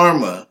this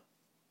karma?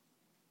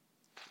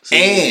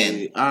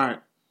 And all right.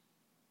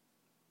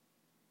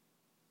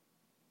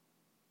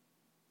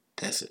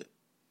 That's it.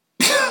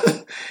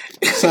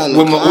 Son,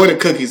 with the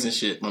cookies and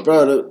shit,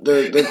 bro.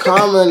 The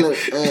karma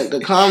and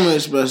the karma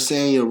is, bro,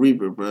 seeing your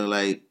reaper, bro.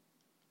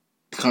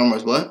 Karma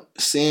is what?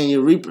 Seeing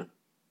your reaper.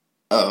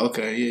 Oh,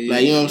 okay. Yeah.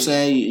 You know what I'm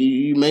saying?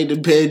 You made the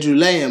bed you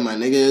lay in, my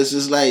nigga. It's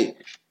just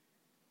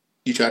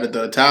you tried to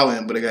throw the towel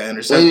in, but it got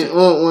intercepted.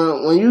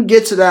 When you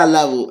get to that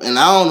level, and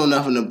I don't know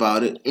nothing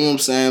about it, you know what I'm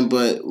saying?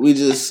 But we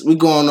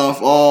going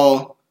off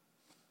all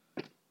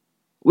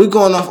we're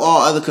going off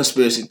all other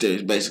conspiracy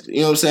theories, basically.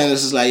 You know what I'm saying?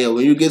 It's just like, yo,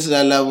 when you get to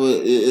that level,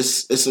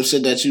 it's some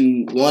shit that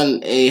you,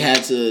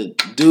 had to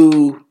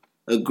do,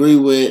 agree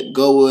with,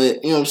 go with.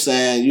 You know what I'm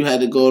saying? You had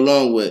to go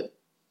along with.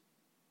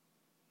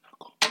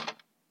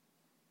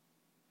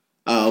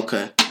 Oh,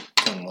 okay.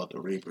 Talking about the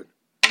Reaper.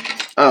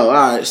 Oh,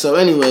 all right. So,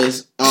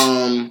 anyways,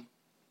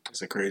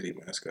 It's a crazy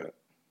mascot.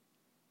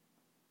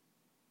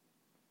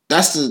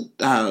 that's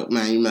the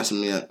man, you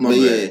messing me up. My But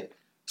bad. yeah.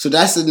 So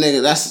that's the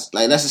nigga. That's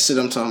the shit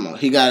I'm talking about.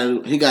 He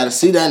gotta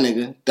see that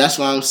nigga. That's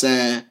why I'm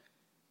saying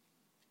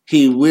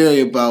he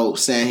weary about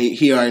saying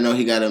he already know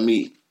he gotta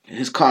meet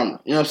his karma.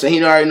 You know what I'm saying?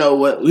 We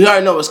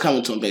already know what's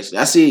coming to him.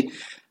 Basically,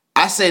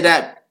 I say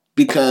that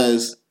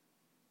because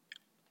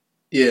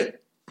Yeah.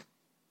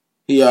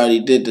 he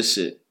already did the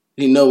shit.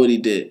 He know what he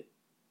did.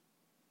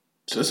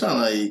 So it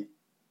sounds like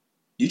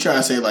you trying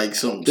to say like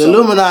something. The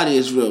Illuminati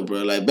is real,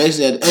 bro. Like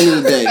basically at the end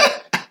of the day,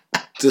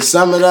 to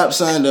sum it up,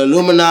 son, the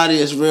Illuminati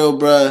is real,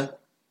 bro.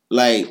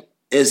 Like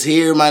it's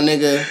here, my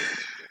nigga.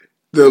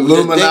 The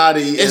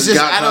Illuminati it's is just-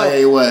 got I don't-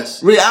 Kanye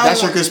West. I don't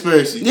That's your want-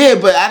 conspiracy. Yeah,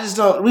 but I just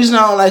don't. Reason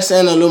I don't like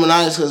saying the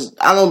Illuminati is because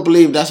I don't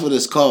believe that's what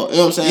it's called. You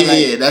know what I'm saying? Yeah,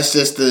 Like, yeah, that's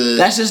just the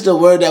that's just the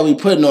word that we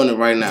putting on it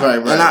right now. Right.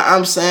 And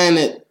I'm saying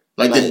it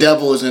like the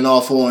devil is in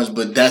all forms,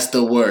 but that's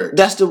the word.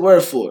 That's the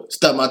word for it.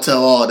 Stuck my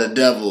toe, all the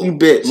devil. You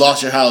bitch.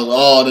 Lost your house,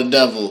 all the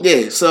devil.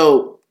 Yeah.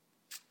 So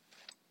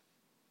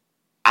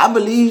I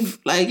believe,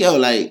 like, yo,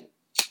 like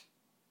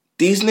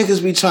these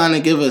niggas be trying to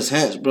give us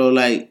hints, bro.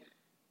 Like,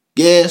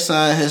 yeah,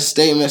 son, his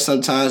statements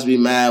sometimes be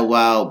mad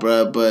wild,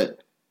 bro.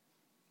 But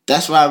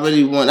that's why I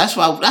really want. That's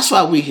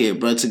why we here,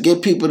 bro. To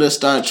get people to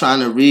start trying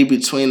to read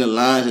between the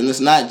lines, and it's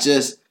not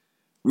just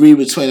read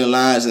between the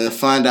lines and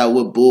find out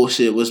what's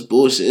bullshit.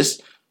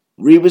 It's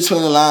read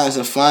between the lines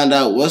and find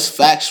out what's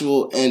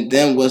factual and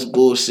then what's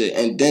bullshit,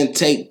 and then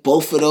take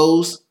both of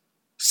those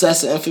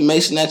sets of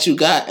information that you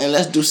got and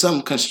let's do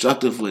something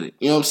constructive with it.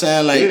 You know what I'm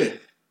saying?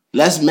 Like,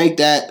 let's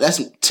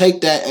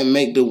take that and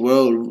make the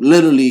world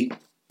literally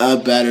a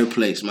better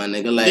place, my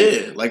nigga. Like,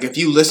 Yeah, like if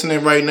you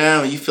listening right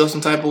now and you feel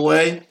some type of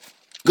way,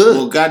 good.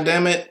 well,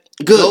 goddamn it,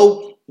 Good.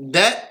 go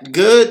that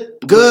good.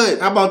 Good.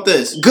 How about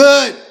this?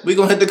 Good. We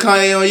gonna hit the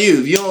Kanye on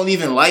you. If you don't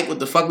even like what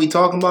the fuck we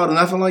talking about or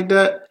nothing like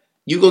that,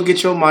 you go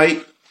get your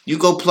mic, you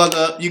go plug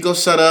up, you go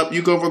set up,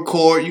 you go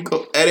record, you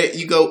go edit,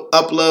 you go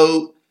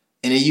upload,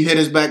 and then you hit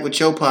us back with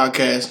your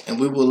podcast, and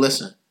we will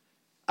listen.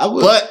 I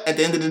would. But at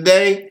the end of the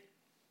day,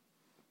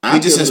 we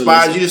just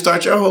inspired you to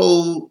start your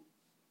whole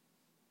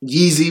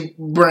Yeezy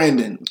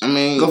branding. I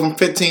mean, Go from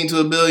 15 to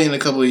 $1 billion in a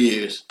couple of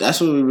years. that's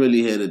what we're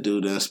really here to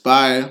do, to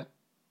inspire,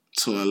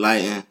 to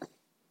enlighten,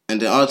 and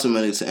then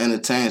ultimately to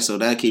entertain, so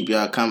that keep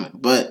y'all coming.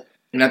 But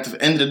And at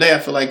the end of the day, I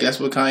feel like that's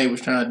what Kanye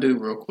was trying to do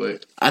real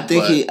quick. I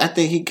think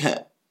he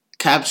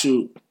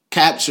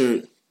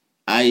captured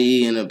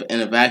IE in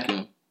a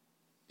vacuum.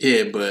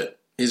 Yeah, but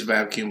his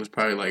vacuum was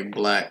probably like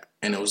black,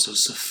 and it was a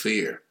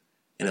sphere,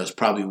 and it was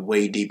probably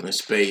way deep in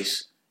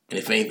space. And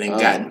if anything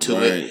got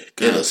into it,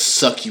 it'll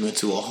suck you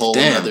into a whole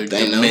other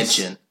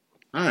dimension.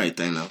 All right,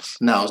 Thanos.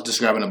 No, I was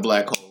describing a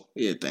black hole.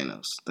 Yeah,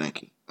 Thanos.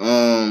 Thank you.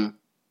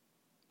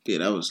 Yeah,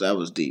 that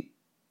was deep.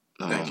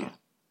 Thank you.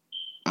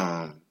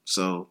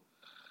 So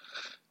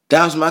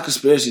that was my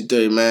conspiracy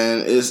theory,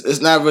 man.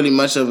 It's not really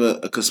much of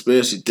a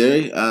conspiracy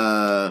theory.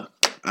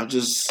 I'm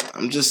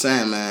just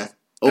saying, man.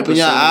 Open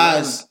your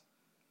eyes.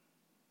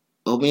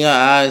 Open your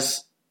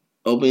eyes.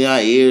 Open your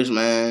ears,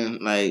 man.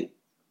 Like,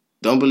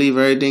 don't believe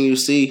everything you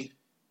see.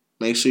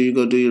 Make sure you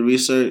go do your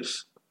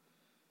research.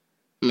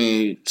 I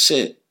mean,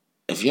 shit.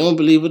 If you don't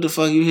believe what the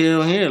fuck you hear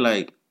on here,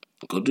 like,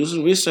 go do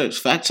some research.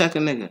 Fact check a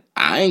nigga.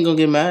 I ain't gonna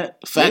get mad.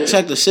 Fact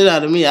check the shit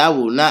out of me. I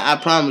will not. I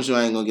promise you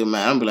I ain't gonna get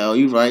mad. I'm gonna be like, oh,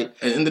 you right. At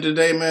the end of the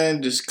day,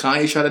 man, just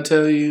Kanye try to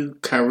tell you,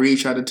 Kyrie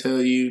try to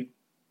tell you,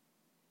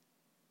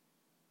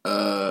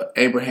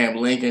 Abraham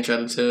Lincoln try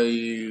to tell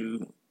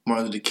you,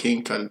 Martin Luther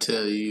King try to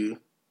tell you.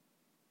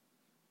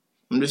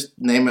 I'm just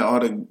naming all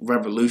the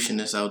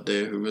revolutionists out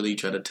there who really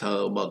try to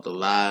tell about the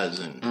lies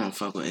and. I don't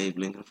fuck with Abe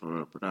Lincoln for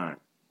real, but all right.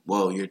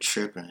 Whoa, you're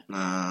tripping.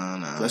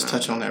 Nah. Let's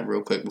touch on that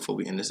real quick before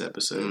we end this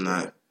episode. I'm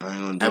not. I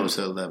ain't gonna do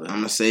Episode it. 11. I'm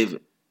gonna save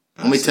it.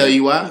 Let me tell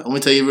you why. I'm gonna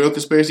tell you a real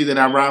conspiracy that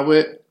I ride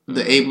with.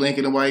 The Abe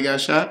Lincoln and why he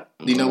got shot.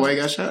 Do you know why he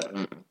got shot?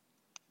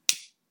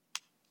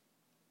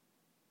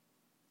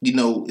 You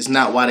know, it's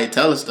not why they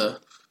tell us stuff.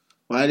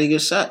 Why did he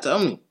get shot? Tell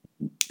me.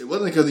 It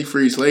wasn't because he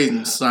freed slaves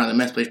and signed the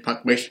Emancipation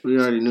Proclamation. We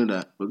already knew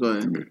that, but go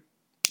ahead.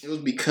 It was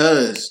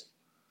because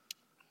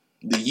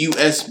the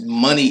U.S.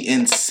 money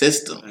in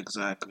system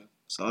Exactly.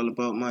 It's all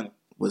about money.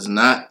 was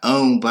not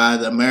owned by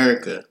the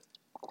America.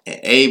 And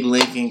Abe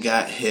Lincoln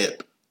got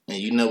hip. And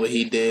you know what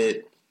he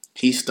did?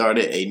 He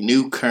started a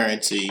new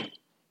currency,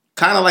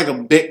 kind of like a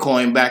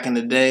Bitcoin back in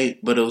the day,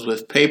 but it was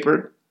with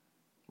paper,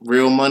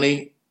 real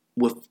money,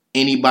 with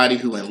anybody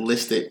who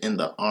enlisted in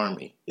the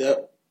army.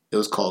 Yep. It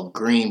was called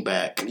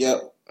greenback.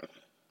 Yep.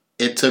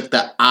 It took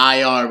the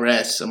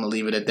IRS, I'm going to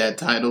leave it at that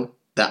title,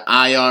 the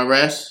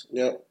IRS,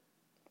 Yep.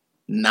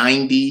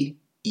 90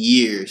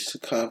 years To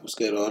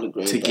confiscate all the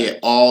greenback. to get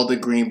all the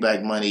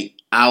greenback money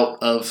out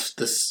of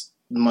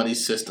money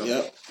system.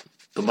 Yep.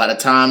 But by the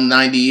time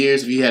 90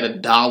 years, if you had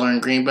 $1 in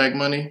greenback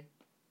money,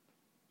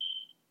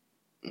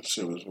 That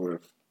shit was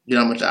worth. you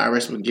know how much the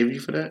IRS would give you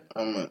for that?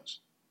 How much?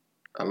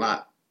 A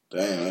lot.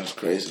 Damn, that's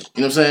crazy.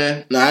 You know what I'm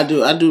saying? No,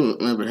 I do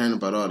remember hearing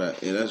about all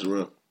that. Yeah, that's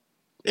real.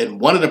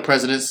 And one of the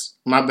presidents,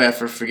 my bad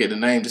for forgetting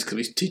the name just because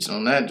he's teaching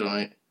on that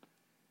joint,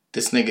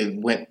 this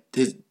nigga went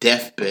his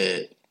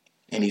deathbed,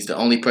 and he's the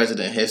only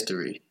president in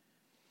history.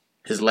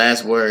 His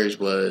last words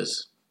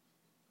was,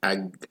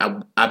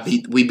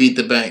 we beat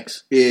the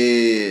banks.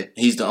 Yeah.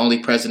 He's the only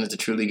president to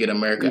truly get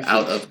America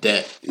out of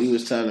debt. He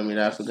was telling me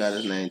that. I forgot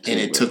his name too. And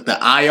it took the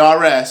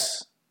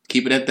IRS,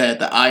 keep it at that,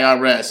 the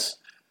IRS,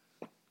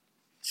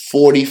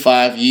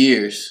 45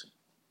 years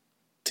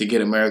to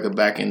get America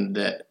back in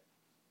debt.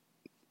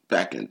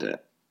 Back in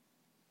debt.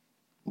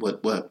 What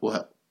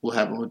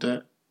happened with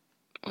that?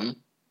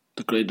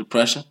 The Great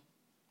Depression?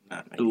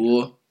 Nah, The man,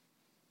 war?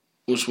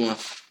 Which one?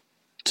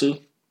 2?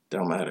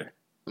 don't matter.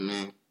 I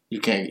mean, You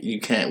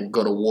can't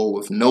go to war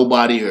with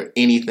nobody or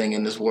anything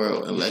in this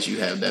world unless you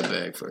have that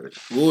bag first.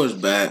 war is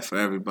bad for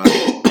everybody.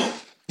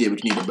 Yeah,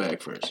 but you need a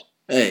bag first.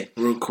 Hey,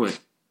 real quick.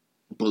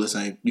 Bullets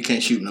ain't. You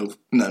can't shoot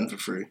nothing for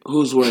free.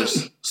 Who's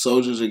worse,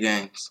 soldiers or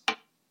gangs?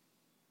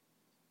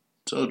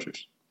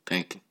 Soldiers.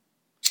 Thank you.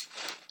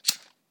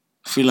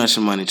 Free Lunch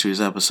and Money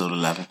Trees, episode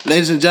 11.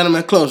 Ladies and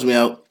gentlemen, close me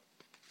out.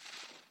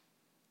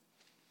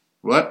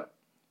 What?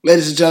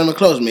 Ladies and gentlemen,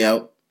 close me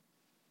out.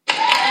 I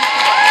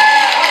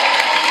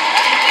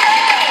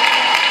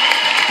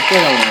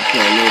think I want to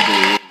play a little bit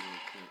of it real quick.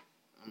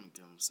 Let me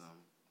give him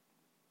something.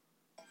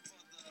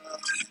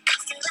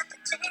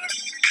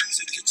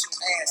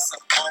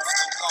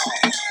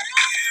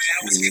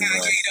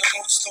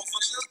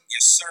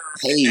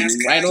 Hey,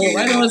 right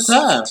on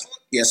time.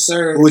 Yes,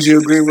 sir. Would you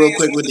agree real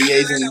quick with the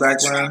Asian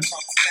background?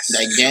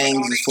 That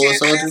gangs is full of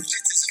soldiers?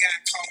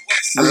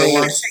 I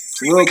mean,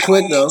 real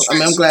quick though. I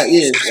mean, I'm glad.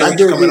 Yeah, I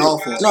do coming agree.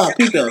 off of. No,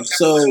 peep though.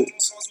 So,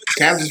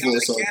 Cabs is full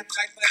of soldiers.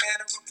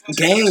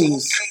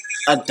 gangs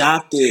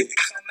adopted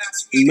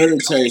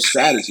military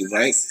strategy,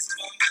 right?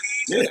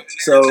 Yeah.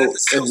 So,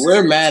 if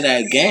we're mad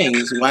at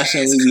gangs, why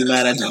shouldn't we be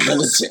mad at the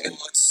military?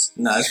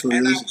 Nah, that's what we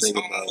used to think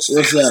about.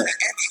 What's up?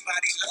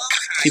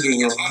 Keep it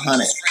real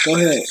 100. Go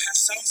ahead.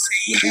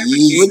 With the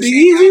Yeezys. With the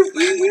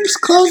Yeezy, we was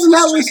closing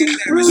out with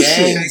some real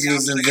shit. Gangs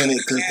was invented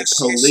because the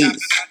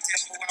police.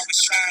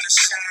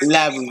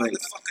 Elaborate.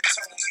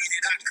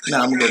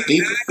 Nah, I'm gonna go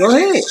deeper. Go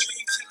ahead.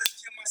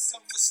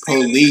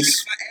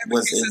 Police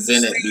was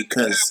invented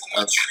because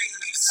of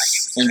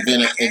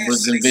it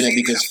was invented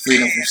because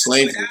freedom from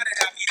slavery.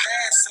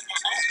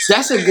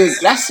 That's a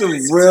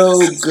real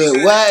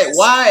good.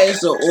 Why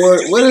is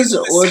what is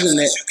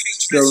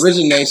the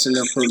origination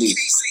of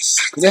police?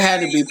 Because there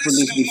had to be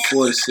police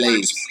before the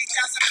slaves.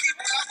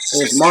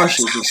 It was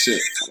marshals and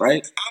shit,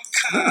 right?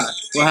 Nah,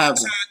 What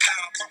happened?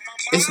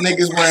 it's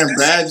niggas wearing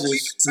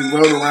badges who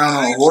rode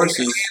around on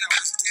horses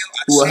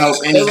who will help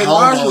any They were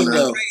marshals homeowner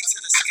though.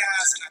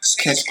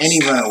 catch any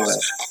runaway.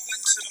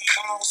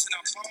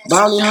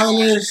 Bounty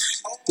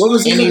hunters. What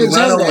was the Any nigga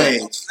agenda?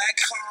 runaways.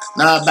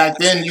 Nah, back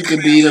then you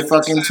could be the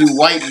fucking two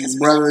white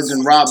brothers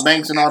and rob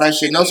banks and all that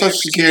shit. No social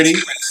security.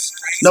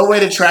 No way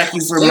to track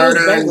you for They was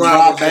murder bank and rob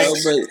robbers,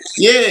 banks. though, but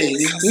Yeah.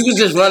 you could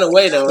just run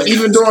away though. But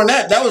even during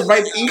that was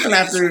right even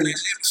after like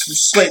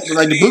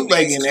the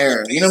bootlegging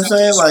era. You know what I'm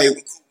saying?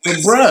 Like, but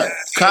bruh,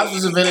 cops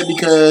was invented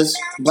because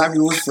black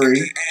people was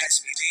free.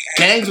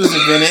 Gangs was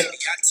invented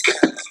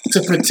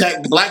to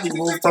protect black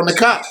people from the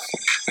cops.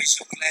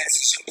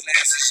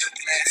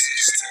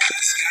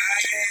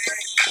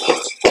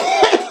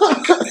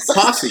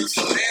 Posses.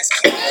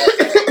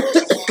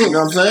 You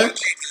know what I'm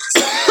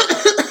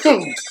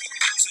saying?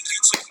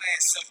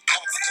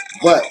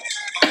 What?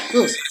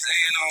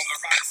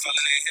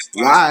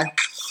 Why?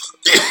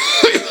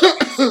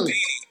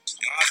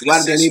 Why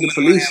did they need the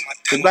police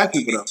for black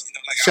people though?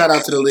 Shout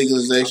out to the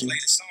legalization.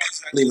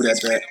 Leave it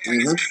at that.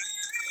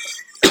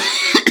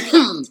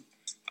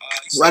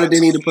 Why did they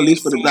need the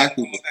police for the black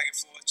people?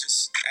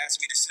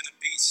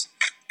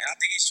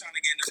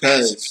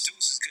 Because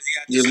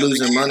you're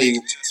losing money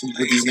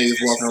with these niggas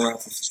walking around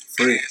for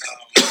free.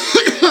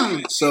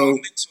 So,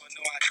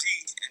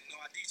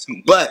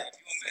 but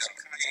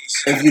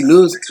if you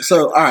lose,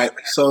 so all right.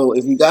 So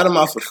if you got them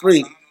out for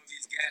free,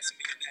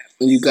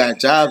 and you got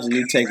jobs and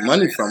you take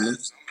money from them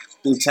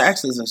through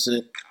taxes and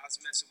shit,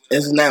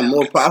 isn't that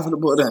more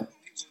profitable than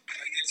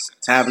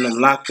having them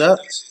locked up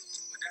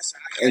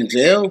in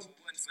jail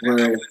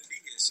where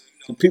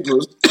the people?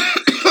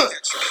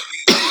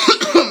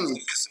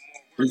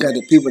 You got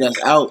the people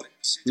that's out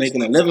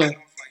making a living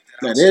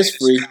that is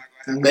free,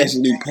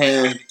 basically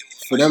paying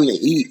for them to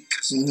eat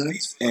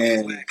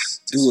and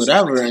do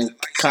whatever and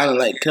kind of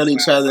like kill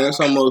each other. It's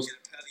almost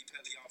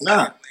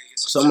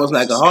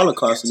like a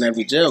Holocaust in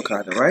every jail,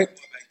 kind of, right?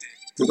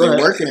 They're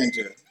working in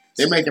jail.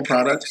 They're making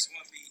products.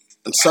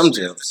 In some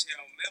jails.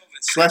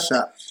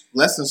 Sweatshops.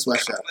 Less than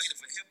sweatshops.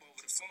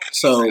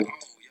 So,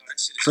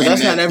 but And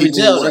that's then not every people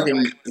jail, though.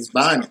 working is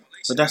buying it.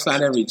 But that's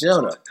not every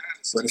jail, though.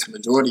 But it's the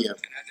majority of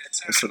it.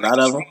 It's a lot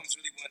of them.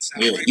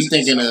 Yeah, you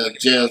thinking of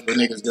jails where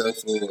niggas go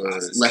for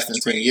less than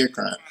 10-year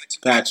crime.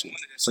 Got you.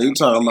 So you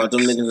talking about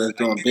them niggas that's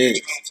doing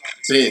bigs.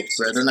 Big,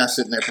 bro. They're not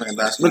sitting there playing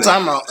basketball. But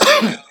talking about...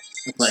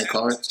 They're playing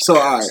cards. So,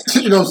 alright.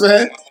 You know what I'm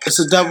saying? It's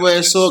a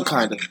double-edged sword,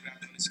 kind of.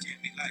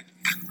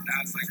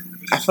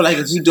 I feel like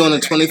if you're doing a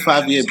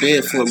 25-year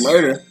bid for a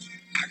murder,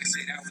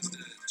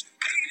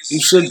 you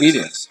should be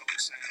there.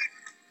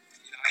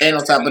 And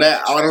on top of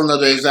that, I don't know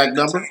the exact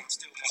number,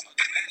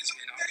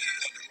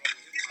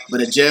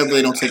 but a jail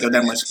really don't take up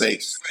that much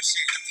space.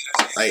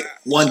 Like,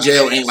 one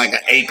jail ain't like an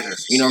acre.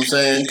 You know what I'm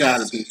saying? It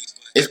gotta be.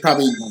 It's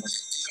probably,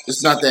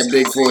 it's not that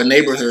big for a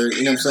neighborhood.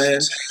 You know what I'm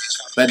saying?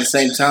 But at the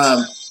same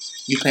time,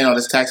 you paying all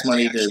this tax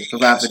money to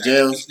provide for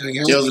jails.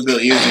 Mm-hmm. Jails were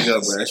built years ago,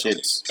 bro. That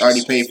shit's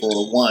already paid for.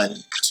 1,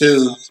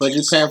 2. But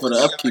you're paying for the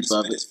upkeep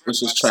of it,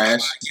 which is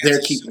trash.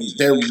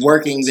 They're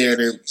working there.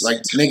 They're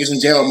like niggas in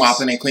jail are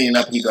mopping and cleaning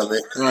upkeep of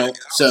it. Right.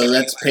 So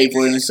that's paid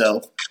for in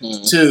itself.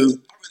 Mm.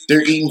 2,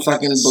 they're eating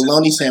fucking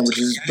bologna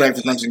sandwiches,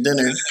 breakfast, lunch, and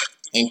dinner,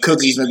 and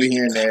cookies maybe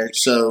here and there.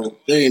 So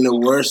They're in the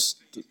worst,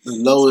 the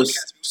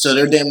lowest. so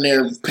they're damn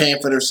near paying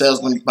for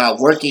themselves by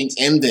working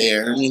in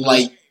there. Mhm.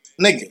 Like,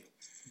 nigga,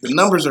 the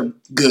numbers are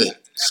good.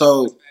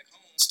 So,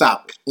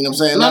 Stop it. You know what I'm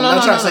saying? No, I'm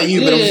not trying to say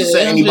you, but I'm just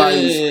saying anybody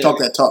yeah. who's talk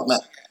that talk.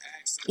 Not,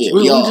 yeah,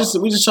 we y'all.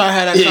 just try to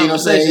have that Yeah, you know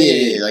what I'm conversation.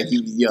 saying? Yeah, like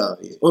you, y'all.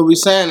 Yeah. What we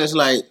saying is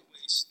like,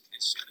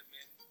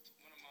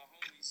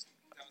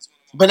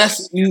 but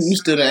that's you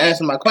still didn't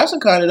answer my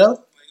question, kind of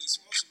though.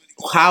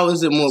 How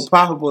is it more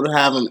profitable to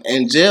have them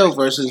in jail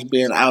versus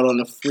being out on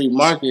the free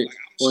market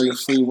or in the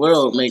free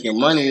world making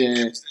money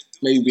and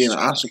maybe being an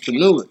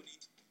entrepreneur?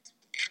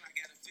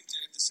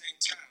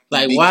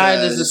 Like, why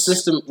does the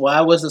system?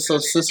 Why was it so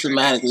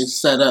systematically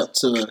set up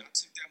to?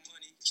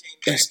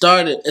 It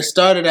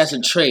started as a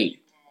trade.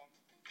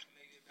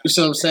 You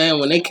see what I'm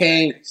saying? When they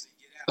came,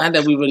 not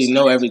that we really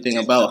know everything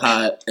about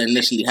how it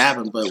initially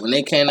happened, but when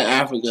they came to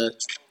Africa,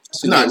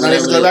 Not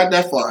even go back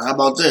that far. How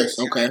about this?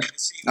 Okay.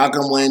 How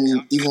come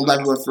when even black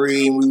people were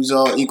free and we was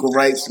all equal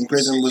rights and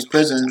prison was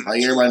prison,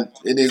 like everybody,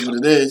 it is what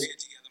it is.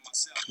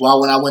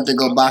 While when I went to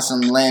go buy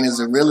some land as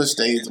a real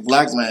estate as a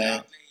black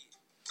man,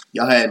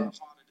 y'all had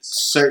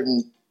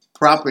certain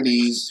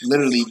properties,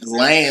 literally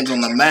lands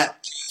on the map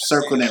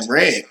circled in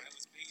red.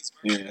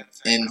 Yeah.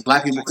 And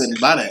black people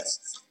couldn't buy that.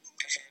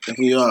 If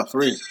we are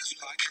free.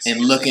 And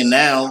looking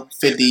now,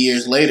 50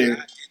 years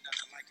later,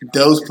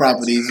 those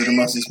properties are the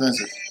most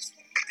expensive.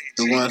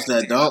 The ones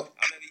that don't.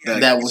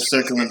 That was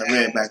circling the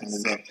red back in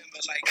the day.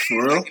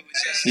 For real?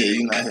 Yeah,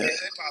 you not here.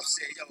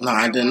 No,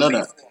 I didn't know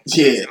that.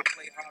 Yeah.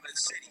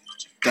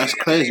 That's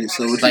crazy.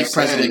 So what Like you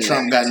President saying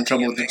Trump got in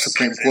trouble with the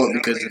Supreme Court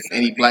because if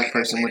any black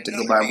person went to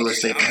go buy real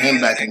estate from him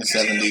back in the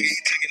 70s,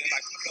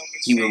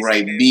 he would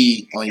write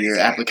B on your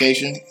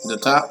application at the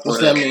top.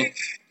 What's that mean?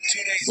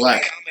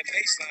 Black.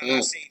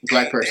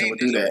 Black person would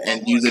do that.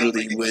 And you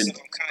literally would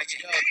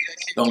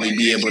only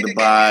be able to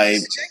buy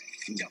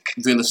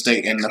real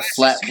estate in the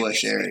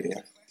Flatbush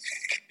area.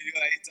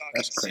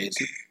 That's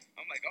crazy.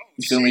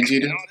 You feel me,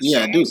 Jeter?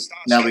 Yeah, I do.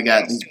 Now we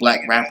got these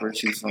black rappers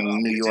who's from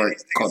New York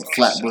called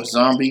Flatbush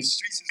Zombies.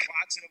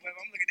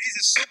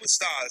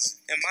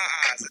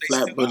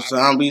 Flatbush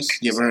Zombies.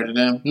 You ever heard of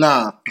them?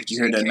 Nah, Did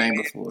you heard that name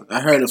before? I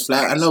heard of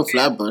I know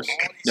Flatbush.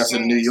 That's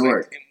in New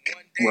York,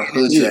 where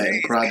hoods at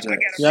and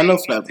projects. Yeah, I know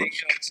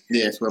Flatbush.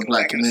 Yeah, it's where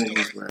black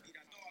communities were.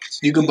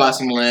 You can buy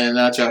some land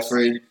out y'all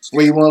free.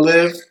 Where you want to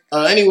live?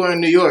 Anywhere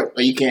in New York.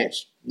 Or you can't.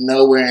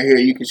 Nowhere in here.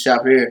 You can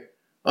shop here.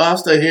 Oh, I'll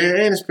stay here.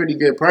 And it's pretty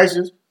good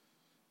prices.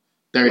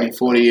 30,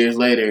 40 years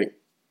later,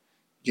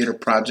 you're the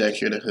projects,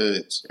 you're the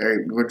hoods.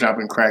 We're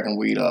dropping crack and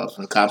weed off,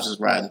 and cops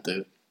is riding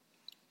through.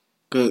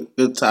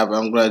 Good topic.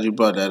 I'm glad you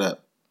brought that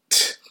up.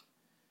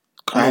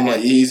 Oh, my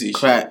easy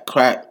Crack.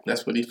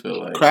 That's what he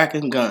feel like. Crack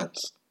and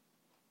guns.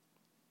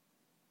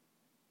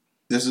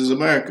 This is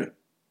America.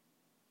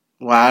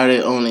 Why are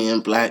they only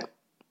in black?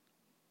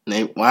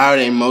 Why are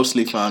they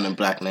mostly found in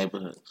black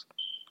neighborhoods?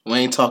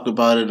 Wayne talked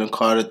about it in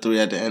Carter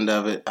 3 at the end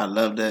of it. I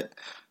love that.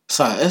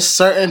 So it's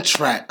certain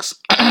tracks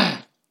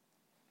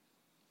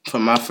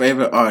from my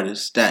favorite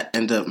artists that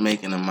end up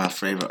making them my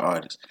favorite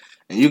artists.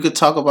 And you could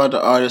talk about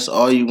the artists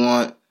all you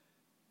want,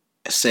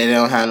 say they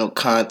don't have no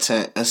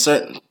content. And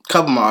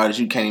couple of my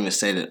artists, you can't even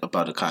say that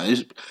about the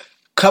content.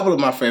 A couple of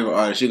my favorite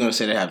artists, you're gonna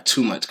say they have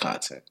too much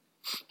content.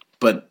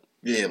 But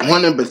Yeah, like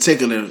one in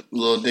particular,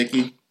 Lil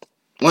Dicky.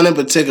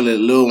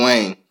 Lil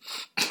Wayne.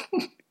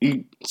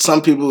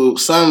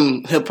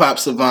 Some hip hop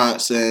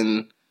savants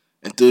and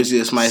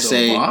enthusiasts might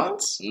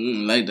Savants? say,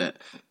 like that.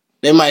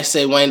 They might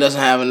say Wayne doesn't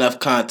have enough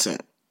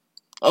content.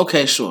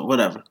 Okay, sure,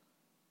 whatever.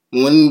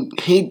 When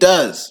he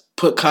does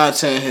put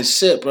content in his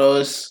shit, bro,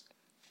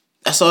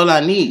 that's all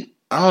I need.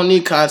 I don't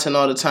need content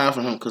all the time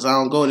from him because I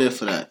don't go there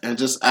for that. And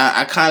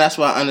that's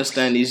why I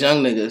understand these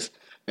young niggas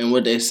and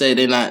what they say.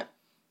 They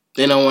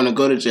don't want to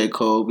go to J.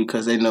 Cole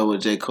because they know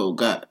what J. Cole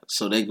got.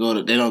 So they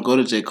don't go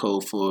to J.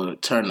 Cole for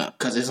turn up.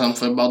 Cause there's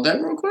something about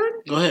that real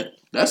quick. Go ahead.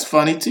 That's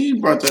funny too.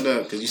 You brought that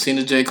up because you seen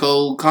the J.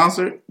 Cole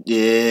concert.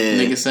 Yeah.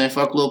 Niggas saying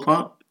fuck Lil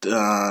Pump.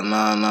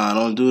 Nah,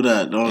 don't do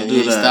that. Don't do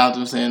He that. stopped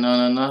him saying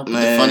no. But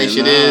Man, the funny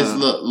shit nah. is,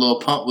 look, Lil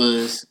Pump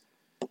was,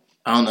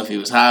 I don't know if he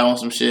was high on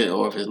some shit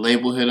or if his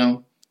label hit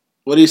him.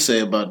 What do you say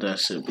about that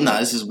shit, bro? Nah,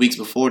 this is weeks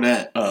before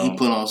that. Oh. He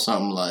put on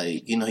something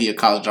like, he a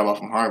college dropout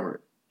from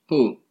Harvard.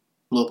 Who?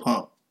 Lil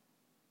Pump.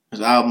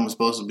 His album was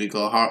supposed to be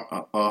called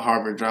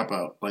Harvard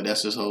Dropout. Like,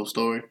 that's his whole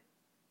story.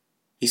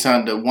 He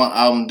signed a one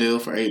album deal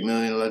for $8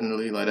 million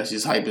allegedly. Like, that's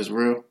just hype is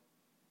real.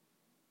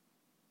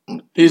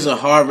 He's a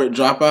Harvard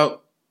dropout.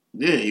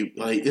 Yeah, he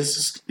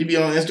be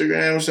on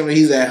Instagram or something.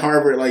 He's at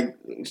Harvard, like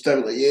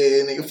stuff like,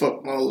 yeah, nigga,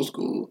 fuck my old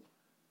school.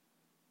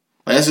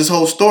 Like, that's his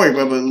whole story,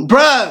 bro. But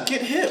Bruh.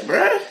 get hip,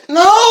 bruh.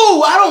 No,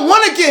 I don't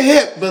want to get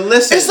hip. But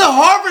listen, It's a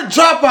Harvard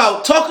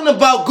dropout talking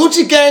about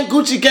Gucci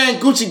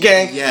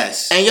gang.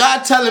 yes. And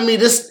y'all telling me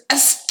this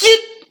skit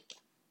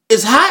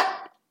is hot?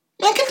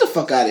 Man, get the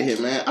fuck out of here,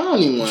 man. I don't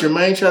even want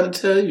Jermaine tried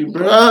to tell you,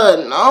 bruh.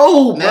 Bruh,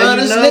 no, Now bruh.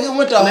 you This know. nigga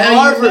went to Now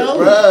Harvard, you know.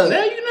 bruh.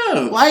 Now you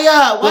know. Why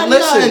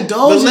y'all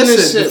indulging in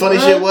this shit, the funny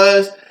bruh? shit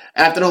was,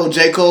 after the whole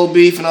J. Cole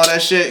beef and all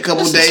that shit, a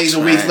couple This is days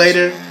or weeks trash,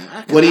 later,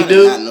 man. what'd he I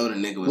do? did not know the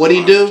nigga was What'd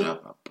he a do?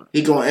 Harvard dropout, bruh.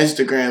 He go on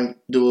Instagram,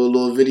 do a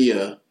little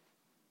video.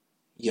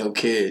 Yo,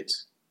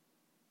 kids,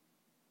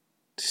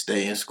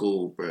 stay in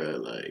school,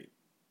 bruh. Like,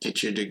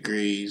 get your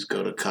degrees,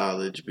 go to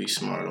college, be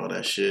smart, all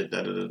that shit.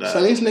 So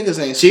these niggas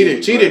ain't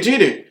Cheater.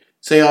 stupid,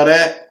 Say all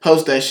that,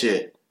 post that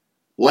shit.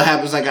 What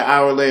happens like an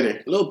hour later?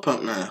 bruh. Lil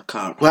Pump, man.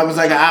 Calm. What happens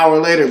like an hour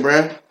later,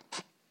 bruh?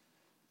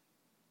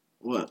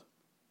 What?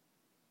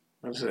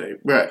 I'm saying,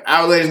 bruh,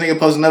 hour later, this nigga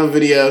post another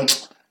video.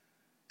 It's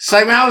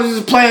like, man, I was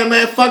just playing,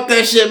 man. Fuck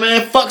that shit,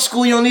 man. Fuck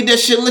school. You don't need that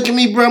shit. Look at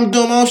me, bro. I'm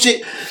doing my own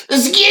shit.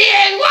 Let's get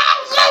it.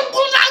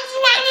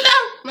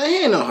 Man,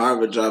 he ain't no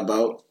Harvard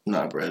dropout.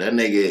 Nah, bro. That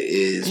nigga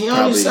is He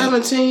probably... only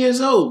 17 years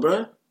old,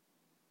 bruh.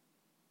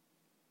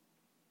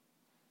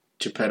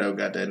 Geppetto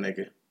got that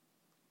nigga.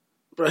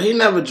 Bro, he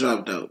never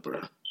dropped out,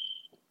 bro.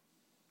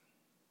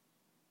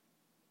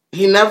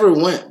 He never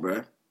went,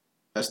 bro.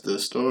 That's the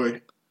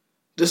story.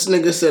 This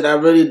nigga said, I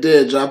really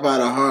did drop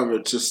out of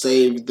Harvard to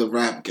save the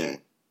rap game.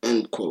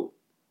 End quote.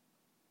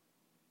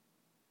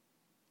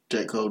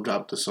 J. Cole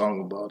dropped a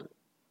song about it.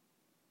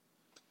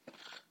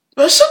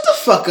 Bro, shut the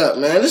fuck up,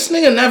 man. This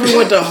nigga never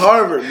went to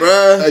Harvard,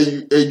 bro.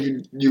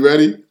 You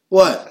ready?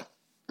 What?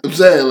 I'm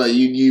saying, like,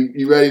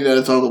 you ready now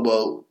to talk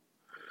about...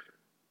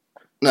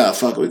 Nah,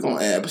 fuck it. We're going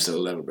to add episode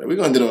 11, bro. We're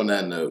going to do it on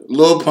that note.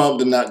 Lil Pump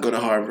did not go to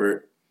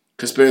Harvard.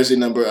 Conspiracy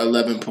number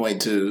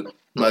 11.2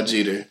 by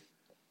Jeter.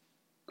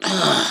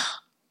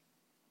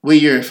 What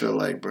year it feel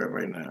like, bro,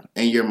 right now?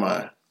 In your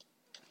mind.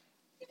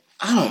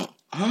 I don't.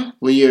 Huh?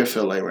 What year it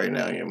feel like right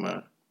now in your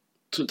mind?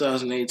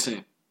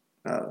 2018.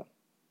 I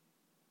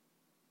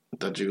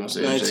thought you were going to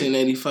say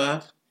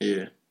 1985?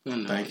 Yeah.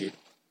 No. Thank you.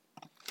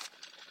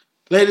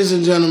 Ladies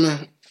and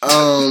gentlemen,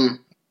 I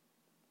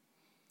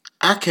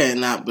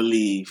cannot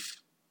believe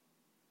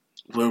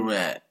where we're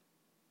at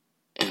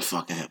in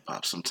fucking hip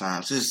hop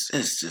sometimes.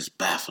 It's just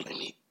baffling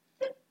me.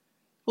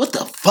 What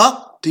the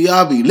fuck do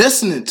y'all be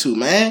listening to,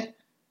 man?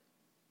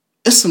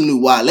 It's some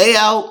new Wale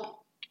out.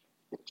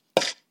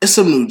 It's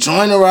some new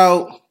Joyner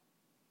out.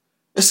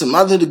 It's some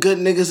other good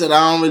niggas that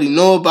I don't really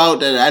know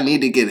about that I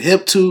need to get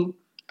hip to.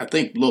 I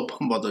think Lil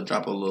Pump about to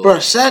drop a little... Bro,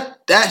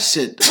 shut that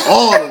shit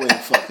all the way the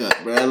fuck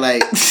up, bro.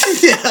 Like,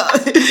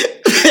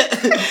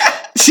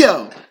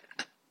 yo.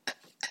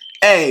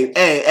 Hey.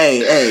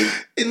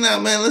 Nah,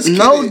 man, let's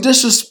No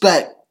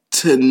disrespect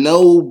to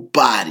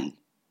nobody.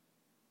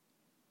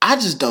 I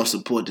just don't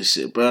support this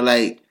shit, bro.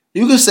 Like,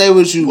 you can say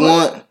what you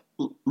want.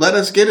 Let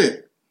us get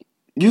it.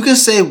 You can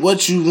say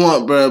what you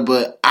want, bro,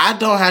 but I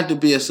don't have to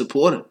be a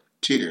supporter.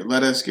 Cheater,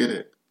 let us get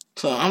it.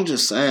 So I'm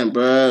just saying,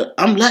 bro.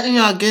 I'm letting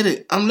y'all get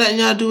it. I'm letting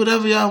y'all do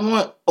whatever y'all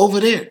want over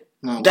there.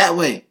 No, that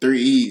way. 3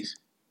 E's.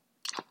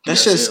 That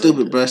shit's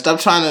stupid, bro. Stop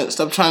trying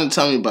to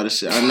tell me about this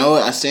shit. I know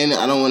it. I seen it.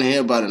 I don't want to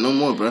hear about it no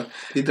more, bro.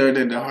 He third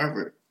into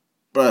Harvard.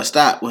 Bro,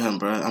 stop with him,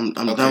 bro. I'm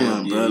done with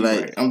him, bro.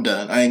 Like, right. I'm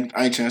done. I ain't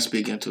trying to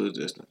speak into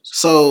existence.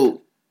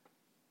 So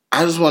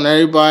I just want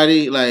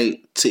everybody,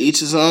 like, to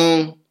each his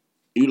own.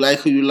 You like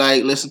who you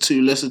like. Listen to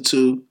you listen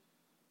to.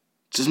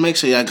 Just make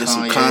sure y'all get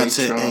some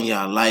content in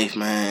y'all life,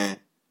 man.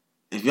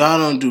 If y'all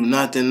don't do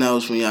nothing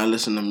else when y'all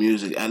listen to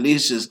music, at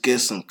least just get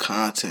some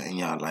content in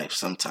y'all life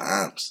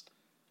sometimes.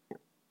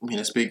 And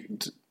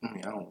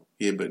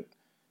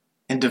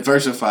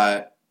diversify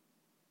it.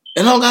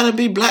 It don't gotta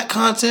be black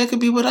content. It could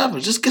be whatever.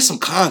 Just get some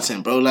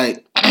content, bro.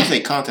 Like, I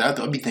say content,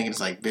 I'd be thinking it's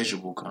like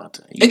visual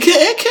content. It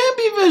can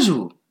be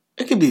visual.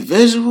 It could be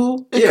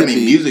visual. It could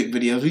be music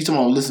videos. We talking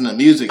about listening to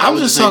music. I'm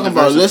just talking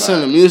about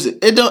listening to music.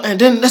 It don't, and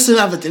then that's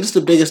another thing. This is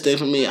the biggest thing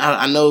for me.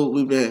 I know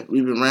we've been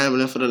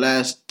rambling for the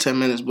last 10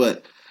 minutes,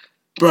 but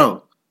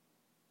bro,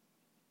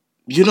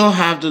 you don't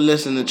have to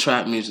listen to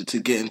trap music to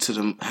get into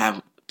to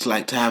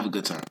have a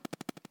good time.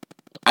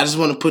 I just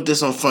want to put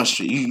this on Front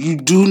Street. You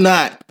do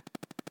not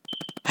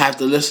have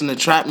to listen to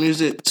trap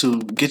music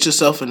to get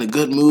yourself in a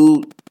good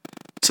mood,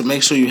 to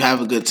make sure you have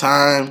a good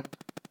time,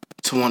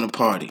 to want to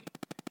party.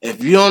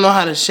 If you don't know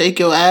how to shake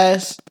your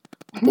ass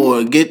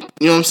or get,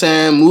 you know what I'm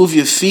saying, move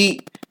your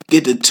feet,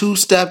 get the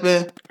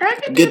two-stepping,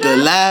 get the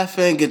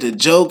laughing, get the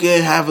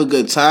joking, have a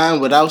good time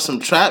without some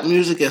trap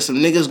music and some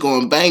niggas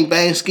going bang,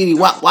 bang, skitty,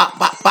 wop, wop,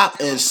 bop, bop,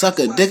 and suck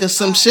a dick or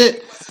some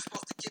shit.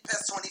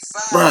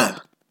 Bruh.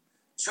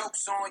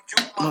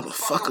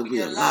 Motherfucker be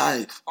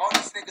alive.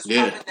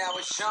 Yeah.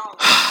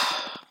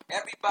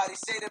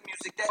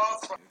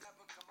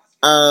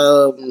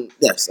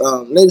 Yes.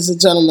 Ladies and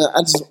gentlemen,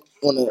 I just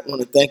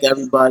wanna thank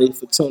everybody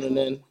for tuning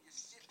in.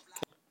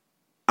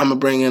 I'm gonna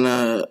bring in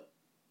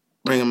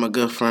my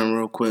good friend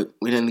real quick.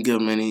 We didn't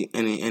give him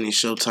any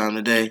showtime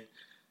today,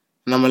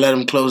 and I'm gonna let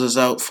him close us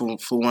out for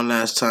one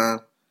last time.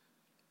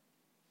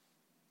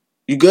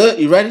 You good?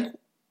 You ready?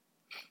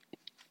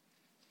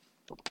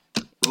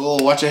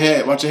 Oh, watch your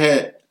head. Watch your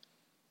head.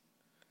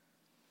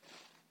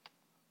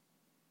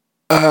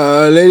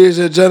 Ladies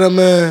and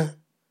gentlemen,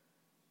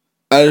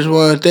 I just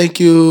want to thank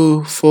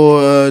you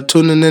for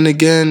tuning in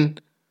again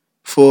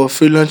for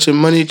Free Lunch and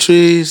Money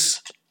Trees.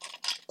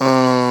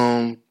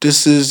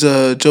 This is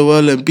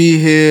Joel and B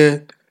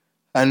here.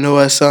 I know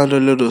I sound a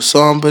little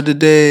somber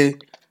today.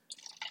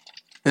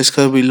 It's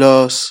because we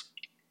lost.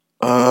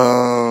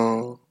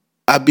 I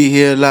be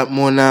here a lot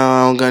more now.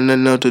 I don't got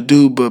nothing else to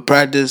do but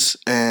practice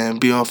and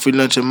be on Free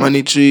Lunch and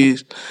Money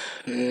Trees.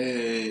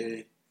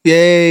 Hey.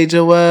 Yay,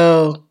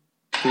 Joel.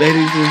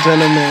 Ladies and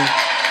gentlemen.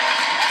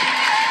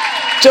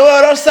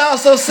 Joel, don't sound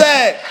so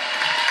sad.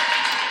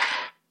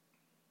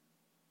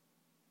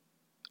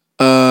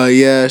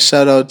 Yeah,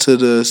 shout out to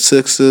the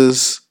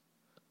Sixers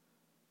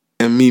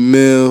and Meat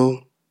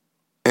Mill.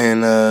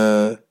 And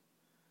I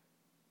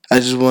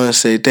just want to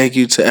say thank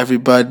you to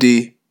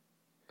everybody.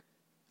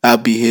 I'll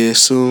be here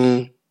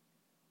soon.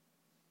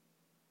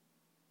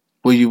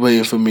 What you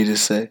waiting for me to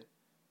say?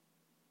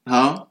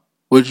 Huh?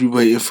 What you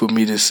waiting for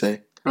me to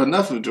say? Bro,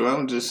 nothing, Joel.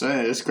 I'm just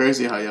saying, it's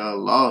crazy how y'all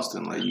lost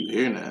and like you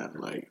here now.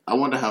 Like, I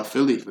wonder how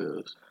Philly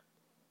feels.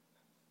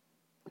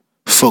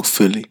 Fuck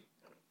Philly.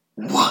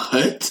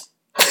 What?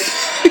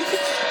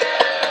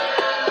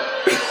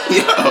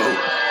 Yo.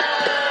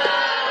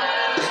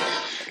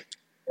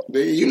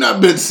 Nigga, you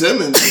not Ben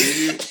Simmons,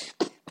 nigga.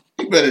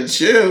 You better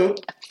chill.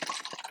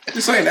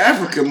 This ain't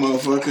Africa,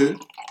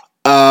 motherfucker.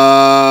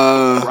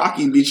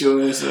 Rocky beat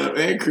your ass up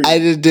and Creed. I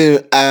just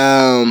did.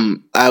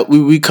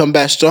 We come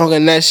back stronger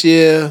next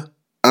year.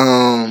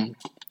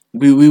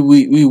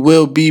 We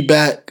will be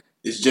back.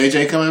 Is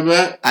JJ coming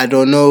back? I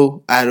don't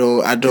know. I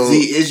don't. If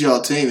he is y'all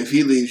team, if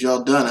he leaves,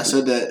 y'all done. I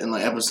said that in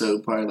like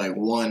episode probably like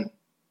 1.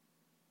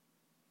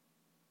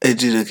 Hey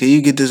Jida, can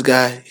you get this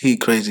guy? He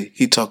crazy.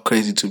 He talk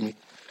crazy to me.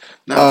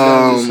 No,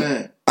 I'm just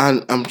saying.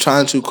 I'm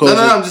trying to close.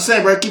 No, I'm just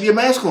saying, bro. Keep your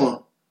mask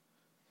on.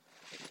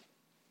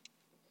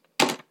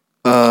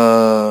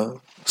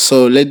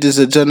 So ladies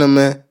and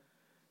gentlemen,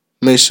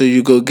 make sure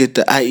you go get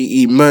the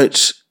IEE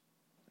merch.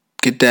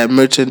 Get that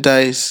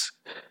merchandise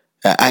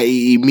at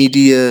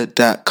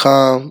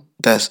IEEmedia.com.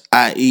 That's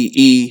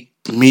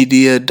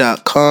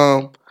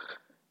IEEmedia.com.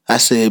 I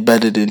say it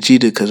better than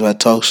Jeter because I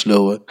talk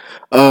slower.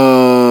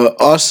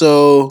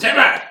 Also,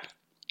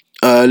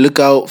 look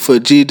out for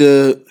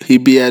Jeter. He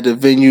be at a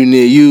venue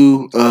near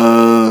you.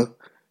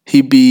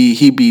 He be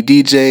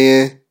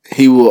DJing.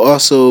 He will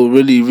also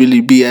really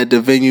be at the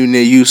venue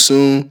near you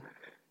soon.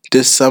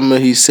 This summer,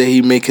 he said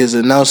he make his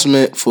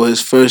announcement for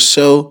his first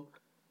show.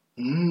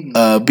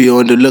 Be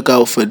on the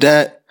lookout for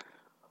that.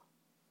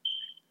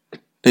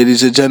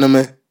 Ladies and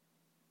gentlemen,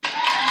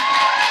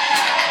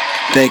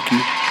 thank you.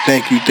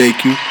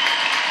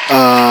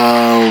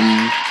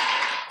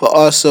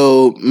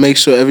 Also, make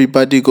sure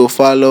everybody go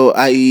follow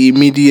IEE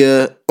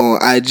Media on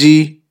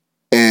IG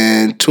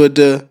and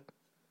Twitter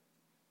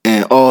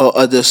and all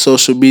other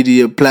social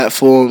media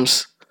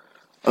platforms.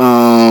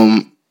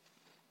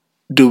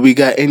 Do we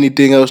got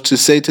anything else to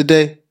say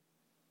today?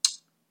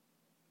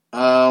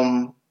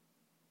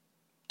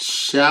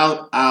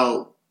 Shout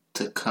out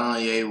to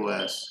Kanye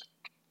West.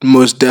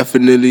 Most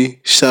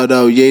definitely. Shout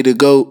out Ye the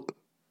GOAT.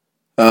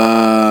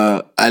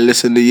 I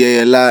listen to Ye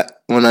a lot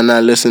when I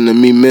not listen to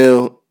Me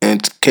Mill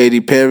and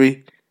Katy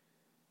Perry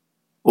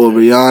or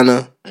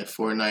Rihanna. And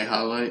Fortnite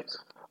highlights.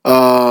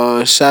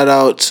 Shout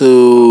out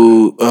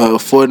to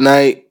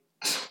Fortnite.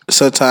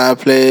 Sometimes I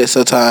play it,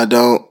 sometimes I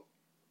don't.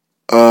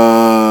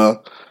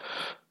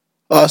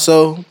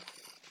 Also,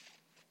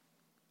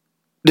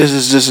 this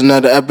is just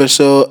another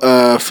episode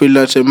of Free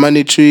Lunch and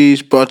Money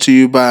Trees brought to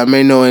you by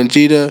Mano and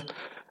Jeter.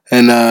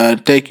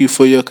 And thank you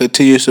for your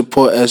continued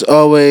support as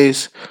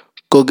always.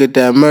 Go get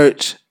that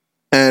merch.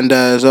 And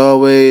as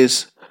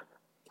always,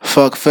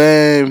 fuck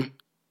fame,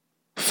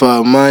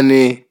 fuck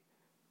money,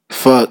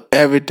 fuck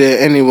everything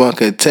anyone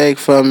could take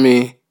from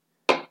me.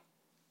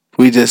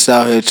 We just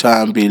out here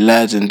trying to be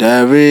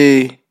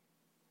legendary.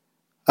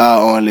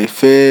 Our only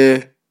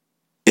fear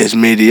is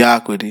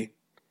mediocrity.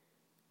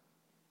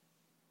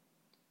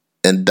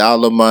 And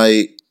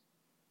Dolomite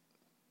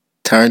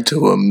turned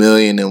to 1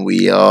 million and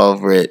we all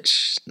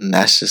rich. And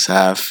that's just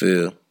how I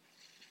feel.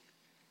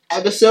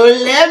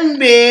 Episode 11,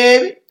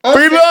 baby.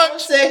 Pretty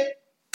much.